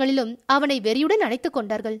 புறங்களிலும் அவனை வெறியுடன் அணைத்துக்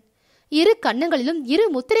கொண்டார்கள். 2 கன்னங்களிலும் 2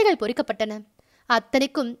 முத்திரைகள் பொறிக்கப்பட்டன.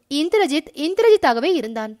 அத்தனைக்கும் இந்திரஜித்தாகவே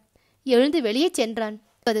இருந்தான். எழுந்து வெளியே சென்றான்.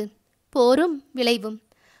 போரும் விளைவும்.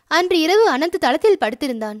 அன்று இரவு அனந்த் தளத்தில்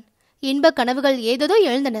படுத்திருந்தான். இன்பக் கனவுகள் ஏதோ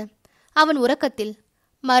எழுந்தன அவன் உறக்கத்தில்.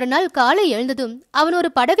 மறுநாள் காலை எழுந்ததும் அவன் ஒரு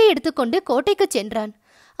படகை எடுத்துக்கொண்டு கோட்டைக்கு சென்றான்.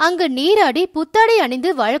 அங்கு நீராடி புத்தாடை அணிந்து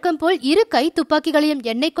வழக்கம் போல் 2 கை துப்பாக்கிகளையும்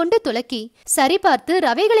எண்ணெய் கொண்டு துலக்கி சரிபார்த்து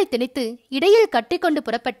ரவைகளை திணித்து இடையில் கட்டிக்கொண்டு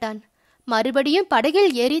புறப்பட்டான். மறுபடியும் படகில்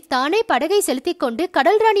ஏறி தானே படகை செலுத்திக் கொண்டு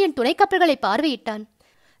கடல் ராணியின் துணை கப்பல்களை பார்வையிட்டான்.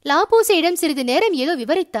 லாப்பூசையிடம் சிறிது நேரம் ஏதோ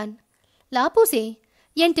விவரித்தான். லாப்பூசே,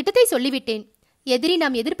 என் திட்டத்தை சொல்லிவிட்டேன். எதிரி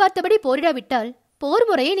நாம் எதிர்பார்த்தபடி போரிடாவிட்டால் போர்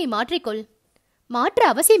முறையை நீ மாற்றிக்கொள். மாற்ற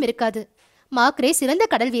அவசியம் இருக்காது. மாக்ரே சிறந்த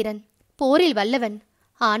கடல் வீரன், போரில் வல்லவன்.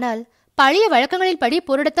 ஆனால் பழைய வழக்கங்களின் படி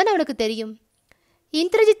போரிடத்தான் அவனுக்கு தெரியும்.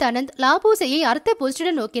 இந்திரஜித் அனந்த் லாப்பூசையை அர்த்த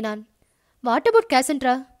போஸ்டுடன் நோக்கினான். What about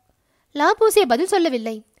காசன்ட்ரா? லாப்பூசே பதில்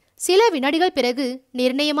சொல்லவில்லை. சில வினாடிகள் பிறகு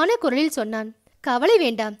நிர்ணயமான குரலில் சொன்னான், கவலை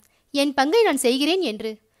வேண்டாம், என் பங்கை நான் செய்கிறேன்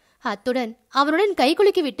என்று. அத்துடன் அவனுடன்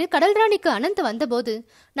கைகுலுக்கிவிட்டு கடல் ராணிக்கு அனந்த் வந்தபோது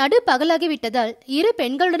நடு பகலாகிவிட்டதால் 2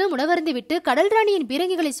 பெண்களுடனும் உணவருந்து விட்டு கடல் ராணியின்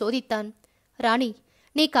பீரங்கிகளை சோதித்தான். ராணி,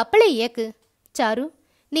 நீ கப்பலை இயக்கு. சாரு,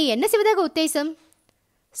 நீ என்ன செய்வதாக உத்தேசம்?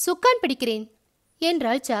 சுக்கான் பிடிக்கிறேன்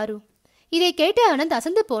என்றாள் சாரு. இதை கேட்டு அனந்த்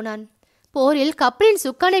அசந்து போனான். போரில் கப்பலின்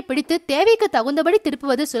சுக்கானை பிடித்து தேவைக்கு தகுந்தபடி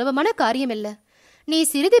திருப்புவது சுலபமான காரியமல்ல. நீ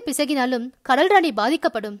சிறிது பிசகினாலும் கடல் ராணி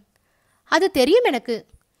பாதிக்கப்படும். அது தெரியும் எனக்கு.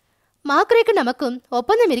 மாக்ரேக்கு நமக்கும்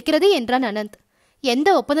ஒப்பந்தம் இருக்கிறது என்றான் அனந்த். எந்த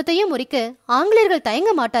ஒப்பந்தத்தையும் முறிக்க ஆங்கிலேயர்கள்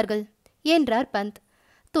தயங்க மாட்டார்கள் என்றார் பந்த்.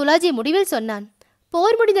 துலாஜி முடிவில் சொன்னான்.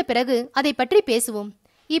 போர் முடிந்த பிறகு அதை பற்றி பேசுவோம்.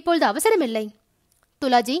 இப்பொழுது அவசரமில்லை.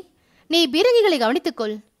 துலாஜி, நீ பீரங்கிகளை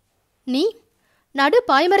கவனித்துக்கொள். நீ? நடு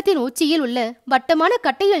பாய்மரத்தின் உச்சியில் உள்ள வட்டமான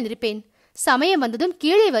கட்டையில் நிற்பேன். சமயம் வந்ததும்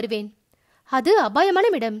கீழே வருவேன். அது அபாயமான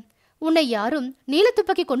இடம். உன்னை யாரும்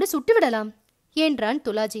நீலத்துப்பாக்கி கொண்டு சுட்டுவிடலாம் என்றான்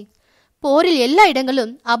துலாஜி. போரில் எல்லா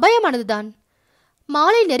இடங்களும் அபாயமானதுதான்.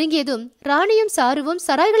 மாலை நெருங்கியதும் ராணியும் சாருவும்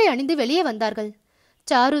சராய்களை அணிந்து வெளியே வந்தார்கள்.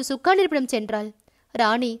 சாரு சுக்கானிருப்பிடம் சென்றாள்.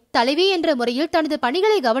 ராணி தலைவி என்ற முறையில் தனது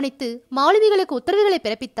பணிகளை கவனித்து மாலுமிகளுக்கு உத்தரவுகளை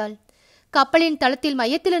பிறப்பித்தாள். கப்பலின் தளத்தில்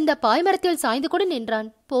மையத்தில் இருந்த பாய்மரத்தில் சாய்ந்து கொண்டு நின்றான்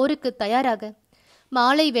போருக்கு தயாராக.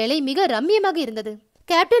 மாலை வேளை மிக ரம்மியமாக இருந்தது.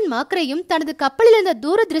 கேப்டன் மாக்ரேயும் தனது கப்பலில் இருந்த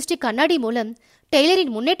தூர திருஷ்டி கண்ணாடி மூலம்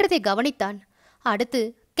டெய்லரின் முன்னேற்றத்தை கவனித்தான். அடுத்து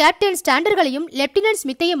கேப்டன் ஸ்டாண்டர்களையும் லெப்டினன்ட்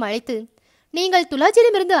ஸ்மித்தையும் அழைத்து, நீங்கள்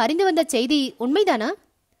துலாஜியிடமிருந்து அறிந்து வந்த செய்தி உண்மைதானா?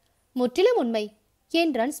 முற்றிலும் உண்மை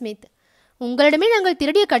என்றான் ஸ்மித். உங்களிடமே நாங்கள்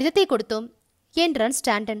திருடிய கடிதத்தை கொடுத்தோம் என்றான்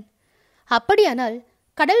ஸ்டாண்டன். அப்படியானால்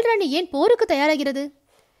கடல் ராணி ஏன் போருக்கு தயாராகிறது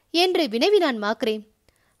என்று வினவினான் மாக்ரே.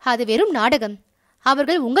 அது வெறும் நாடகம்.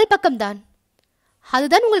 அவர்கள் உங்கள் பக்கம்தான்.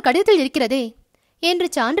 அதுதான் உங்கள் கடிதத்தில் இருக்கிறதே என்று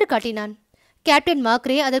சான்று காட்டினான். கேப்டன்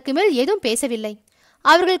மாக்ரே அதற்கு மேல் ஏதும் பேசவில்லை.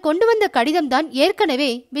 அவர்கள் கொண்டு வந்த கடிதம்தான் ஏற்கனவே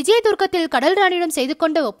விஜயதுர்க்கத்தில் கடல் ராணியிடம் செய்து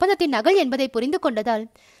கொண்ட ஒப்பந்தத்தின் நகல் என்பதை புரிந்து கொண்டதால்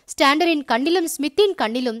ஸ்டாண்டரின் கண்ணிலும் ஸ்மித்தின்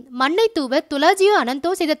கண்ணிலும் மண்ணை தூவ துலாஜியோ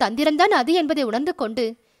அனந்தோ செய்த தந்திரம்தான் அது என்பதை உணர்ந்து கொண்டு,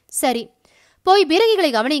 சரி, போய்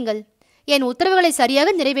பீரங்கிகளை கவனியுங்கள். என் உத்தரவுகளை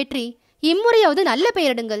சரியாக நிறைவேற்றி இம்முறையாவது நல்ல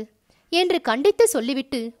பெயரிடுங்கள் என்று கண்டித்து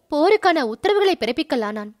சொல்லிவிட்டு போருக்கான உத்தரவுகளை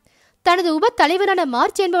பிறப்பிக்கலானான். தனது உப தலைவரான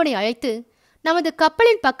மார்ச் என்பவனை அழைத்து, நமது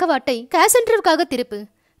கப்பலின் பக்கவாட்டை காசன்ட்ராவுக்காக திருப்பு.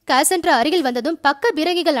 காசன்ட்ரா அருகில் வந்ததும் பக்க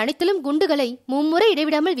பீரங்கிகள் அனைத்திலும் குண்டுகளை மும்முறை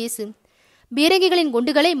இடைவிடாமல் வீசு. பீரங்கிகளின்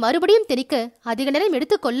குண்டுகளை மறுபடியும் திணிக்க அதிக நேரம்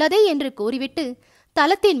எடுத்துக் கொள்ளாதே என்று கூறிவிட்டு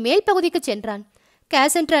தளத்தின் மேல் பகுதிக்கு சென்றான்.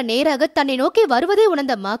 காசன்ட்ரா நேராக தன்னை நோக்கி வருவதை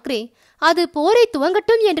உணர்ந்த மாக்ரே அது போரை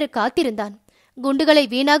துவங்கட்டும் என்று காத்திருந்தான். குண்டுகளை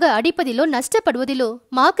வீணாக அடிப்பதிலோ நஷ்டப்படுவதிலோ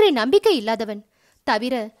மாக்ரே நம்பிக்கை இல்லாதவன்.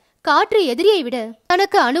 தவிர காற்று எதிரியை விட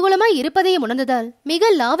தனக்கு அனுகூலமாய் இருப்பதையும் உணர்ந்ததால் மிக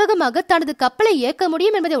லாவகமாக தனது கப்பலை இயக்க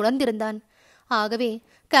முடியும் என்பதை உணர்ந்திருந்தான். ஆகவே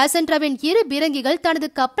காசன்ட்ராவின் இரு பீரங்கிகள் தனது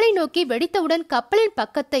கப்பலை நோக்கி வெடித்தவுடன் கப்பலின்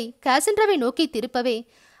பக்கத்தை காசன்ட்ராவை நோக்கி திருப்பவே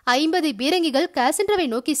 50 பீரங்கிகள் காசன்ட்ராவை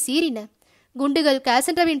நோக்கி சீறின. குண்டுகள்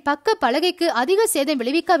காசன்ட்ராவின் பக்க பலகைக்கு அதிக சேதம்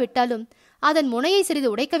விளைவிக்காவிட்டாலும் அதன் முனையை சிறிது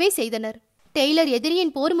உடைக்கவே செய்தனர். டெய்லர்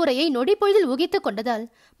எதிரியின் போர் முறையை நொடிப்பொழுதில் ஊகித்துக் கொண்டதால்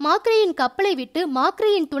மாக்ரேயின் கப்பலை விட்டு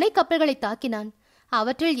மாக்ரேயின் துணை கப்பல்களை தாக்கினான்.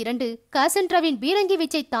 அவற்றில் 2 காசன்ட்ராவின் பீரங்கி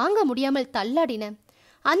வீச்சை தாங்க முடியாமல் தள்ளாடின.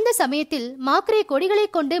 அந்த சமயத்தில் மாக்ரே கொடிகளை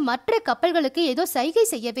கொண்டு மற்ற கப்பல்களுக்கு ஏதோ சைகை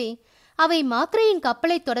செய்யவே அவை மாக்ரேயின்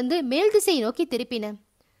கப்பலை தொடர்ந்து மேல் திசையை நோக்கி திருப்பின.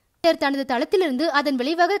 தனது தளத்திலிருந்து அதன்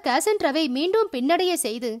விளைவாக காசன்ட்ராவை மீண்டும் பின்னடைய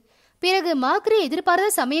செய்து பிறகு மாக்ரே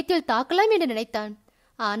எதிர்பாராத சமயத்தில் தாக்கலாம் என்று நினைத்தான்.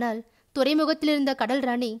 ஆனால் துறைமுகத்தில் இருந்த கடல்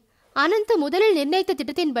ராணி அனந்த் முதலில் நிர்ணயித்த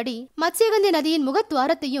திட்டத்தின்படி மத்ஸ்யகந்தி நதியின்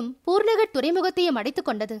முகத்துவாரத்தையும் பூர்ணகட் துறைமுகத்தையும் அடைத்துக்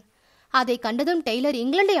கொண்டது. அதை கண்டதும் டெய்லர்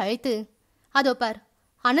இங்கிலாந்தை அழைத்து, அதோ பார்,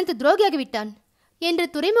 அனந்த் துரோகியாகிவிட்டான் என்று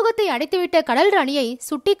துறைமுகத்தை அடைத்துவிட்ட கடல் ராணியை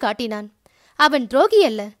சுட்டி காட்டினான். அவன் துரோகி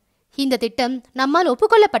அல்ல, இந்த திட்டம் நம்மால்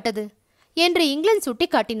ஒப்புக்கொள்ளப்பட்டது என்று இங்கிலாந்து சுட்டி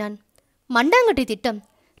காட்டினான். மண்டாங்கட்டி திட்டம்.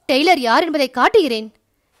 டெய்லர் யார் என்பதை காட்டுகிறேன்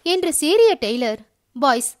என்று சீறிய டெய்லர்,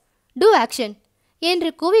 பாய்ஸ் டூ ஆக்ஷன் என்று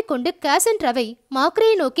கூவிக்கொண்டு காசன்ட்ராவை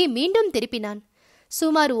மாக்ரேயை நோக்கி மீண்டும் திருப்பினான்.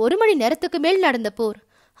 சுமார் 1 மணி நேரத்துக்கு மேல் நடந்த போர்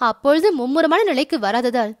அப்பொழுது மும்முரமான நிலைக்கு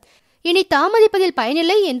வராததால் இனி தாமதிப்பதில்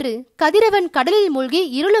பயனில்லை என்று கதிரவன் கடலில் மூழ்கி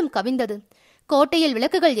இருளும் கவிந்தது. கோட்டையில்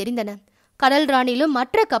விளக்குகள் எரிந்தன. கடல் ராணியிலும்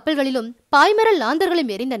மற்ற கப்பல்களிலும் பாய்மர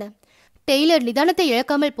லாந்தர்களும் எரிந்தன. டெய்லர் நிதானத்தை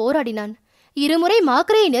இழக்காமல் போராடினான். 2 முறை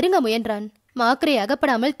மாக்ரேயை நெருங்க முயன்றான். மாக்ரே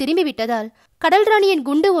அகப்படாமல் திரும்பிவிட்டதால் கடல் ராணியின்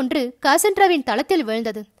குண்டு ஒன்று காசன்ட்ராவின் தளத்தில்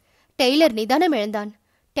விழுந்தது. டெய்லர் நிதானம் இழந்தான்.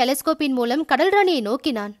 டெலஸ்கோப்பின் மூலம் கடல் ராணியை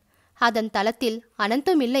நோக்கினான். அதன் தளத்தில்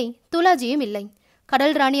அனந்தும் இல்லை, துலாஜியும் இல்லை.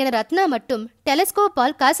 கடல் ராணியான ரத்னா மட்டும்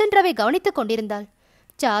டெலஸ்கோப்பால் காசன்ட்ராவை கவனித்துக் கொண்டிருந்தாள்.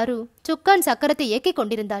 சாரு சுக்கான் சக்கரத்தை இயக்கிக்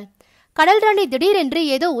கொண்டிருந்தாள். கடல் ராணி திடீரென்று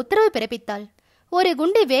ஏதோ உத்தரவு பிறப்பித்தாள். ஒரு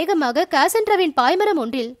குண்டு வேகமாக காசன்ட்ராவின் பாய்மரம்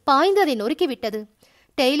ஒன்றில் பாய்ந்து அதை நொறுக்கிவிட்டது.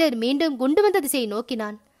 டெய்லர் மீண்டும் குண்டு வந்த திசையை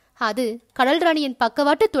நோக்கினான். அது கடல் ராணியின்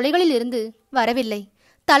பக்கவாட்டு துளைகளில் இருந்து வரவில்லை,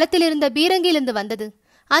 தளத்தில் இருந்த பீரங்கியிலிருந்து வந்தது.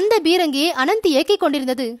 அந்த பீரங்கியை அனந்த் இயக்கிக்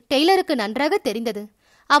கொண்டிருந்தது டெய்லருக்கு நன்றாக தெரிந்தது.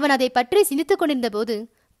 அவன் அதை பற்றி சிந்தித்துக் கொண்டிருந்த போது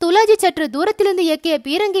துலாஜி சற்று தூரத்திலிருந்து இயக்கிய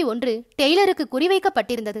பீரங்கி ஒன்று டெய்லருக்கு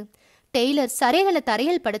குறிவைக்கப்பட்டிருந்தது. டெய்லர் சரையென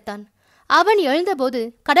தரையில் படுத்தான். அவன் எழுந்தபோது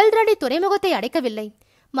கடல் ராணி துறைமுகத்தை அடைக்கவில்லை,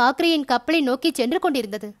 மாக்ரேயின் கப்பலை நோக்கி சென்று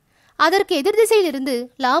கொண்டிருந்தது. அதற்கு எதிர் திசையிலிருந்து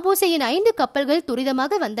லாபோசையின் 5 கப்பல்கள்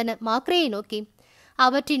துரிதமாக வந்தன மாக்ரேயை நோக்கி.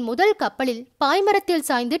 அவற்றின் முதல் கப்பலில் பாய்மரத்தில்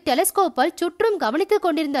சாய்ந்து டெலஸ்கோப்பால் சுற்றும் கவனித்துக்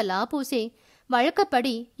கொண்டிருந்த லாபூசே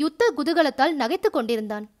வழக்கப்படி யுத்த குதூகலத்தால் நகைத்துக்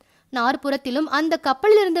கொண்டிருந்தான். நாற்புறத்திலும் அந்த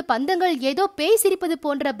கப்பலிலிருந்து பந்தங்கள் ஏதோ பேய் சிரிப்பது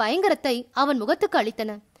போன்ற பயங்கரத்தை அவன் முகத்துக்கு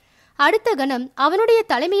அளித்தன. அடுத்த கணம் அவனுடைய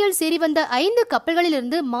தலைமையில் சீறி வந்த 5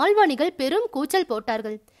 கப்பல்களிலிருந்து மால்வாணிகள் பெரும் கூச்சல்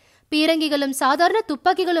போட்டார்கள். பீரங்கிகளும் சாதாரண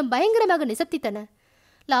துப்பாக்கிகளும் பயங்கரமாக நிசப்தித்தன.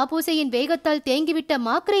 லாபூசையின் வேகத்தால் தேங்கிவிட்ட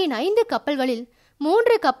மாக்ரேயின் 5 கப்பல்களில்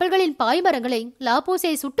 3 கப்பல்களின் பாய்மரங்களை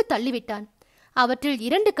லாபூசை சுட்டு தள்ளிவிட்டான். அவற்றில்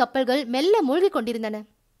 2 கப்பல்கள் மெல்ல மூழ்கிக் கொண்டிருந்தன.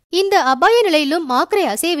 இந்த அபாய நிலையிலும் மாக்ரே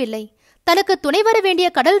அசையவில்லை. தனக்கு துணை வர வேண்டிய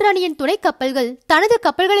கடல் ராணியின் துணை கப்பல்கள் தனது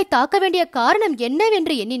கப்பல்களை தாக்க வேண்டிய காரணம்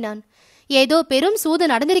என்னவென்று எண்ணினான். ஏதோ பெரும் சூது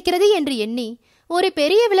நடந்திருக்கிறது என்று எண்ணி ஒரு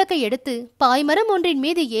பெரிய விளக்கை எடுத்து பாய்மரம் ஒன்றின்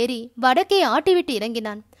மீது ஏறி வடக்கே ஆட்டிவிட்டு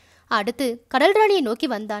இறங்கினான். அடுத்து கடல் ராணியை நோக்கி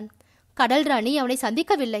வந்தான். கடல் ராணி அவனை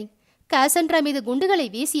சந்திக்கவில்லை. காசண்ட்ரா மீது குண்டுகளை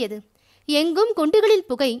வீசியது. எங்கும் குண்டுகளின்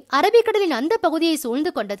புகை அரபிக்கடலின் அந்த பகுதியை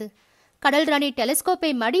சூழ்ந்து கொண்டது. கடல் ராணி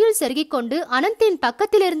டெலிஸ்கோப்பை மடியில் செருகிக் கொண்டு அனந்தின்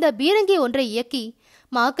பக்கத்தில் இருந்த பீரங்கி ஒன்றை இயக்கி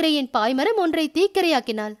மாக்ரேயின் பாய்மரம் ஒன்றை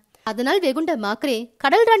தீக்கிரையாக்கினாள். அதனால் வெகுண்ட மாக்ரே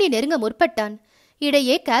கடல் ராணியை நெருங்க முற்பட்டான்.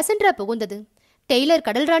 இடையே காசண்ட்ரா புகுந்தது. டெய்லர்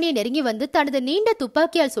கடல் ராணியை நெருங்கி வந்து தனது நீண்ட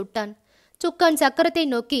துப்பாக்கியால் சுட்டான். சுக்கான் சக்கரத்தை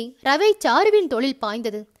நோக்கி ரவை சாருவின் தொழில்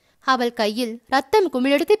பாய்ந்தது. அவள் கையில் ரத்தம்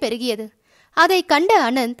குமிழெடுத்து பெருகியது. அதை கண்ட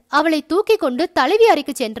அனந்த் அவளை தூக்கி கொண்டு தலைவி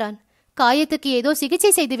அறைக்கு சென்றான். காயத்துக்கு ஏதோ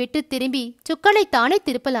சிகிச்சை செய்துவிட்டு திரும்பி சுக்கனை தானே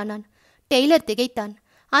திருப்பலானான். டெய்லர் திகைத்தான்.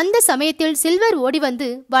 அந்த சமயத்தில் சில்வர் ஓடி வந்து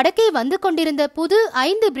வடக்கே வந்து கொண்டிருந்த புது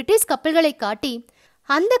 5 பிரிட்டிஷ் கப்பல்களை காட்டி,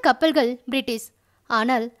 அந்த கப்பல்கள் பிரிட்டிஷ்.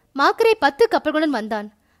 ஆனால் மாக்ரே 10 கப்பல்களுடன் வந்தான்.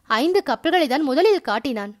 5 கப்பல்களை தான் முதலில்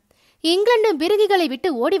காட்டினான். இங்கிலாந்து பீரங்கிகளை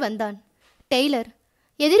விட்டு ஓடி வந்தான். டெய்லர்,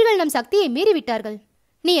 எதிரிகள் நம் சக்தியை மீறிவிட்டார்கள்.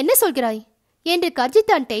 நீ என்ன சொல்கிறாய் என்று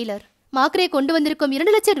கர்ஜித்தான் டெய்லர். மாக்ரே கொண்டு வந்திருக்கும்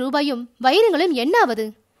 2 லட்சம் ரூபாயும் வைரங்களும் என்ன ஆவது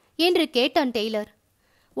என்று கேட்டான் டெய்லர்.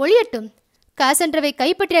 ஒளியட்டும், காசண்ட்ராவை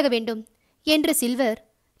கைப்பற்றியாக வேண்டும் என்று சில்வர்.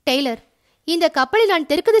 டெய்லர், இந்த கப்பலில் நான்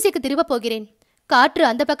தெற்கு திசைக்கு திரும்பப் போகிறேன். காற்று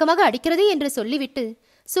அந்த பக்கமாக அடிக்கிறது என்று சொல்லிவிட்டு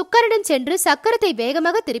சுக்கரனிடம் சென்று சக்கரத்தை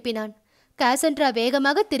வேகமாக திருப்பினான். காசண்ட்ரா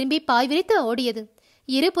வேகமாக திரும்பி பாய் விரித்து ஓடியது.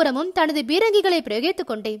 இருபுறமும் தனது பீரங்கிகளை பிரயோகித்துக்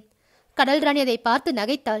கொண்டே. கடல் ராணி அதை பார்த்து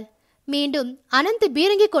நகைத்தாள். மீண்டும் அனந்த்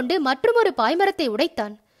பீரங்கி கொண்டு மற்றொரு பாய்மரத்தை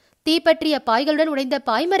உடைத்தான். தீப்பற்றிய பாய்களுடன் உடைந்த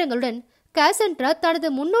பாய்மரங்களுடன் காசண்ட்ரா தனது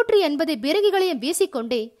 380 பீரங்கிகளையும்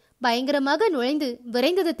வீசிக்கொண்டே பயங்கரமாக நுழைந்து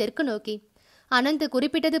விரைந்தது தெற்கு நோக்கி. அனந்த்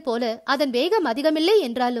குறிப்பிட்டது போல அதன் வேகம் அதிகமில்லை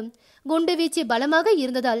என்றாலும் குண்டு வீச்சு பலமாக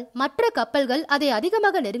இருந்ததால் மற்ற கப்பல்கள் அதை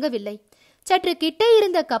அதிகமாக நெருங்கவில்லை. சற்று கிட்டே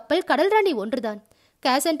இருந்த கப்பல் கடல் ராணி ஒன்றுதான்.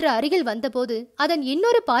 காசண்ட்ரா அருகில் வந்தபோது அதன்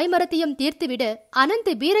இன்னொரு பாய்மரத்தையும் தீர்த்துவிட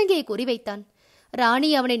அனந்த் பீரங்கியை குறிவைத்தான். ராணி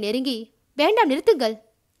அவனை நெருங்கி, வேண்டாம், நிறுத்துங்கள்.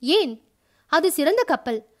 ஏன்? அது சிறந்த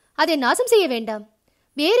கப்பல், அதை நாசம் செய்ய வேண்டாம்.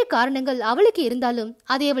 வேறு காரணங்கள் அவளுக்கு இருந்தாலும்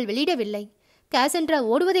அதை அவள் வெளியிடவில்லை. காசண்ட்ரா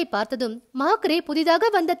ஓடுவதை பார்த்ததும் மாக்ரே புதிதாக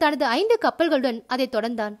வந்த தனது 5 கப்பல்களுடன் அதை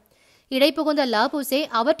தொடர்ந்தான். இடைப்புகுந்த லாபூசே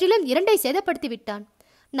அவற்றிலும் 2ஐ சேதப்படுத்தி விட்டான்.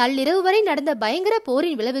 நள்ளிரவு வரை நடந்த பயங்கர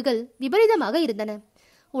போரின் விளைவுகள் விபரீதமாக இருந்தன.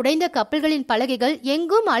 உடைந்த கப்பல்களின் பலகைகள்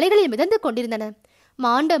எங்கும் அலைகளில் மிதந்து கொண்டிருந்தன.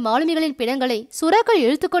 மாண்ட மாலுமிகளின் பிணங்களை சுறாக்கள்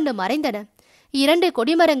இழுத்துக்கொண்டு மறைந்தன. 2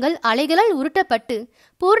 கொடிமரங்கள் அலைகளால் உருட்டப்பட்டு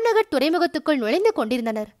பூர்ணகட் துறைமுகத்துக்குள் நுழைந்து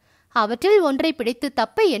கொண்டிருந்தனர். அவற்றில் ஒன்றை பிடித்து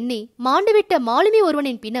தப்ப எண்ணி மாண்டுவிட்ட மாலுமி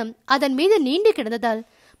ஒருவனின் பிணம் அதன் மீது நீண்டு கிடந்ததால்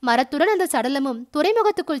மரத்துடன் அந்த சடலமும்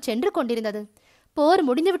துறைமுகத்துக்குள் சென்று கொண்டிருந்தது. போர்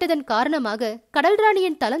முடிந்துவிட்டதன் காரணமாக கடல்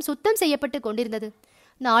ராணியின் தளம் சுத்தம் செய்யப்பட்டு கொண்டிருந்தது.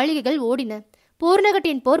 நாழிகைகள் ஓடின.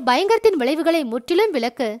 பூர்ணகட்டின் போர் பயங்கரத்தின் விளைவுகளை முற்றிலும்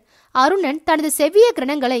விளக்க அருணன் தனது செவ்விய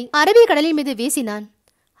கிரணங்களை அரபிக் கடலின் மீது வீசினான்.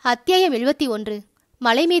 அத்தியாயம் 71.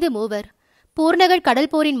 மலை மீது மூவர். பூர்ணகட் கடல்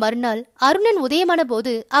போரின் மறுநாள் அருணன் உதயமான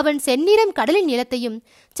போது அவன் செந்நிறம் கடலின் நிலத்தையும்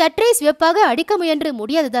சற்றே சிவப்பாக அடிக்க முயன்று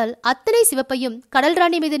முடியாததால் அத்தனை சிவப்பையும் கடல்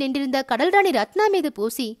ராணி மீது நின்றிருந்த கடல் ராணி ரத்னா மீது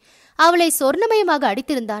பூசி அவளை சொர்ணமயமாக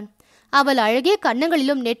அடித்திருந்தான். அவள் அழகிய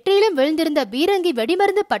கன்னங்களிலும் நெற்றியிலும் விழுந்திருந்த பீரங்கி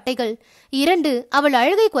வெடிமருந்து பட்டைகள் 2 அவள்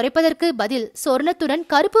அழகை குறைப்பதற்கு பதில் சொர்ணத்துடன்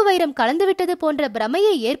கருப்பு வைரம் கலந்துவிட்டது போன்ற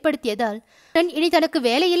பிரமையை ஏற்படுத்தியதால் இனி தனக்கு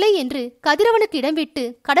வேலையில்லை என்று கதிரவனுக்கு இடம் விட்டு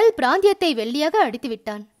கடல் பிராந்தியத்தை வெள்ளியாக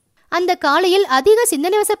அடித்துவிட்டான். அந்த காலையில் அதிக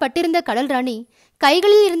சிந்தனைவசப்பட்டிருந்த கடல் ராணி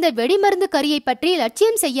கைகளில் இருந்த வெடிமருந்து கரியை பற்றி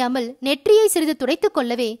லட்சியம் செய்யாமல் நெற்றியை சிறிது துடைத்துக்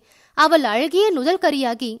கொள்ளவே அவள் அழகிய நுதல்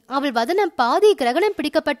கரியாகி அவள் வதனம் பாதி கிரகணம்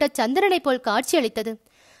பிடிக்கப்பட்ட சந்திரனை போல் காட்சியளித்தது.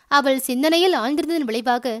 அவள் சிந்தனையில் ஆழ்ந்திருந்ததன்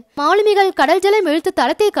விளைவாக மாலுமிகள் கடல் ஜலம் இழுத்து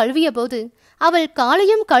தளத்தை கழுவிய போது அவள்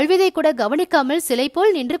காலையும் கழுவியதை கூட கவனிக்காமல் சிலை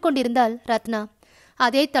போல் நின்று கொண்டிருந்தாள் ரத்னா.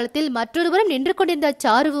 அதே தளத்தில் மற்றொருவரும் நின்று கொண்டிருந்த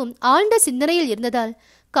சாருவும் ஆழ்ந்த சிந்தனையில் இருந்ததால்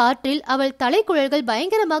காற்றில் அவள் தலைக்குழல்கள்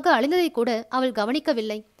பயங்கரமாக அழிந்ததை கூட அவள்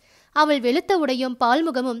கவனிக்கவில்லை. அவள் வெளுத்த உடையும்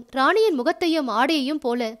பால்முகமும் ராணியின் முகத்தையும் ஆடையையும்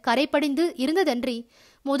போல கரைப்படிந்து இருந்ததன்றி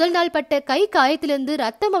முதல் நாள் பட்ட கை காயத்திலிருந்து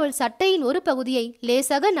ரத்தம் அவள் சட்டையின் ஒரு பகுதியை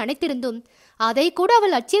லேசாக நனைத்திருந்தும் அதை கூட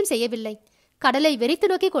அவள் அச்சியம் செய்யவில்லை. கடலை வெறித்து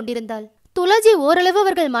நோக்கி கொண்டிருந்தாள். துளசி ஓரளவு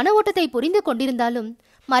அவர்கள் மன ஓட்டத்தை புரிந்து கொண்டிருந்தாலும்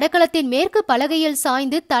மரக்கலத்தின் மேற்கு பலகையில்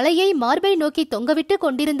சாய்ந்து தலையை மார்பை நோக்கி தொங்கவிட்டு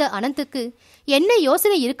கொண்டிருந்த அனந்துக்கு என்ன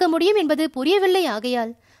யோசனை இருக்க முடியும் என்பது புரியவில்லை.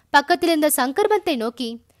 ஆகையால் பக்கத்தில் இருந்த சங்கர்பந்தை நோக்கி,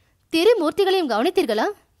 திருமூர்த்திகளையும் கவனித்தீர்களா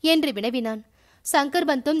என்று வினவினான்.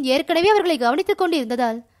 சங்கர்பந்தும் ஏற்கனவே அவர்களை கவனித்துக்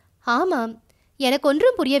கொண்டிருந்ததால், ஆமாம், எனக்கு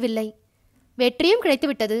ஒன்றும் புரியவில்லை, வெற்றியும்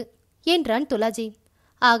கிடைத்துவிட்டது என்றான் துலாஜி.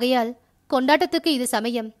 ஆகையால் கொண்டாட்டத்துக்கு இது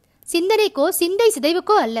சமயம், சிந்தனைக்கோ சிந்தை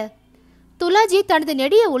சிதைவுக்கோ அல்ல. துலாஜி தனது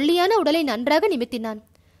நெடிய ஒல்லியான உடலை நன்றாக நிமித்தினான்.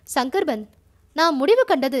 சங்கர்பந்த், நாம் முடிவு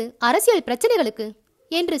கண்டது அரசியல் பிரச்சனைகளுக்கு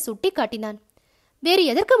என்று சுட்டி காட்டினான். வேறு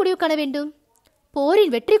எதற்கு முடிவு காண வேண்டும்?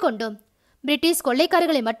 போரின் வெற்றி கொண்டோம். பிரிட்டிஷ்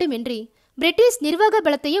கொள்ளைக்காரர்களை மட்டுமின்றி பிரிட்டிஷ் நிர்வாக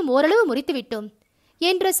பலத்தையும் ஓரளவு முறித்துவிட்டோம்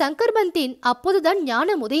என்ற சங்கர்பந்தின் அப்போதுதான்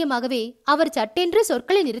ஞானம் உதயமாகவே அவர் சட்டென்று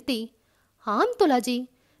சொற்களை நிறுத்தி, ஆம் துலாஜி,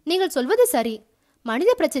 நீங்கள் சொல்வது சரி,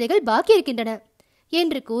 மனித பிரச்சனைகள் பாக்கி இருக்கின்றன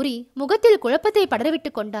என்று கூறி முகத்தில் குழப்பத்தை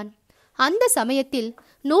படரவிட்டு கொண்டான். அந்த சமயத்தில்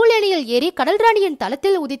நூலேணியில் ஏறி கடல்ராணியின்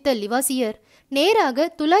தளத்தில் உதித்த லிவாசியர் நேராக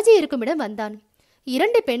துலாஜி இருக்குமிடம் வந்தான்.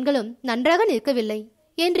 2 பெண்களும் நன்றாக நிற்கவில்லை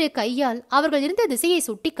என்று கையால் அவர்கள் இருந்த திசையை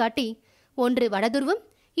சுட்டிக்காட்டி, ஒன்று வடதுருவம்,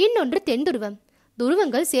 இன்னொன்று தென்துருவம்,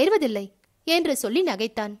 துருவங்கள் சேர்வதில்லை என்று சொல்லி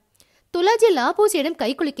நகைத்தான். துலாஜி லாபூசியிடம்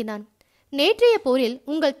கை குலுக்கினான். நேற்றைய போரில்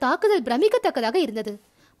உங்கள் தாக்குதல் பிரமிக்கத்தக்கதாக இருந்தது.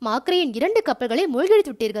 மாக்ரேயின் 2 கப்பல்களை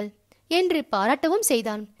மூழ்கடித்து விட்டீர்கள் என்று பாராட்டவும்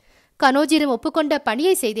செய்தான். கனோஜியிடம் ஒப்புக்கொண்ட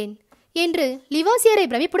பணியை செய்தேன் என்று லிவாசியரை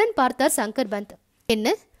பிரமிப்புடன் பார்த்தார் சங்கர்பந்த். என்ன,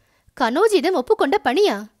 கனோஜியிடம் ஒப்புக்கொண்ட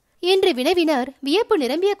பணியா என்று வினவினார் வியப்பு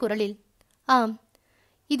நிரம்பிய குரலில். ஆம்,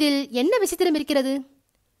 இதில் என்ன விசித்திரம் இருக்கிறது?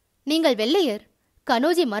 நீங்கள் வெள்ளையர்,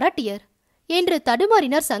 கனோஜி மராட்டியர் என்று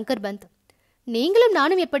தடுமாறினார் சங்கர்பந்த். நீங்களும்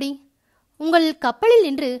நானும் எப்படி? உங்கள் கப்பலில்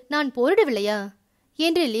நின்று நான் போரிடவில்லையா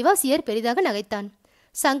என்று லிவாசியர் பெரிதாக நகைத்தான்.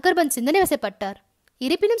 சங்கர்பந்த் சிந்தனை வசப்பட்டார்.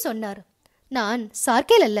 இருப்பினும் சொன்னார், நான்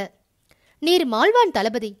சார்கேல் அல்ல. நீர் மால்வான்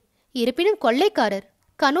தளபதி, இருப்பினும் கொள்ளைக்காரர்.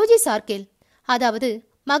 கனோஜி சார்கேல், அதாவது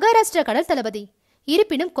மகாராஷ்டிரா கடல் தளபதி,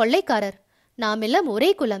 இருப்பினும் கொள்ளைக்காரர். நாம் எல்லாம்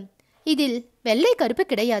ஒரே குலம். இதில் வெள்ளை கருப்பு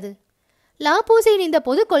கிடையாது. லாபூசியின் இந்த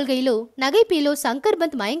பொது கொள்கையிலோ நகைப்பிலோ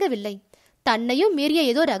சங்கர்பந்த் மயங்கவில்லை. தன்னையும் மீறிய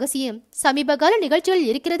ஏதோ ரகசியம் சமீபகால நிகழ்ச்சிகள்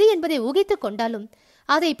இருக்கிறது என்பதை ஊகித்துக் கொண்டாலும்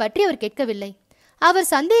அதை பற்றி அவர் கேட்கவில்லை. அவர்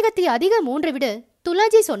சந்தேகத்தை அதிக மூன்றுவிட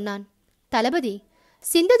துலாஜி சொன்னான், தளபதி,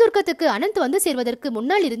 சிந்ததுர்க்கத்துக்கு அனந்த் வந்து சேர்வதற்கு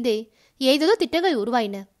முன்னால் இருந்தே ஏதேதோ திட்டங்கள்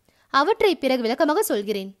உருவாயின. அவற்றை பிறகு விளக்கமாக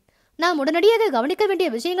சொல்கிறேன். நாம் உடனடியாக கவனிக்க வேண்டிய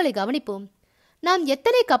விஷயங்களை கவனிப்போம். நாம்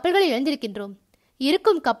எத்தனை கப்பல்களை இழந்திருக்கின்றோம்?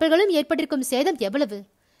 இருக்கும் கப்பல்களும் ஏற்பட்டிருக்கும் சேதம் எவ்வளவு?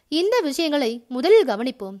 இந்த விஷயங்களை முதலில்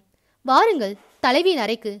கவனிப்போம். வாருங்கள் தலைவியின்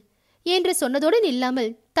அறைக்கு என்று சொன்னதோடு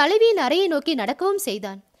நில்லாமல் தலைவியின் அறையை நோக்கி நடக்கவும்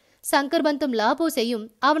செய்தான். சங்கர்பந்தும் லாபூசையும்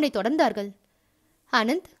அவனை தொடர்ந்தார்கள்.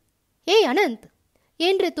 அனந்த், ஏய் அனந்த்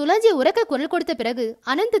என்று துலாஜி உரக்க குரல் கொடுத்த பிறகு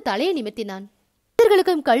அனந்த் தலையை நிமித்தினான்.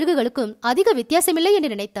 மனிதர்களுக்கும் கழுகுகளுக்கும் அதிக வித்தியாசமில்லை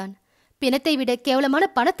என்று நினைத்தான். பிணத்தை விட கேவலமான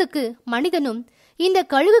பணத்துக்கு மனிதனும் இந்த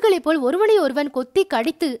கழுகுகளைப் போல் ஒருவனை ஒருவன் கொத்தி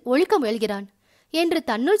கடித்து ஒழிக்க முயல்கிறான் என்று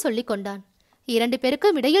தன்னுள் சொல்லிக் கொண்டான். 2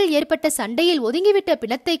 பேருக்கும் இடையில் ஏற்பட்ட சண்டையில் ஒதுங்கிவிட்ட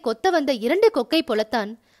பிணத்தை கொத்த வந்த 2 கொக்கை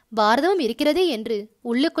போலத்தான் பாரதமும் இருக்கிறதே என்று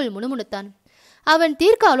உள்ளுக்குள் முணுமுணுத்தான். அவன்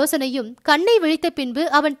தீர்க்க ஆலோசனையும் கண்ணை விழித்த பின்பு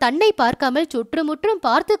அவன் தன்னை பார்க்காமல் சுற்றுமுற்றும்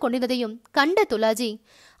பார்த்து கொண்டிருந்ததையும் கண்ட துலாஜி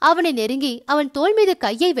அவனை நெருங்கி அவன் தோள் மீது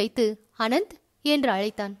கையை வைத்து அனந்த் என்று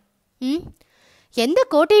அழைத்தான். எந்த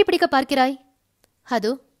கோட்டையை பிடிக்க பார்க்கிறாய்?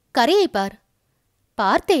 அதோ கரையை பார்.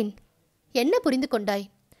 பார்த்தேன். என்ன புரிந்து கொண்டாய்?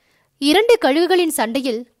 2 கழுகுகளின்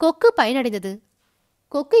சண்டையில் கொக்கு பயனடைந்தது.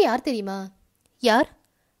 கொக்கு யார் தெரியுமா? யார்?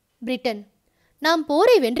 பிரிட்டன். நாம்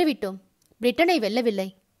போரை வென்றுவிட்டோம், பிரிட்டனை வெல்லவில்லை.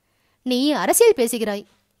 நீ அரசியல் பேசுகிறாய்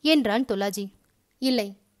என்றான் துலாஜி. இல்லை,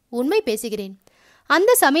 உண்மை பேசுகிறேன்.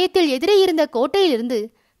 அந்த சமயத்தில் எதிரே இருந்த கோட்டையிலிருந்து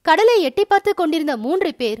கடலை எட்டி பார்த்து கொண்டிருந்த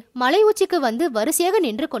 3 பேர் மலை உச்சிக்கு வந்து வரிசையாக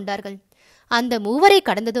நின்று கொண்டார்கள். அந்த 3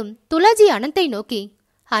 கடந்ததும் துலாஜி அனந்தை நோக்கி,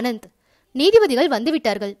 அனந்த், நீதிபதிகள்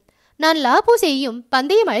வந்துவிட்டார்கள். நான் லாபூசையையும்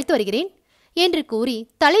பந்தயம் அழைத்து வருகிறேன் என்று கூறி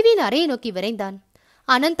தலைவியின் அறையை நோக்கி விரைந்தான்.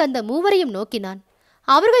 அனந்த் அந்த 3 நோக்கினான்.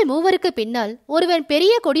 அவர்கள் 3 பின்னால் ஒருவன்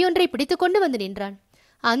பெரிய கொடியொன்றை பிடித்துக்கொண்டு வந்து நின்றான்.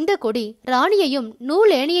 அந்த கொடி ராணியையும்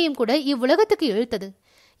நூலேணியையும் கூட இவ்வுலகத்துக்கு இழுத்தது.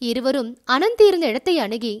 இருவரும் அனந்த் இருந்த இடத்தை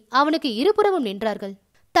அணுகி அவனுக்கு இருபுறமும் நின்றார்கள்.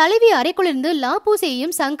 தலைவி அறைக்குள்ளிருந்து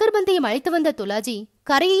லாபூசையையும் சங்கர்பந்தையும் அழைத்து வந்த துலாஜி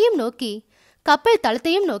கரையையும் நோக்கி கப்பல்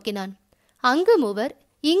தளத்தையும் நோக்கினான். அங்கு 3,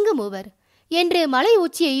 இங்கு 3 என்று மலை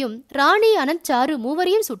உச்சியையும் ராணி அனந்த் சாரு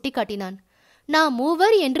 3 சுட்டிக்காட்டினான். நான்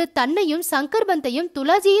 3 என்று தன்னையும் சங்கர்பந்தையும்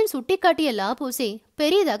துலாஜியையும் சுட்டிக்காட்டிய லாபூசே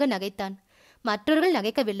பெரியதாக நகைத்தான். மற்றவர்கள்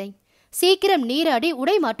நகைக்கவில்லை. சீக்கிரம் நீராடி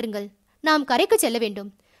உடை மாற்றுங்கள், நாம் கரைக்கு செல்ல வேண்டும்,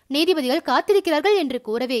 நீதிபதிகள் காத்திருக்கிறார்கள் என்று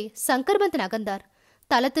கூறவே சங்கர்பந்த் நகர்ந்தார்.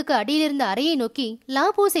 தளத்துக்கு அடியிலிருந்த அறையை நோக்கி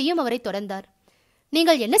லாபோசையும் அவரை தொடர்ந்தார்.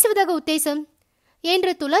 நீங்கள் என்ன செய்வதாக உத்தேசம்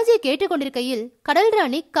என்று துலாஜி கேட்டுக்கொண்டிருக்கையில் கடல்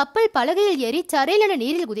ராணி கப்பல் பலகையில் ஏறி சரையிலென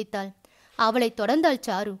நீரில் குதித்தாள். அவளை தொடர்ந்தாள்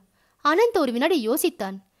சாரு. அனந்த் ஒரு வினாடி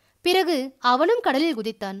யோசித்தான். பிறகு அவனும் கடலில்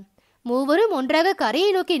குதித்தான். மூவரும் ஒன்றாக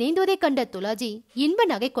கரையை நோக்கி நீந்துவதைக் கண்ட துலாஜி இன்ப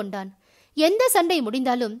நகை கொண்டான். எந்த சண்டை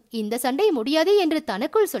முடிந்தாலும் இந்த சண்டை முடியாது என்று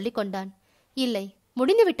தனக்குள் சொல்லிக் கொண்டான். இல்லை,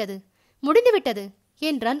 முடிந்துவிட்டது, முடிந்துவிட்டது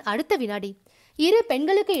என்றான் அடுத்த வினாடி. இரு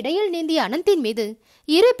பெண்களுக்கு இடையில் நீந்திய அனந்தின் மீது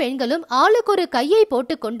இரு பெண்களும் ஆளுக்கொரு கையை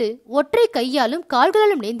போட்டுக்கொண்டு ஒற்றை கையாலும்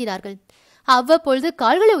கால்களாலும் நீந்தினார்கள். அவ்வப்பொழுது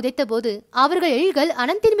கால்களை உதைத்த போது அவர்கள் எழில்கள்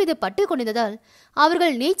அனந்தின் மீது பட்டு கொண்டிருந்ததால்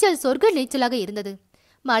அவர்கள் நீச்சல் சொர்க்க நீச்சலாக இருந்தது.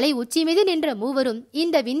 மலை உச்சி மீது நின்ற மூவரும்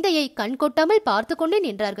இந்த விந்தையை கண்கொட்டாமல் பார்த்து கொண்டே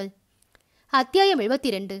நின்றார்கள். அத்தியாயம்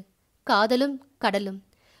 72. காதலும் கடலும்.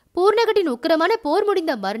 பூர்ணகட்டின் உக்கிரமான போர்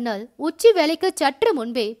முடிந்த மறுநாள் உச்சி வேலைக்கு சற்று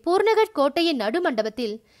முன்பே பூர்ணகட் கோட்டையின்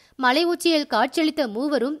நடுமண்டபத்தில் மலை உச்சியில் காட்சியளித்த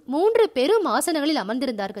மூவரும் 3 பெரும் ஆசனங்களில்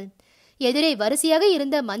அமர்ந்திருந்தார்கள். எதிரே வரிசையாக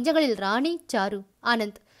இருந்த மஞ்சங்களில் ராணி, சாரு,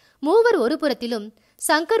 ஆனந்த் மூவர் ஒரு புறத்திலும்,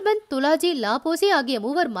 சங்கர்பந்த், துலாஜி, லாபோசி ஆகிய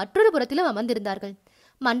மூவர் மற்றொரு புறத்திலும் அமர்ந்திருந்தார்கள்.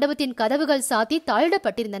 மண்டபத்தின் கதவுகள் சாத்தி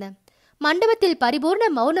தாளிடப்பட்டிருந்தன. மண்டபத்தில் பரிபூர்ண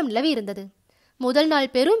மௌனம் நிலவி இருந்தது. முதல்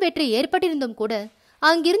நாள் பெரும் வெற்றி ஏற்பட்டிருந்தும் கூட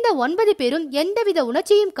அங்கிருந்த 9 பேரும் எந்தவித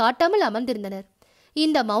உணர்ச்சியும் காட்டாமல் அமர்ந்திருந்தனர்.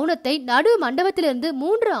 இந்த மௌனத்தை நடு மண்டபத்திலிருந்து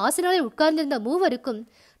 3 ஆசனங்களில் உட்கார்ந்திருந்த மூவருக்கும்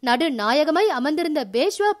நடு நாயகமாய் அமர்ந்திருந்த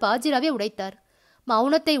பேஷ்வா பாஜிராவை உடைத்தார்.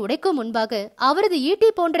 மௌனத்தை உடைக்கும் முன்பாக அவரது ஈட்டி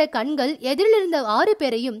போன்ற கண்கள் எதிரிலிருந்த 6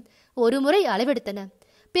 பேரையும் ஒரு முறை அளவெடுத்தன.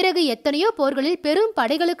 பிறகு எத்தனையோ போர்களில் பெரும்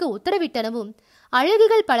படைகளுக்கு உத்தரவிட்டனவும்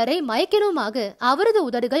அழகிகள் பலரை மயக்கினுமாக அவரது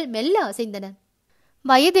உதடுகள் மெல்ல அசைந்தன.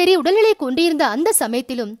 வயதேறி உடல்நிலை கொண்டிருந்த அந்த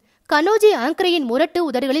சமயத்திலும் கனோஜி ஆங்கரையின் முரட்டு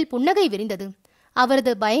உதடுகளில் புன்னகை விரிந்தது.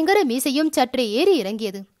 அவரது பயங்கர மீசையும் சற்றே ஏறி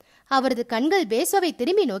இறங்கியது. அவரது கண்கள் பேஸ்வாவை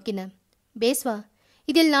திரும்பி நோக்கின. பேஸ்வா,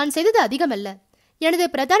 இதில் நான் செய்தது அதிகமல்ல. எனது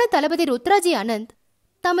பிரதான தளபதி ருத்ராஜி அனந்த்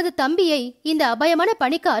தமது தம்பியை இந்த அபாயமான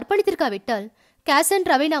பணிக்கு அர்ப்பணித்திருக்காவிட்டால்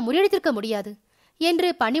கேசன்ட்ராவை நாம் முறியடித்திருக்க முடியாது என்று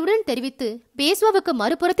பணிவுடன் தெரிவித்து பேஸ்வாவுக்கு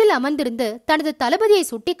மறுபுறத்தில் அமர்ந்திருந்த தனது தளபதியை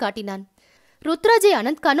சுட்டி காட்டினான். ருத்ராஜி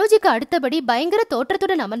அனந்த் கனோஜிக்கு அடுத்தபடி பயங்கர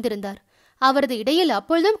தோற்றத்துடன் அமர்ந்திருந்தார். அவரது இடையில்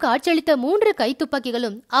அப்பொழுதும் காட்சியளித்த 3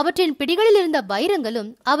 கைத்துப்பாக்கிகளும் அவற்றின் பிடிகளில் இருந்த வைரங்களும்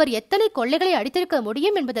அவர் எத்தனை கொள்ளைகளை அடித்திருக்க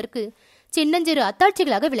முடியும் என்பதற்கு சின்னஞ்சிறு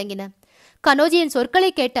அத்தாட்சிகளாக விளங்கின. கனோஜியின் சொற்களை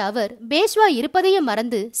கேட்ட அவர் பேஷ்வா இருப்பதையும்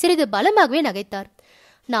மறந்து சிறிது பலமாகவே நகைத்தார்.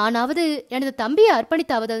 நானாவது எனது தம்பியை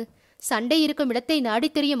அர்ப்பணித்தாவது? சண்டை இருக்கும் இடத்தை நாடி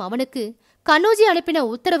தெரியும் அவனுக்கு கனோஜி அனுப்பின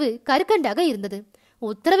உத்தரவு கற்கண்டாக இருந்தது.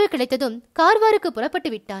 உத்தரவு கிடைத்ததும் கார்வாருக்கு புறப்பட்டு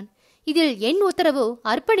விட்டான். இதில் என் உத்தரவோ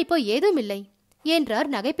அர்ப்பணிப்போ ஏதும் இல்லை என்றார்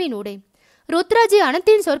நகைப்பினூடே. ருத்ராஜி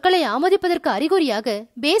அனந்தின் சொற்களை ஆமோதிப்பதற்கு அறிகுறியாக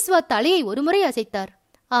பேஸ்வா தலையை ஒருமுறை அசைத்தார்.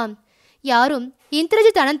 ஆம், யாரும்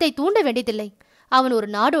இந்திரஜித் அனந்தை தூண்ட வேண்டியதில்லை. அவன் ஒரு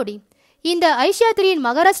நாடோடி. இந்த ஐஷாத்திரியின்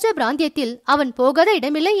மகாராஷ்டிரா பிராந்தியத்தில் அவன் போகாத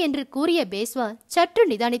இடமில்லை என்று கூறிய பேஸ்வா சற்று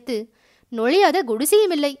நிதானித்து, நுழையாத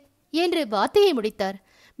குடிசையுமில்லை என்று வார்த்தையை முடித்தார்.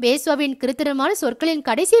 பேஸ்வாவின் கிருத்திரமான சொற்களின்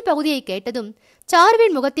கடைசி பகுதியை கேட்டதும்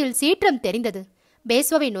சாருவின் முகத்தில் சீற்றம் தெரிந்தது.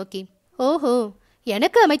 பேஸ்வாவை நோக்கி, ஓஹோ,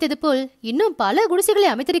 எனக்கு அமைத்தது போல் இன்னும் பல குடிசைகளை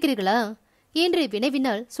அமைத்திருக்கிறீர்களா என்று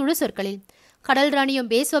வினவினாள் சுடு சொற்களில். கடல் ராணியும்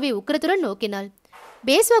பேஸ்வாவை உக்கிரத்துடன் நோக்கினாள்.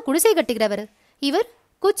 பேஸ்வா குடிசை கட்டுகிறவர், இவர்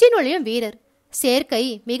குச்சி நுழையும் வீரர். சேர்க்கை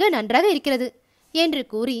மிக நன்றாக இருக்கிறது என்று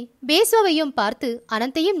கூறி பேஸ்வாவையும் பார்த்து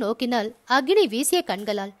அனந்தையும் நோக்கினாள் அக்னி வீசிய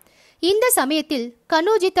கண்களால். இந்த சமயத்தில்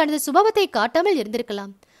கனோஜி தனது சுபாவத்தை காட்டாமல்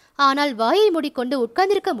இருந்திருக்கலாம். ஆனால் வாயை மூடிக்கொண்டு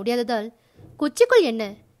உட்கார்ந்திருக்க முடியாததால், குச்சிக்குள் என்ன,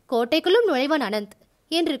 கோட்டைக்குள்ளும் நுழைவான் அனந்த்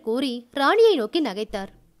என்று கூறி ராணியை நோக்கி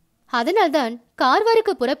நகைத்தார். அதனால்தான்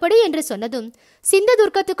கார்வாருக்கு புறப்படு என்று சொன்னதும்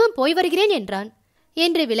சிந்ததுர்க்கத்துக்கும் போய் வருகிறேன் என்றான்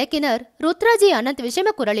என்று விளக்கினார் ருத்ராஜி அனந்த் விஷம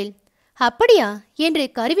குரலில். அப்படியா என்று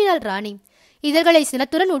கருவினாள் ராணி. இதழ்களை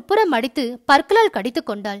சினத்துடன் உட்புறம் அடித்து பற்களால் கடித்து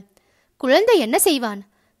கொண்டாள். குழந்தை என்ன செய்வான்?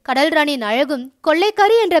 கடல் ராணியின் அழகும்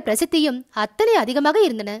கொள்ளைக்காரி என்ற பிரசித்தியும் அத்தனை அதிகமாக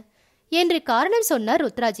இருந்தன என்று காரணம் சொன்னார்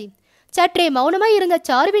ருத்ராஜி. சற்றே மௌனமாய் இருந்த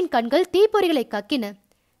சாருவின் கண்கள் தீப்பொறிகளை கக்கின.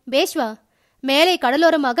 பேஷ்வா, மேலே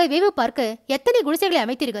கடலோரமாக வேவு பார்க்க எத்தனை குடிசைகளை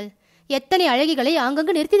அமைத்தீர்கள்? எத்தனை அழகிகளை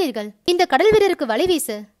ஆங்கங்கு நிறுத்தினீர்கள் இந்த கடல் வீரருக்கு வலை வீச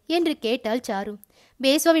என்று கேட்டாள் சாரு.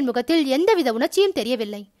 பேஸ்வாவின் முகத்தில் எந்தவித உணர்ச்சியும்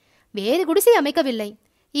தெரியவில்லை. வேறு குடிசை அமைக்கவில்லை.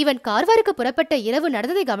 இவன் கார்வாருக்கு புறப்பட்ட இரவு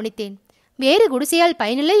நடந்ததை கவனித்தேன். வேறு குடிசையால்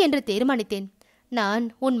பயனில்லை என்று தீர்மானித்தேன். நான்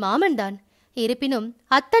உன் மாமன்தான். இருப்பினும்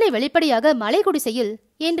அத்தனை வெளிப்படையாக மலை குடிசையில்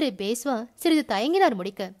என்று பேஸ்வா சிறிது தயங்கினார்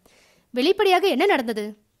முடிக்க. வெளிப்படையாக என்ன நடந்தது?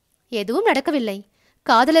 எதுவும் நடக்கவில்லை.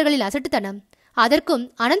 காதலர்களின் அசட்டுத்தனம். அதற்கும்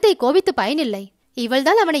அனந்தை கோபித்து பயனில்லை.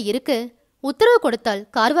 இவள்தான் அவனை இருக்க உத்தரவு கொடுத்தாள்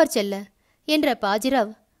கார்வார் செல்ல என்ற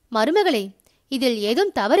பாஜிராவ். மருமகளே, இதில்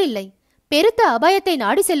ஏதும் தவறில்லை. பெருத்த அபாயத்தை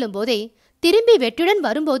நாடி செல்லும் போதே திரும்பி வெற்றியுடன்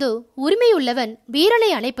வரும்போதோ உரிமையுள்ளவன் வீரனை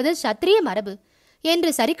அணைப்பது சத்திரிய மரபு என்று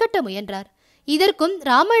சரிக்கட்ட முயன்றார். இதற்கும்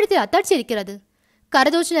ராமாயணத்தில் அத்தாட்சி இருக்கிறது.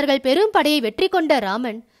 கரதூஷணர்கள் பெரும் படையை வெற்றி கொண்ட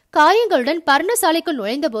ராமன் காயங்களுடன் பர்ணசாலைக்குள்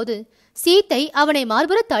நுழைந்தபோது சீத்தை அவனை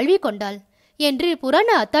மார்புற தழுவி கொண்டாள் என்று புராண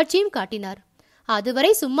அத்தாட்சியும் காட்டினார்.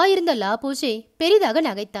 அதுவரை சும்மா இருந்த லாபூஷே பெரிதாக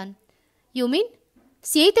நகைத்தான். யூ மீன்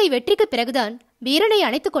சீத்தை வெற்றிக்கு பிறகுதான் வீரனை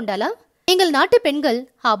அணைத்துக் கொண்டாளா? எங்கள் நாட்டு பெண்கள்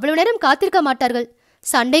அவ்வளவு நேரம் காத்திருக்க மாட்டார்கள்.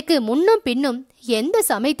 சண்டைக்கு முன்னும் பின்னும் எந்த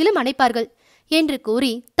சமயத்திலும் அணைப்பார்கள் என்று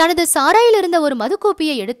கூறி தனது சாராயில் இருந்த ஒரு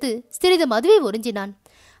மதுக்கூப்பியை எடுத்து சிறிது மதுவை உறிஞ்சினான்.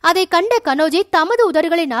 அதை கண்ட கனோஜி தமது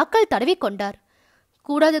உதடுகளை நாக்கால் தடவி கொண்டார்.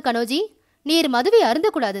 கூடாது கனோஜி, நீர் மதுவை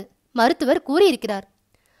அருந்தக்கூடாது, மருத்துவர் கூறியிருக்கிறார்.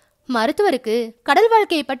 மருத்துவருக்கு கடல்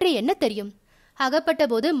வாழ்க்கையை பற்றி என்ன தெரியும்? அகப்பட்ட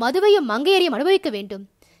போது மதுவையும் மங்கையரையும் அனுபவிக்க வேண்டும்.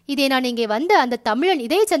 இதை நான் இங்கே வந்த அந்த தமிழன்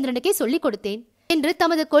இதயச்சந்திரனுக்கே சொல்லிக் கொடுத்தேன் என்று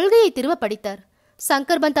தமது கொள்கையை திரும்ப படித்தார்.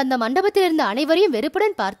 சங்கர்பந்த் அந்த மண்டபத்தில் இருந்த அனைவரையும்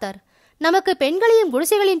வெறுப்புடன் பார்த்தார். நமக்கு பெண்களையும்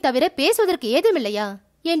குடிசைகளையும் தவிர பேசுவதற்கு ஏதுமில்லையா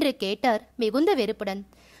என்று கேட்டார் மிகுந்த வெறுப்புடன்.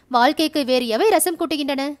 வாழ்க்கைக்கு வேறு எவை ரசம்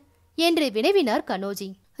கூட்டுகின்றன என்று வினவினார் கனோஜி.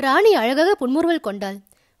 ராணி அழகாக புன்முறுவல் கொண்டாள்.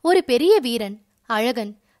 ஒரு பெரிய வீரன்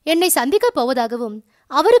அழகன் என்னை சந்திக்கப் போவதாகவும்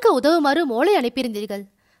அவருக்கு உதவுமாறு மோளை அனுப்பியிருந்தீர்கள்.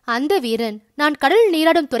 அந்த வீரன் நான் கடல்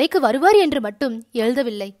நீராடும் துறைக்கு வருவார் என்று மட்டும்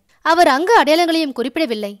எழுதவில்லை. அவர் அங்கு அடையாளங்களையும்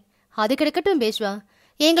குறிப்பிடவில்லை. அது கிடக்கட்டும் பேஷ்வா,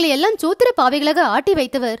 எங்களை எல்லாம் சூத்திர பாவைகளாக ஆட்டி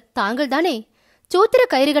வைத்தவர் தாங்கள்தானே. சூத்திர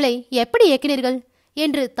கயிறுகளை எப்படி இயக்கினீர்கள்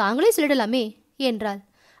என்று தாங்களே சொல்லிடலாமே என்றாள்.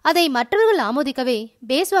 அதை மற்றவர்கள் ஆமோதிக்கவே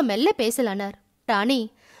பேஷ்வா மெல்ல பேசலானார். ராணி,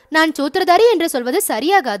 நான் சூத்திரதாரி என்று சொல்வது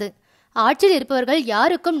சரியாகாது. ஆட்சியில் இருப்பவர்கள்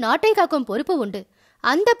யாருக்கும் நாட்டை காக்கும் பொறுப்பு உண்டு.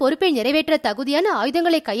 அந்த பொறுப்பை நிறைவேற்ற தகுதியான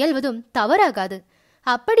ஆயுதங்களை கையாள்வதும் தவறாகாது.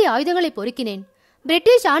 அப்படி ஆயுதங்களை பொறுக்கினேன்.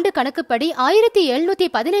 பிரிட்டிஷ் ஆண்டு கணக்குப்படி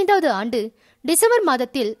 1715 ஆண்டு டிசம்பர்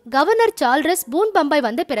மாதத்தில் கவர்னர் சார்ல்ஸ் பூன் பம்பாய்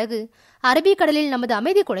வந்த பிறகு அரபிக்கடலில் நமது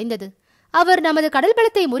அமைதி குலைந்தது. அவர் நமது கடல்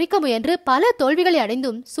பலத்தை முறிக்க முயன்று பல தோல்விகளை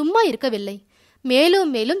அடைந்தும் சும்மா இருக்கவில்லை.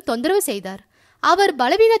 மேலும் மேலும் தொந்தரவு செய்தார். அவர்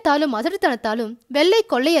பலவீனத்தாலும் அசட்டுத்தனத்தாலும் வெள்ளை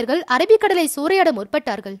கொள்ளையர்கள் அரபிக்கடலை சூறையாட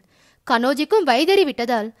முற்பட்டார்கள். கனோஜிக்கும் வயதேறி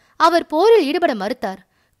விட்டதால் அவர் போரில் ஈடுபட மறுத்தார்.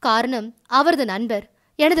 காரணம் அவரது நண்பர்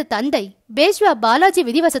எனது தந்தை பேஷ்வா பாலாஜி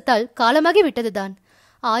விதிவசத்தால் காலமாகி விட்டதுதான்.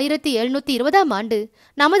 1720 ஆண்டு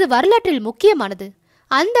நமது வரலாற்றில் முக்கியமானது.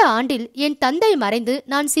 அந்த ஆண்டில் என் தந்தை மறைந்து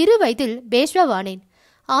நான் சிறு வயதில் பேஷ்வாவானேன்.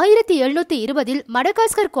 1720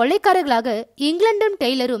 மடகாஸ்கர் கொள்ளைக்காரர்களாக இங்கிலாந்தும்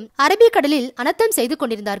டெய்லரும் அரபிக்கடலில் அனர்த்தம் செய்து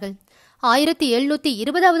கொண்டிருந்தார்கள்.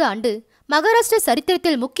 1720 ஆண்டு மகாராஷ்டிர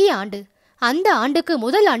சரித்திரத்தில் முக்கிய ஆண்டு. அந்த ஆண்டுக்கு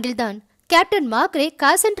முதல் ஆண்டில்தான் கேப்டன் மாக்ரே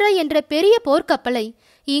காசன்ட்ரா என்ற பெரிய போர்க்கப்பலை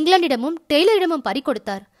இங்கிலாந்திடமும் டெய்லரிடமும்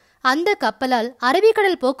பறிகொடுத்தார். அந்த கப்பலால்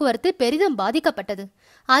அரபிக்கடல் போக்குவரத்து பெரிதும் பாதிக்கப்பட்டது.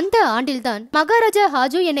 அந்த ஆண்டில்தான் மகாராஜா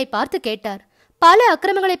ஹாஜு என்னை பார்த்து கேட்டார், பல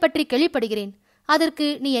அக்கிரமங்களை பற்றி கேள்விப்படுகிறேன், அதற்கு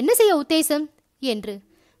நீ என்ன செய்ய உத்தேசம் என்று.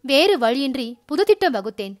 வேறு வழியின்றி புது திட்டம்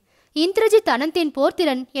வகுத்தேன். இந்திரஜித் அனந்தின்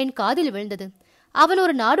போர்த்திறன் என் காதில் விழுந்தது. அவன்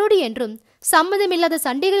ஒரு நாடோடி என்றும் சம்மதமில்லாத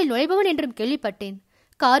சண்டைகளில் நுழைபவன் என்றும் கேள்விப்பட்டேன்.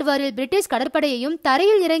 கார்வாரில் பிரிட்டிஷ் கடற்படையையும்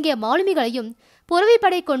தரையில் இறங்கிய மாலுமிகளையும்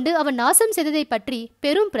புறவைப்படை கொண்டு அவன் நாசம் செய்ததை பற்றி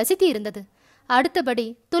பெரும் பிரசித்தி இருந்தது. அடுத்தபடி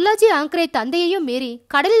துலாஜி ஆங்கரை தந்தையையும் மீறி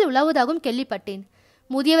கடலில் உலாவுவதாகவும் கேள்விப்பட்டேன்.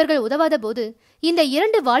 முதியவர்கள் உதவாத போது இந்த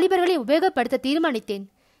 2 வாலிபர்களை உபயோகப்படுத்த தீர்மானித்தேன்.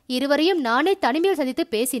 இருவரையும் நானே தனிமையில் சந்தித்து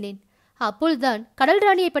பேசினேன். அப்பொழுதுதான் கடல்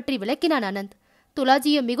ராணியை பற்றி விளக்கினான் அனந்த்.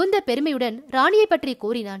 துலாஜியும் மிகுந்த பெருமையுடன் ராணியை பற்றி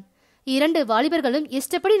கூறினான். 2 வாலிபர்களும்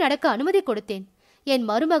இஷ்டப்படி நடக்க அனுமதி கொடுத்தேன். என்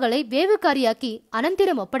மருமகளை வேவுக்காரியாக்கி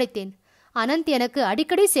அனந்திடம் ஒப்படைத்தேன். அனந்த் எனக்கு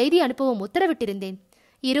அடிக்கடி செய்தி அனுப்பவும் உத்தரவிட்டிருந்தேன்.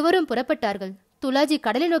 இருவரும் புறப்பட்டார்கள். துலாஜி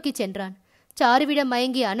கடலை நோக்கி சென்றான். சாருவிடம்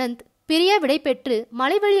மயங்கிய அனந்த் பிரியா விடை பெற்று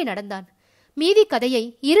மலை வழியே நடந்தான். மீதி கதையை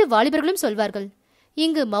 2 வாலிபர்களும் சொல்வார்கள்.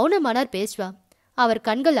 இங்கு மௌனமானார் பேஷ்வா. அவர்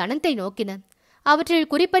கண்கள் அனந்தை நோக்கின. அவற்றில்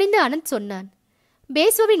குறிப்பறிந்த அனந்த் சொன்னான்,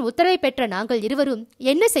 பேஷ்வாவின் உத்தரவை பெற்ற நாங்கள் இருவரும்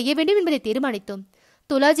என்ன செய்ய வேண்டும் என்பதை தீர்மானித்தோம்.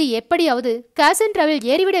 துலாஜி எப்படியாவது காசன்ட்ராவில்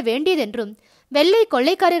ஏறிவிட வேண்டியதென்றும் வெள்ளை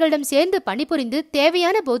கொள்ளைக்காரர்களிடம் சேர்ந்து பணிபுரிந்து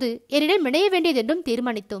தேவையான போது என்னிடம் இணைய வேண்டியதென்றும்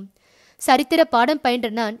தீர்மானித்தோம். சரித்திர பாடம் பயின்ற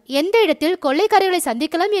நான் எந்த இடத்தில் கொள்ளைக்காரர்களை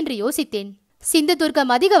சந்திக்கலாம் என்று யோசித்தேன். சிந்து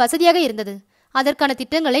துர்க்கம் அதிக வசதியாக இருந்தது. அதற்கான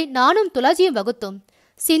திட்டங்களை நானும் துலாஜியும் வகுத்தோம்.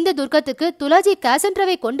 சிந்து துர்க்கத்துக்கு துலாஜி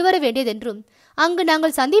காசன்ட்ராவை கொண்டு வர வேண்டியதென்றும் அங்கு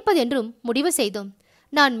நாங்கள் சந்திப்பதென்றும் முடிவு செய்தோம்.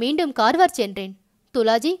 நான் மீண்டும் கார்வார் சென்றேன்.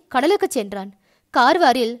 துலாஜி கடலுக்கு சென்றான்.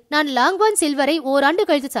 கார்வாரில் நான் லாங்வான் சில்வரை ஓராண்டு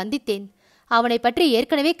கழித்து சந்தித்தேன். அவனை பற்றி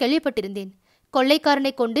ஏற்கனவே கேள்விப்பட்டிருந்தேன்.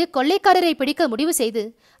 கொள்ளைக்காரனை கொண்டு கொள்ளைக்காரரை பிடிக்க முடிவு செய்து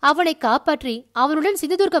அவனை காப்பாற்றி அவனுடன்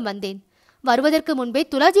சிந்துதுர்க்கம் வந்தேன். வருவதற்கு முன்பே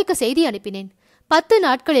துலாஜிக்கு செய்தி அனுப்பினேன். 10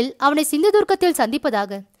 நாட்களில் அவனை சிந்துதுர்க்கத்தில்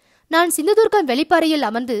சந்திப்பதாக. நான் சிந்துதுர்க்கம் வெளிப்பாறையில்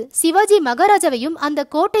அமர்ந்து சிவாஜி மகாராஜாவையும் அந்த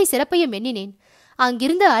கோட்டை சிறப்பையும் எண்ணினேன்.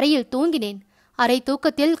 அங்கிருந்த அறையில் தூங்கினேன். அரை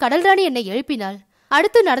தூக்கத்தில் கடல்ராணி என்னை எழுப்பினாள்.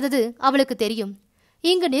 அடுத்து நடந்தது அவளுக்கு தெரியும்.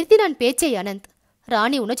 இங்கு நிறுத்தினான் பேச்சை அனந்த்.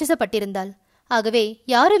 ராணி உணர்ச்சிசப்பட்டிருந்தாள். ஆகவே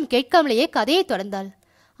யாரும் கேட்காமலேயே கதையை தொடர்ந்தாள்.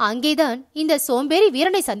 அங்கேதான் இந்த சோம்பேறி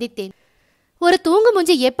வீரனை சந்தித்தேன். ஒரு தூங்கு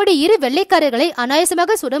முஞ்சி எப்படி இரு வெள்ளைக்காரர்களை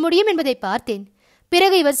அனாயசமாக சுட முடியும் என்பதை பார்த்தேன்.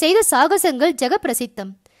 பிறகு இவர் செய்த சாகசங்கள்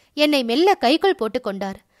ஜெகப்பிரசித்தம். என்னை மெல்ல கைக்குள்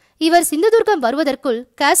போட்டுக்கொண்டார். இவர் சிந்துதுர்க்கம் வருவதற்குள்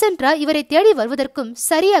காசண்ட்ரா இவரை தேடி வருவதற்கும்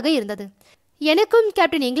சரியாக இருந்தது. எனக்கும்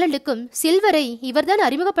கேப்டன் இங்கிலாந்துக்கும் சில்வரை இவர்தான்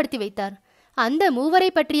அறிமுகப்படுத்தி வைத்தார். அந்த மூவரை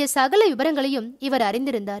பற்றிய சகல விவரங்களையும் இவர்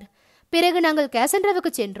அறிந்திருந்தார். பிறகு நாங்கள்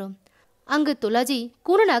காசண்ட்ராவுக்கு சென்றோம். அங்கு துலாஜி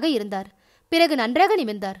கூணனாக இருந்தார். பிறகு நன்றாக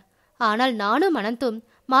நிமிர்ந்தார். ஆனால் நானும் அனந்தும்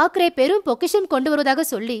மாக்ரே பெரும் பொக்கிஷம் கொண்டு வருவதாக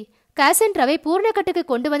சொல்லி காசண்ட்ராவை பூர்ணக்கட்டுக்கு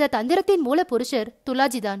கொண்டு வந்த தந்திரத்தின் மூல புருஷர்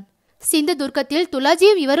துலாஜிதான். சிந்து துர்க்கத்தில்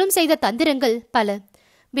துலாஜியும் இவரும் செய்த தந்திரங்கள் பல,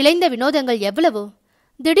 விளைந்த வினோதங்கள் எவ்வளவோ.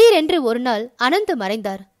 திடீரென்று ஒரு நாள் அனந்த்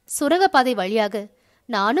மறைந்தார். சுரங்கப்பாதை வழியாக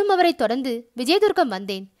நானும் அவரை தொடர்ந்து விஜயதுர்க்கம்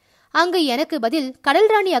வந்தேன். அங்கு எனக்கு பதில் கடல்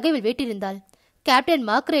ராணியாக இவள் வீட்டிருந்தாள். கேப்டன்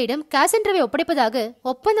மாக்ரேயிடம் காசண்ட்ராவை ஒப்படைப்பதாக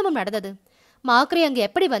ஒப்பந்தமும் நடந்தது. மாக்ரே அங்கு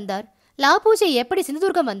எப்படி வந்தார், லாபூஜை எப்படி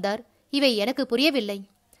சிந்துதுர்க்கம் வந்தார், இவை எனக்கு புரியவில்லை.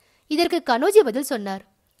 இதற்கு கனோஜி பதில் சொன்னார்.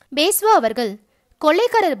 பேஸ்வா அவர்கள்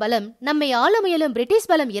கொள்ளைக்காரர் பலம் நம்மை ஆள முயலும் பிரிட்டிஷ்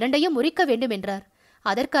பலம் இரண்டையும் முறிக்க வேண்டும் என்றார்.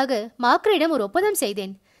 அதற்காக மாக்ரேயிடம் ஒரு ஒப்பந்தம்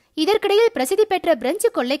செய்தேன். இதற்கிடையில் பிரசித்தி பெற்ற பிரெஞ்சு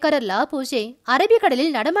கொள்ளைக்காரர் லாபூஜே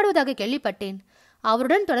அரபிக்கடலில் நடமாடுவதாக கேள்விப்பட்டேன்.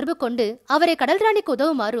 அவருடன் தொடர்பு கொண்டு அவரை கடல் ராணிக்கு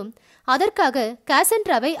உதவுமாறும் அதற்காக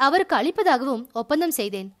காசண்ட்ராவை அவருக்கு அளிப்பதாகவும் ஒப்பந்தம்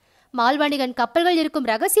செய்தேன். மால்வாணிகன் கப்பல்கள் இருக்கும்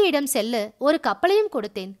ரகசிய இடம் செல்ல ஒரு கப்பலையும்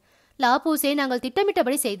கொடுத்தேன். லாபூசே நாங்கள்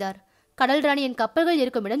திட்டமிட்டபடி செய்தார். கடல் ராணியின் கப்பல்கள்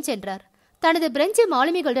இருக்கும் இடம் சென்றார். தனது பிரெஞ்சு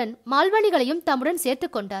மாலுமிகளுடன் மால்வாணிகளையும் தம்முடன் சேர்த்து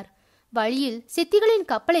கொண்டார். வழியில் சித்திகளின்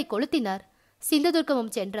கப்பலை கொளுத்தினார்.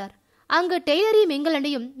 சிந்துதுர்க்கமும் சென்றார். அங்கு டெய்லரையும்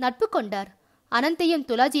இங்கிலாண்டையும் நட்பு கொண்டார். அனந்தையும்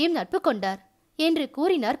துலாஜியையும் நட்பு கொண்டார் என்று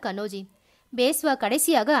கூறினார் கனோஜி. பேஸ்வா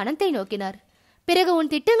கடைசியாக அனந்தை நோக்கினார். பிறகு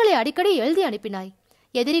உன் திட்டங்களை அடிக்கடி எழுதி அனுப்பினாய்.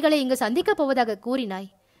 எதிரிகளை இங்கு சந்திக்கப் போவதாக கூறினாய்.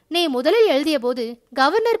 நீ முதலில் எழுதிய போது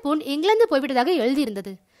கவர்னர் பூன் இங்கிலாந்து போய்விட்டதாக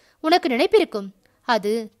எழுதியிருந்தது. உனக்கு நினைப்பிருக்கும்.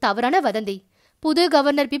 அது தவறான வதந்தி. புது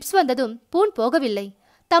கவர்னர் பிப்ஸ் வந்ததும் பூன் போகவில்லை.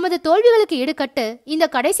 தமது தோல்விகளுக்கு ஈடுகட்ட இந்த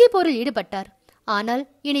கடைசி போரில் ஈடுபட்டார். ஆனால்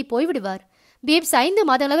இனி போய்விடுவார். பிப்ஸ் 5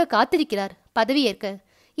 மாதங்களாக காத்திருக்கிறார் பதவியேற்க.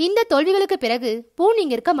 இந்த தோல்விகளுக்கு பிறகு பூன்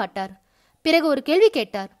இங்க இருக்க மாட்டார். பிறகு ஒரு கேள்வி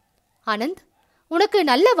கேட்டார். ஆனந்த், உனக்கு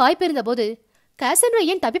நல்ல வாய்ப்பு இருந்தபோது காசண்ட்ரா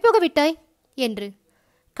ஏன் தப்பிப்போக விட்டாய் என்று.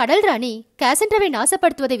 கடல் ராணி காசண்ட்ராவை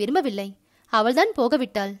நாசப்படுத்துவதை விரும்பவில்லை. அவள்தான்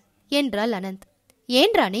போகவிட்டாள் என்றாள் அனந்த்.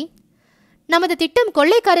 ஏன் ராணி? நமது திட்டம்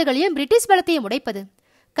கொள்ளைக்காரர்களையும் பிரிட்டிஷ் பலத்தையும் உடைப்பது.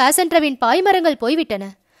 காசண்ட்ராவின் பாய்மரங்கள் போய்விட்டன.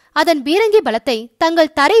 அதன் பீரங்கி பலத்தை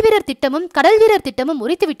தங்கள் தரை வீரர் திட்டமும் கடல் வீரர் திட்டமும்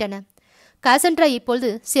முறித்துவிட்டன. காசண்ட்ரா இப்பொழுது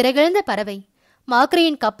சிறகிழந்த பறவை.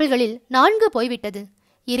 மாக்ரேயின் கப்பல்களில் 4 போய்விட்டது.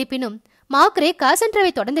 இருப்பினும் மாக்ரே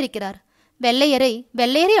காசண்ட்ராவை தொடர்ந்திருக்கிறார். வெள்ளையரை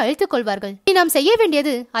அழித்துக் கொள்வார்கள். நாம் செய்ய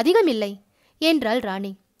வேண்டியது அதிகம் இல்லை என்றாள்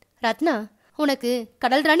ராணி. ரத்னா, உனக்கு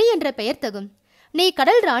கடல் ராணி என்ற பெயர் தகும். நீ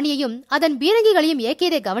கடல் ராணியையும் அதன் பீரங்கிகளையும்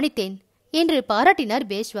இயக்கியதை கவனித்தேன் என்று பாராட்டினார்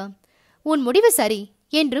பேஷ்வா. உன் முடிவு சரி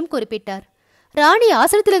என்றும் குறிப்பிட்டார். ராணி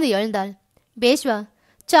ஆசனத்திலிருந்து எழுந்தாள். பேஷ்வா,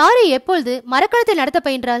 சாரு எப்பொழுது மரக்கலத்தை நடத்த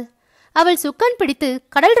பயின்றாள்? அவள் சுக்கான் பிடித்து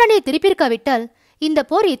கடல் ராணியை திருப்பியிருக்காவிட்டால் இந்த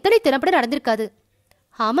போர் இத்தனை திறம்பட நடந்திருக்காது.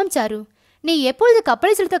 ஆமாம் சாரு, நீ எப்பொழுது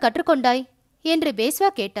கப்பலை செலுத்த கற்றுக்கொண்டாய் என்று பேஸ்வா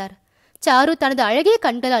கேட்டார். சாரு தனது அழகிய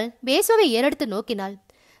கண்களால் பேஸ்வாவை ஏறெடுத்து நோக்கினாள்.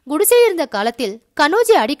 குடிசையில் இருந்த காலத்தில்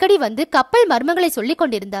கனோஜி அடிக்கடி வந்து கப்பல் மர்மங்களை சொல்லிக்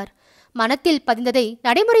கொண்டிருந்தார். மனத்தில் பதிந்ததை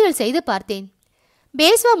நடைமுறையில் செய்து பார்த்தேன்.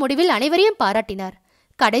 பேஸ்வா முடிவில் அனைவரையும் பாராட்டினார்.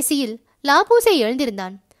 கடைசியில் லாபூசை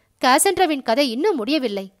எழுந்திருந்தான். காசண்ட்ராவின் கதை இன்னும்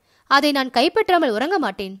முடியவில்லை. அதை நான் கைப்பற்றாமல் உறங்க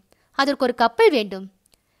மாட்டேன். அதற்கு ஒரு கப்பல் வேண்டும்.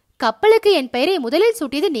 கப்பலுக்கு என் பெயரை முதலில்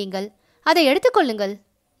சூட்டியது நீங்கள். அதை எடுத்துக்கொள்ளுங்கள்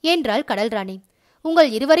என்றாள் கடல் ராணி. உங்கள்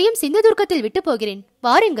இருவரையும் சிந்துதுர்க்கத்தில் விட்டு போகிறேன்,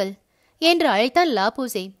 வாருங்கள் என்று அழைத்தான்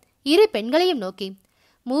லாபூசே 2 பெண்களையும் நோக்கி.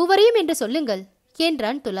 மூவரையும் என்று சொல்லுங்கள்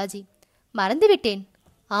என்றான் துலாஜி. மறந்துவிட்டேன்.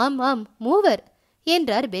 ஆம் ஆம், 3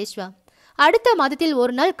 என்றார் பேஷ்வா. அடுத்த மாதத்தில்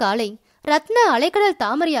ஒரு நாள் காலை ரத்னா அலைக்கடல்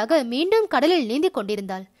தாமரையாக மீண்டும் கடலில் நீந்திக்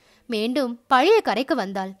கொண்டிருந்தாள். மீண்டும் பழைய கரைக்கு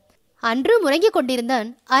வந்தாள். அன்றும் உறங்கிக் கொண்டிருந்தான்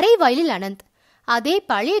அரை வாயிலில் அனந்த். அதே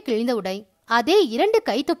பழைய கிழிந்த உடை, அதே 2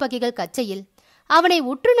 கைத்துப்பாக்கிகள் கச்சையில். அவனை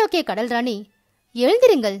உற்று நோக்கிய கடல் ராணி,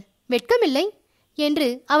 எழுந்திருங்கள், வெட்கமில்லை என்று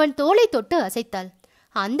அவன் தோளை தொட்டு அசைத்தாள்.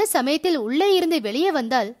 அந்த சமயத்தில் உள்ளே இருந்து வெளியே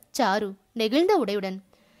வந்தாள் சாரு நெகிழ்ந்த உடையுடன்.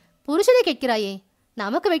 புருஷனை கேட்கிறாயே,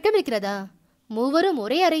 நமக்கு வெட்கம் இருக்கிறதா? மூவரும்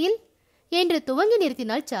ஒரே அறையில் என்று துவங்கி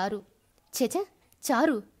நிறுத்தினாள் சாரு. சேச்ச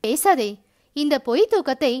சாரு, பேசாதே, இந்த பொய்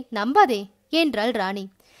தூக்கத்தை நம்பாதே என்றாள் ராணி.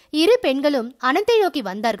 2 பெண்களும் அனந்தை நோக்கி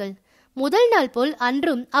வந்தார்கள். முதல் நாள் போல்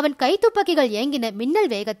அன்றும் அவன் கைத்துப்பாக்கிகள் ஏங்கின மின்னல்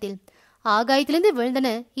வேகத்தில். ஆகாயத்திலிருந்து விழுந்தன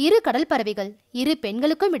 2 கடல் பறவைகள் 2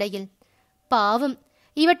 பெண்களுக்கும் இடையில். பாவம்,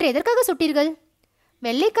 இவற்றை எதற்காக சுட்டீர்கள்?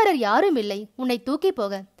 வெள்ளைக்காரர் யாரும் இல்லை உன்னை தூக்கி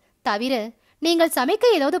போக. தவிர நீங்கள்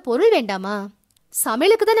சமைக்க ஏதாவது பொருள் வேண்டாமா?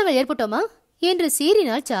 சமையலுக்கு தான் நாங்கள் ஏற்பட்டோமா என்று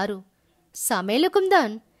சீறினாள் சாரு. சமையலுக்கும்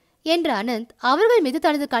தான் என்ற அனந்த் அவர்கள் மீது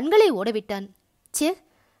தனது கண்களை ஓடவிட்டான். சே,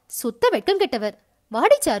 சுத்த வெட்கம் கெட்டவர்,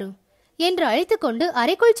 வாடி சாரு என்று அழைத்து கொண்டு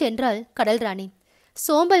அறைக்குள் சென்றாள் கடல் ராணி.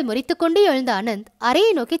 சோம்பல் முறித்துக்கொண்டு எழுந்த அனந்த்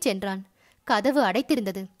அறையை நோக்கி சென்றான். கதவு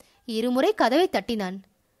அடைத்திருந்தது. இருமுறை கதவை தட்டினான்.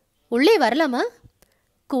 உள்ளே வரலாமா?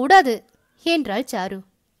 கூடாது என்றாள் சாரு.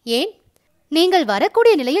 ஏன்? நீங்கள்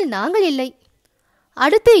வரக்கூடிய நிலையில் நாங்கள் இல்லை.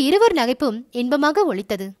 அடுத்து இருவர் நகைப்பும் இன்பமாக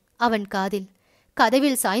ஒலித்தது அவன் காதில்.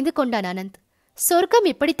 கதவில் சாய்ந்து கொண்டான் அனந்த். சொர்க்கம்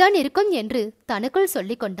இப்படித்தான் இருக்கும் என்று தனக்குள்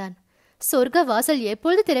சொல்லிக் கொண்டான். சொர்க்க வாசல்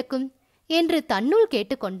எப்பொழுது திறக்கும் என்று தன்னுள்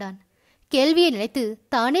கேட்டுக்கொண்டான். கேள்வியை நினைத்து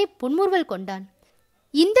தானே புன்முறுவல் கொண்டான்.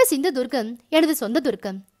 இந்த சிந்து துர்க்கம் எனது சொந்த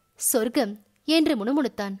துர்க்கம், சொர்க்கம் என்று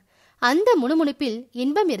முணுமுணுத்தான். அந்த முணுமுணுப்பில்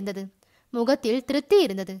இன்பம் இருந்தது. முகத்தில் திருப்தி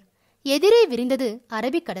இருந்தது. எதிரே விரிந்தது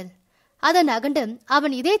அரபிக்கடல். அதன் அகண்டம்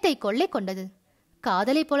அவன் இதயத்தை கொள்ளை கொண்டது.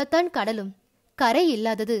 காதலை போலத்தான் கடலும், கரை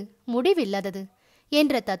இல்லாதது, முடிவில்லாதது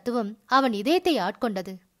என்ற தத்துவம் அவன் இதயத்தை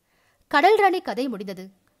ஆட்கொண்டது. கடல் ராணி கதை முடிந்தது.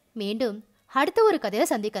 மீண்டும் அடுத்த ஒரு கதையை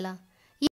சந்திக்கலாம்.